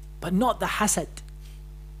 but not the hasad.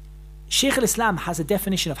 Shaykh al-Islam has a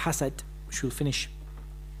definition of hasad, which we'll finish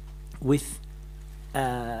with,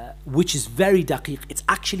 which is very daqiq. It's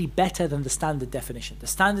actually better than the standard definition. The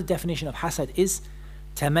standard definition of hasad is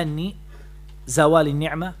tamanni zawal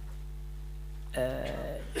al-ni'ma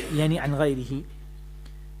yani an ghayrihi.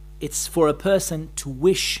 It's for a person to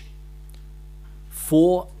wish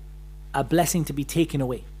for a blessing to be taken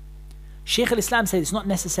away. Shaykh al-Islam said it's not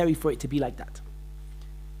necessary for it to be like that.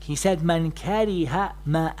 He said, "Man kariha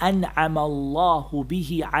ma an'ama Allahu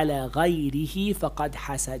bihi ala ghayrihi faqad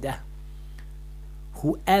hasadah."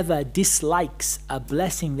 Whoever dislikes a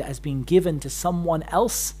blessing that has been given to someone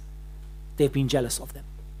else, they've been jealous of them.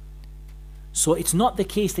 So it's not the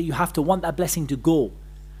case that you have to want that blessing to go.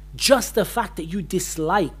 Just the fact that you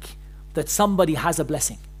dislike that somebody has a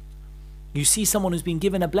blessing. You see someone who's been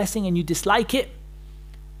given a blessing and you dislike it,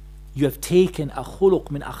 you have taken a khuluq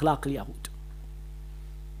min akhlaq al-Yahud.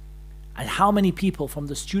 And how many people from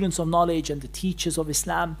the students of knowledge and the teachers of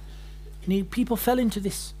Islam, people fell into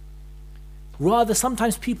this. Rather,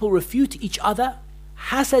 sometimes people refute each other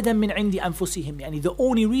hasadan min indi anfusihim. Yani the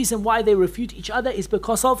only reason why they refute each other is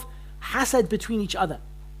because of hasad between each other.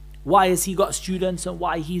 Why has he got students, and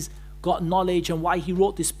why he's got knowledge, and why he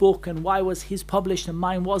wrote this book, and why was his published and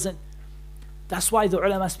mine wasn't? That's why the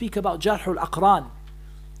ulama speak about jarhul aqran,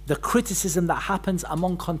 the criticism that happens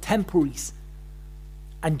among contemporaries.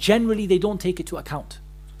 And generally they don't take it to account.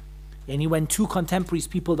 And when two contemporaries,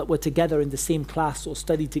 people that were together in the same class or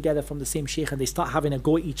studied together from the same sheikh, and they start having a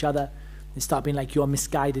go at each other, they start being like, you're a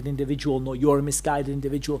misguided individual, no, you're a misguided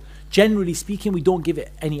individual. Generally speaking, we don't give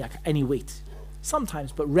it any weight.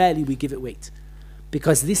 Sometimes, but rarely we give it weight.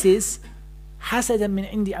 Because this is hasadan min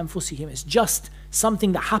indi anfusihim. It's just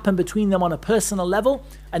something that happened between them on a personal level,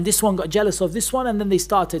 and this one got jealous of this one, and then they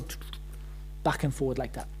started back and forward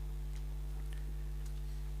like that.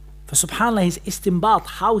 For subhanAllah, his istinbat,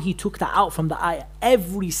 how he took that out from the ayah.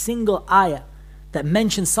 Every single ayah that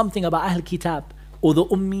mentions something about Ahl Kitab or the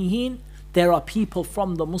Ummihin, there are people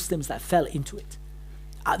from the Muslims that fell into it.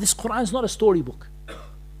 This Quran is not a storybook.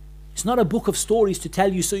 It's not a book of stories to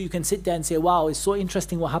tell you so you can sit there and say, wow, it's so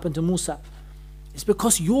interesting what happened to Musa. It's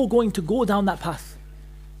because you're going to go down that path.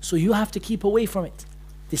 So you have to keep away from it.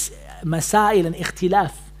 This masail and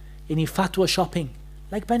ikhtilaf, any fatwa shopping.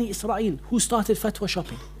 Like Bani Israel, who started fatwa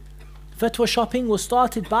shopping? Fatwa shopping was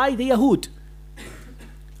started by the Yahud.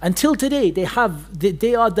 Until today, they are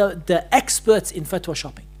the experts in fatwa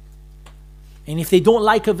shopping. And if they don't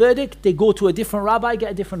like a verdict, they go to a different rabbi,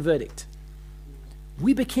 get a different verdict.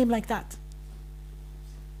 We became like that.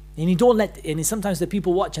 And sometimes the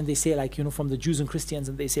people watch and they say, like, from the Jews and Christians,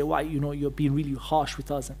 and they say, why, you're being really harsh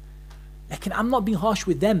with us. Like, I'm not being harsh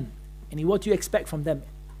with them. And what do you expect from them?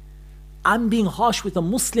 I'm being harsh with the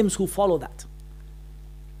Muslims who follow that.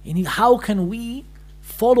 And how can we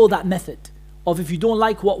follow that method of, if you don't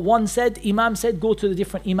like what one said, Imam said, go to the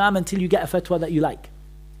different Imam until you get a fatwa that you like?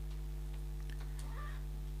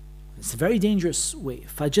 It's a very dangerous way.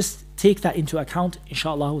 If I just take that into account,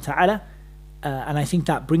 inshallah ta'ala, and I think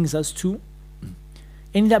that brings us to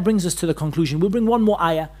the conclusion. We'll bring one more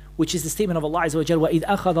ayah, which is the statement of Allah Azza wa Jalla, وَإِذْ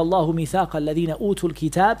أَخَذَ اللَّهُ مِيثَاقَ الَّذِينَ أُوتُوا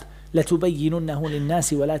الْكِتَابَ لَتُبَيِّنُنَّهُ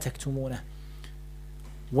لِلنَّاسِ وَلَا تَكْتُمُونَهُ.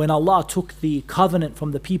 When Allah took the covenant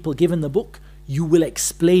from the people given the book, you will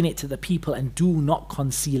explain it to the people and do not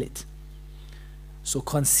conceal it. So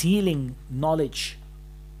concealing knowledge,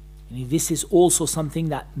 this is also something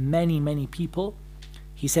that many people,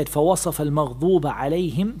 he said, فَوَصَفَ الْمَغْضُوبَ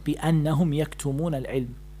عَلَيْهِمْ بِأَنَّهُمْ يَكْتُمُونَ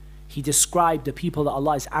الْعِلْمِ. He described the people that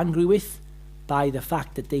Allah is angry with by the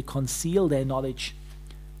fact that they conceal their knowledge.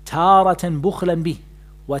 تَارَةً بُخْلًا بِهِ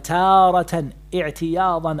وتارة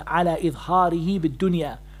اعتياضا على إظهاره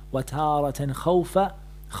بالدنيا وتارة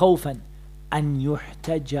خوفا أن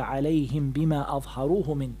يحتج عليهم بما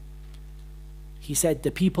أظهروه من. He said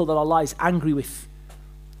the people that Allah is angry with,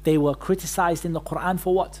 they were criticized in the Quran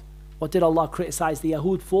for what? What did Allah criticize the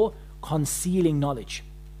Yahud for? Concealing knowledge.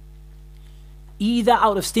 Either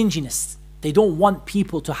out of stinginess, they don't want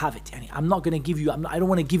people to have it. I'm not going to give you, I don't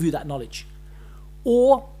want to give you that knowledge.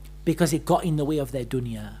 Or because it got in the way of their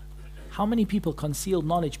dunya. How many people concealed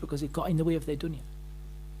knowledge because it got in the way of their dunya?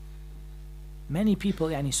 Many people,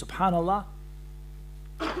 subhanallah,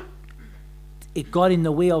 it got in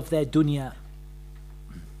the way of their dunya.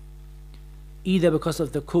 Either because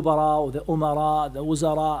of the kubara or the umara, the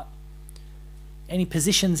wuzara, any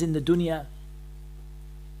positions in the dunya.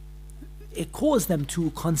 It caused them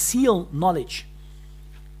to conceal knowledge.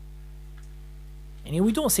 And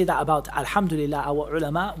we don't say that about, alhamdulillah, our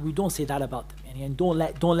ulama, we don't say that about them. And don't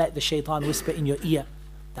let the shaitan whisper in your ear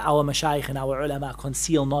that our mashayikh and our ulama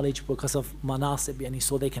conceal knowledge because of manasib,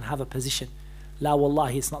 so they can have a position. La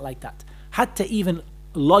wallahi, it's not like that. Hatta even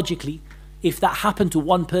logically, if that happened to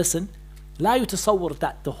one person, la yutasawwar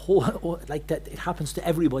that the whole, like that it happens to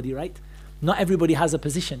everybody, right? Not everybody has a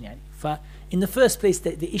position. In the first place,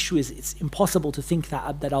 the issue is it's impossible to think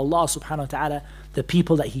that Allah subhanahu wa ta'ala, the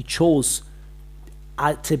people that He chose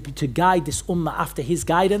to guide this ummah after His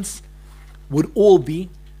guidance, would all be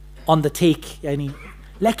on the take.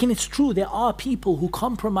 Like, it's true, there are people who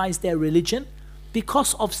compromise their religion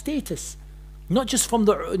because of status. Not just from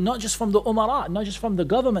the umara, not just from the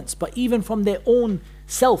governments, but even from their own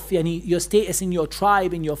self. Your status in your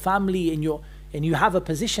tribe, in your family, and you have a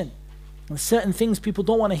position. And certain things people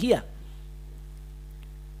don't want to hear.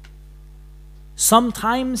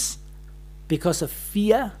 Sometimes because of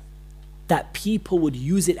fear that people would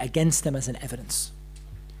use it against them as an evidence.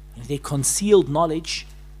 They concealed knowledge.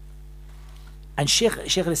 And Shaykh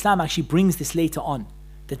al-Islam actually brings this later on,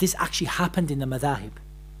 that this actually happened in the madhahib.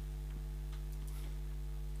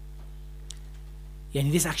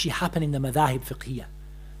 This actually happened in the madhahib fiqhiyah.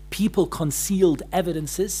 People concealed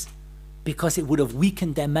evidences because it would have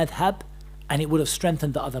weakened their madhab and it would have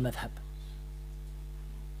strengthened the other madhab.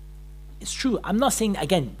 It's true. I'm not saying,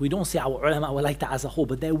 again, we don't say our ulama were like that as a whole,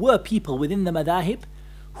 but there were people within the madhahib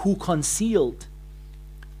who concealed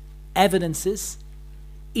evidences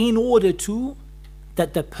in order to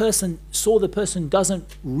that the person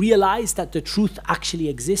doesn't realize that the truth actually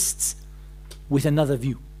exists with another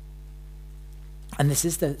view. And this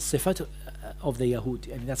is the sifat of the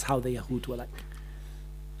Yahud. I mean, that's how the Yahud were like.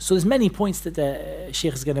 So there's many points that the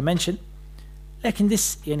Shaykh is going to mention. Like in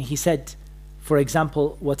this, he said, for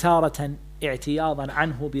example, وَتَارَةً اعتياضا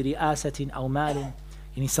عنه برئاسة أو مال.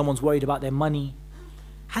 Someone's worried about their money.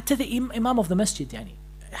 Hatta the Imam of the Masjid, it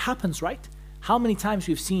happens, right? How many times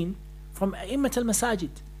we've seen from Immat al-Masajid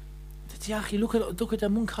that, Ya akhi, look at the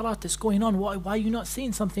munkarat that's going on. Why are you not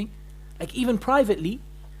saying something? Like even privately,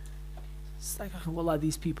 it's like, wallah,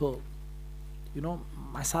 these people,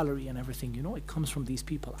 my salary and everything, it comes from these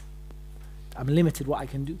people. I'm limited what I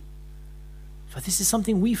can do. But this is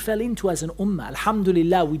something we fell into as an ummah.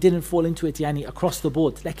 Alhamdulillah, we didn't fall into it across the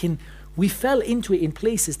board. Like we fell into it in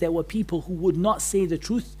places there were people who would not say the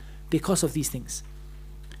truth because of these things.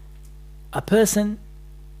 A person,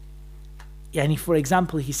 for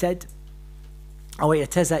example, he said, أو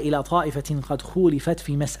يعتزى إلى طائفة قد خولفت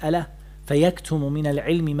في مسألة فيكتم من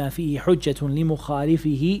العلم ما فيه حجة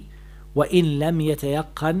لمخالفه وإن لم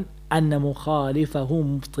يتيقن أن مخالفه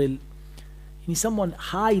مبطل. Someone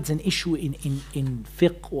hides an issue in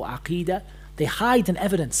fiqh or aqidah, they hide an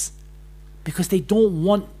evidence because they don't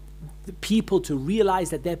want the people to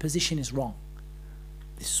realize that their position is wrong.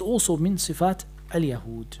 This is also min sifat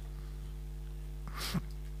al-Yahud.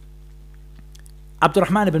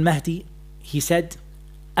 Abdurrahman ibn Mahdi, he said,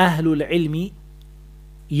 أهل العلم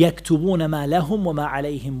يكتبون ما لهم وما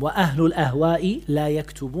عليهم وأهل الأهواء لا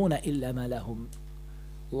يكتبون إلا ما لهم.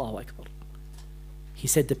 Allahu Akbar. He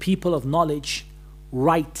said the people of knowledge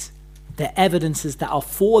write the evidences that are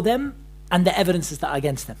for them and the evidences that are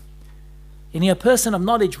against them. A person of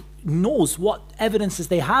knowledge knows what evidences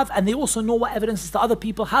they have, and they also know what evidences the other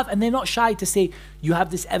people have, and they're not shy to say, you have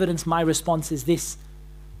this evidence, my response is this.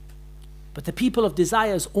 But the people of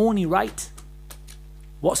desires only write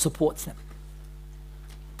what supports them.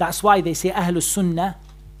 That's why they say Ahlus Sunnah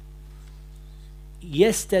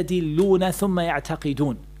يستدلون ثم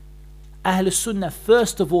يعتقدون. Ahlus Sunnah,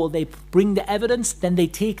 first of all, they bring the evidence, then they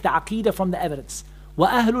take the aqidah from the evidence.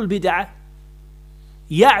 وأهل البدع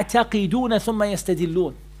يعتقدون ثم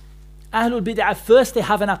يستدلون. Ahlul Bid'ah, first they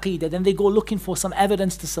have an aqidah, then they go looking for some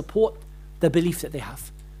evidence to support the belief that they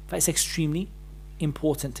have. But it's extremely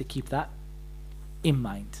important to keep that in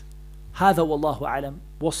mind. هذا والله أعلم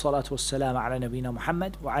والصلاة والسلام على نبينا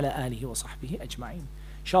محمد وعلى آله وصحبه أجمعين.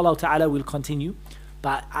 Inshallah ta'ala, we'll continue.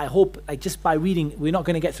 But I hope, just by reading, we're not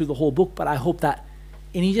going to get through the whole book, but I hope that,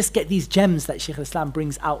 and you just get these gems that Shaykh al-Islam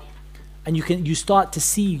brings out, and you start to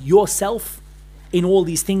see yourself in all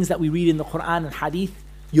these things that we read in the Quran and Hadith.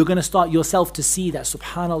 You're going to start yourself to see that,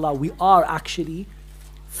 subhanAllah, we are actually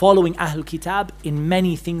following Ahlul Kitab in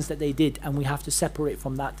many things that they did, and we have to separate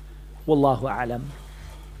from that. Wallahu a'lam.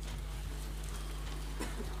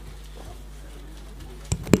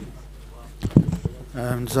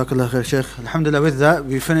 Jazakallah khair, Shaykh. Alhamdulillah, with that,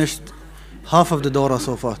 we finished half of the Dawrah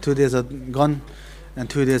so far. 2 days are gone and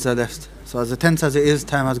 2 days are left. So as tense as it is,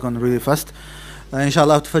 time has gone really fast.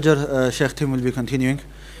 Inshallah, after Fajr, Shaykh Tim will be continuing.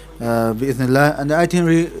 Bi'ithnillah. And the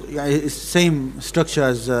itinerary is same structure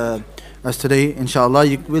as today, inshallah.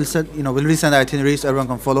 We'll resend the itinerary so everyone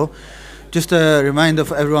can follow. Just a reminder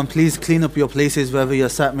for everyone, please clean up your places wherever you're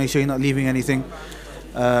sat. Make sure you're not leaving anything.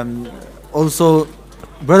 Also,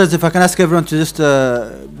 brothers, if I can ask everyone to just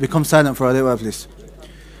become silent for a little while, please.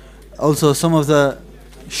 Also, some of the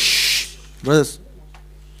brothers.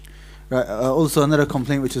 Right. Also, another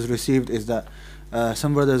complaint which was received is that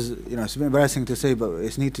some brothers, it's a bit embarrassing to say, but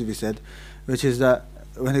it needs to be said, which is that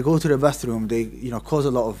when they go to the bathroom, they cause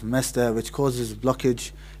a lot of mess there, which causes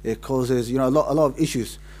blockage. It causes a lot of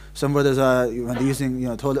issues. Some brothers are, when they're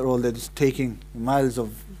using toilet roll, they're just taking miles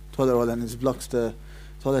of toilet roll and it blocks the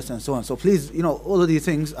toilets and so on. So please, all of these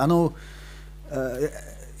things, I know,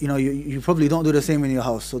 you probably don't do the same in your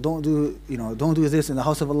house. So don't do this in the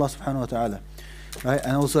house of Allah subhanahu wa ta'ala, right?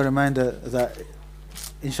 And also a reminder that,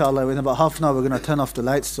 inshallah, in about half an hour we're going to turn off the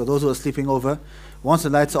lights. So those who are sleeping over, once the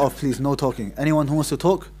lights are off, please no talking. Anyone who wants to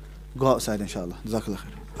talk, go outside, inshallah. Jazakallah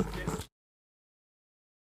khair.